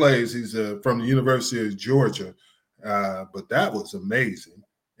 and he plays. He's from the University of Georgia, but that was amazing.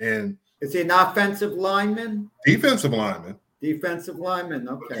 And is he an offensive lineman? Defensive lineman. Defensive lineman,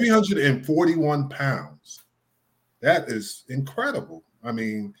 okay. 341 pounds. That is incredible. I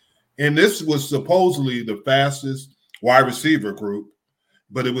mean, and this was supposedly the fastest wide receiver group,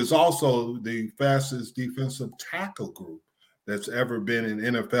 but it was also the fastest defensive tackle group that's ever been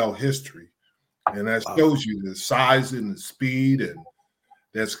in NFL history. And that shows you the size and the speed and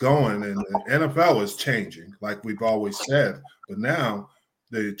that's going. And the NFL is changing, like we've always said. But now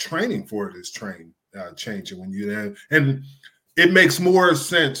the training for it is changing when you and it makes more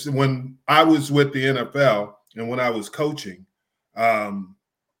sense when I was with the NFL and when I was coaching.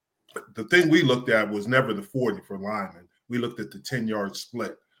 The thing we looked at was never the 40 for linemen. We looked at the 10-yard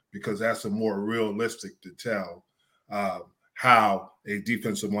split because that's a more realistic to tell how a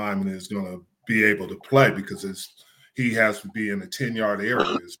defensive lineman is going to be able to play because he has to be in the 10-yard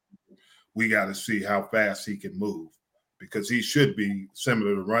areas. We got to see how fast he can move because he should be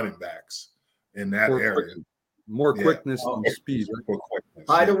similar to running backs in that area. More quickness and speed.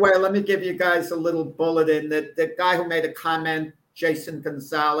 By the way, let me give you guys a little bulletin. The guy who made a comment, Jason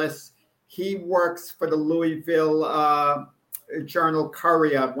Gonzalez, he works for the Louisville Journal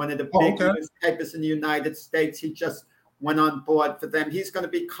Courier, one of the big newspapers in the United States. He just went on board for them. He's going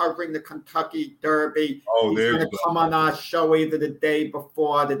to be covering the Kentucky Derby. He's going to come on our show either the day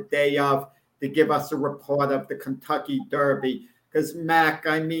before, the day of, to give us a report of the Kentucky Derby. Because Mac,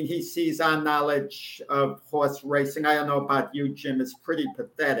 I mean, he sees our knowledge of horse racing. I don't know about you, Jim. It's pretty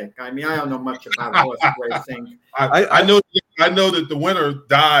pathetic. I mean, I don't know much about horse racing. I know that the winner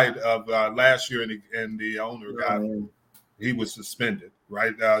died of last year, and the owner he was suspended,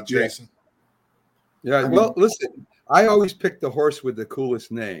 right, Jason? Yeah. Well, listen, I always pick the horse with the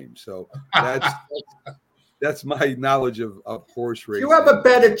coolest name, so that's my knowledge of horse racing. You have a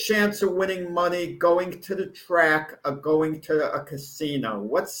better chance of winning money going to the track or going to a casino.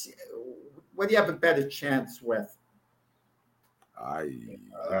 What do you have a better chance with? I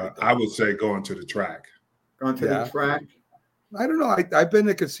would say going to the track. Going to the track? I don't know. I've been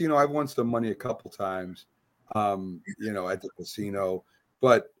to a casino. I've won some money a couple times, at the casino.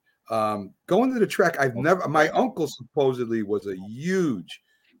 But going to the track, I've never. My uncle supposedly was a huge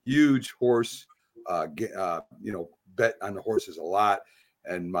horse bet on the horses a lot.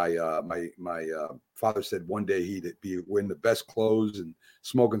 And my father said one day he'd be wearing the best clothes and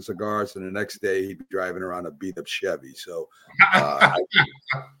smoking cigars, and the next day he'd be driving around a beat up Chevy. So I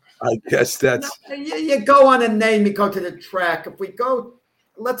guess that's you go on a name, you go to the track. If we go,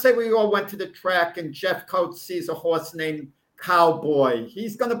 let's say we all went to the track and Jeff Coates sees a horse named Cowboy,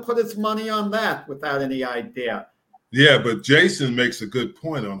 he's going to put his money on that without any idea. Yeah, but Jason makes a good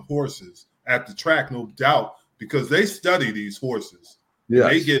point on horses at the track, no doubt, because they study these horses. Yes.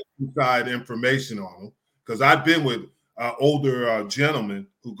 And they get inside information on them. Because I've been with older gentlemen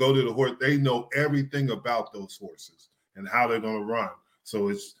who go to the horse. They know everything about those horses and how they're going to run. So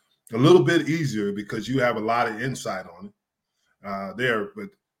it's a little bit easier because you have a lot of insight on it there. But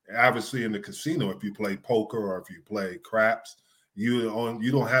obviously in the casino, if you play poker or if you play craps, you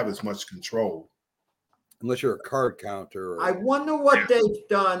don't have as much control. Unless you're a card counter. I wonder what they've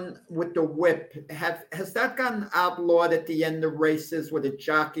done with the whip. Has that gotten outlawed at the end of races where the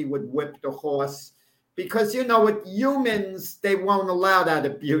jockey would whip the horse? Because, with humans, they won't allow that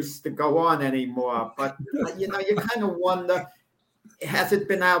abuse to go on anymore. But, you kind of wonder, has it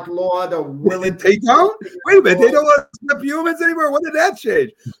been outlawed or will it? They don't? Wait a minute. They don't want to whip humans anymore? When did that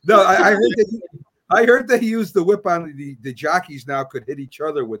change? No, I heard they use the whip on the jockeys now could hit each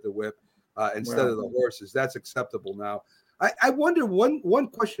other with the whip. Instead of the horses. That's acceptable now. I wonder, one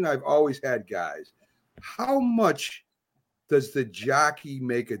question I've always had, guys, how much does the jockey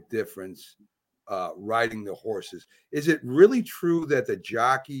make a difference riding the horses? Is it really true that the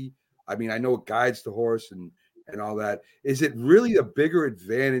jockey, I know it guides the horse and all that, is it really a bigger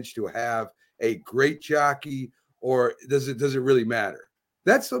advantage to have a great jockey, or does it really matter?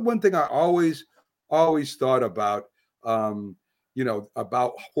 That's the one thing I always thought about.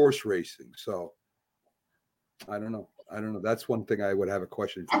 About horse racing. So I don't know. That's one thing I would have a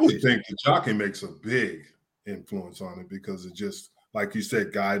question for. I would think the jockey makes a big influence on it because it's just, like you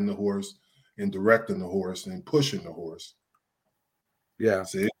said, guiding the horse and directing the horse and pushing the horse. Yeah.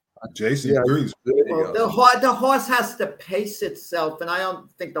 See, Jason agrees. Well, the horse has to pace itself, and I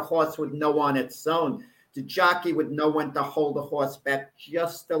don't think the horse would know on its own. The jockey would know when to hold the horse back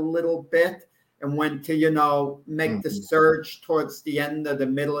just a little bit and when to, make the surge towards the end of the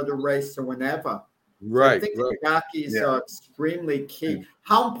middle of the race or whenever. Right. So I think the jockeys are extremely key.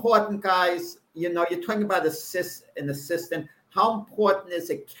 How important, guys, you're talking about an assistant. How important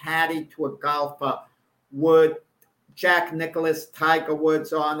is a caddy to a golfer? Would Jack Nicklaus, Tiger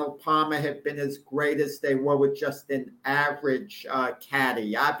Woods, Arnold Palmer have been as great as they were with just an average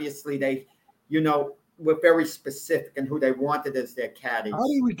caddy? Obviously, they, were very specific in who they wanted as their caddies.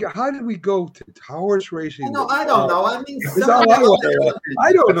 How did we go to horse racing? I don't know.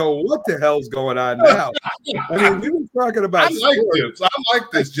 I don't know what the hell's going on now. We were talking about. I like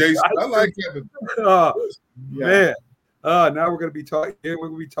this, Jason. I like it. Man. Now we're going to be talking. We're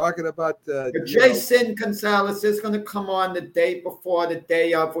going to be talking about. Jason Gonzalez is going to come on the day before, the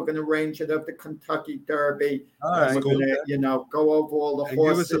day of. We're going to arrange it of the Kentucky Derby. All right, we're going to, go over all the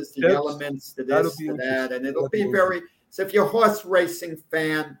horses, the elements, to this, to that, and it'll be very. So if you're a horse racing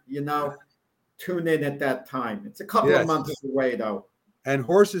fan, tune in at that time. It's a couple of months away, though. And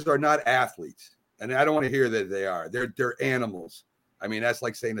horses are not athletes, and I don't want to hear that they are. They're animals. That's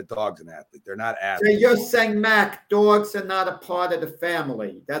like saying a dog's an athlete. They're not athletes. So you're saying, Mac, dogs are not a part of the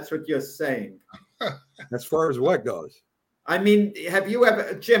family. That's what you're saying. As far as what goes? Have you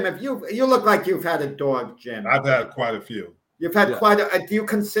ever, Jim, you look like you've had a dog, Jim. I've had quite a few. You've had do you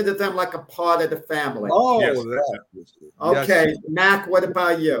consider them like a part of the family? Oh, yes. Okay. Yes. Mac, what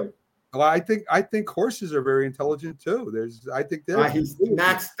about you? Well, I think horses are very intelligent too. He's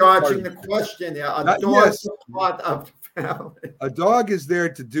Mac's dodging the question. A dog's a part of the family. A dog is there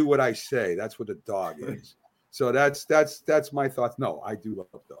to do what I say. That's what a dog is. So that's my thoughts. No, I do love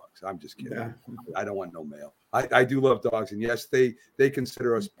dogs. I'm just kidding. Yeah. I don't want no mail. I do love dogs, and yes, they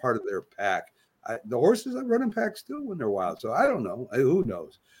consider us part of their pack. The horses are running packs too when they're wild. So I don't know. Who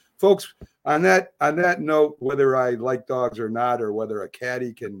knows, folks? On that note, whether I like dogs or not, or whether a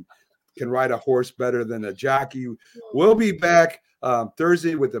caddy can ride a horse better than a jockey, we'll be back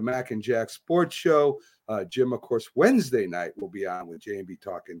Thursday with the Mac and Jack Sports Show. Jim, of course, Wednesday night will be on with J&B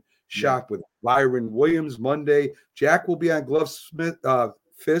Talking Shop with Byron Williams. Monday, Jack will be on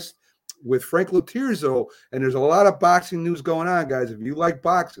Fist with Frank Lotierzo. And there's a lot of boxing news going on, guys. If you like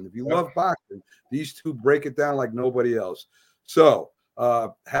boxing, if you love boxing, these two break it down like nobody else. So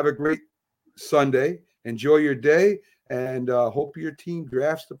have a great Sunday. Enjoy your day. And hope your team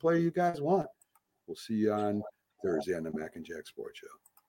drafts the player you guys want. We'll see you on Thursday on the Mac and Jack Sports Show.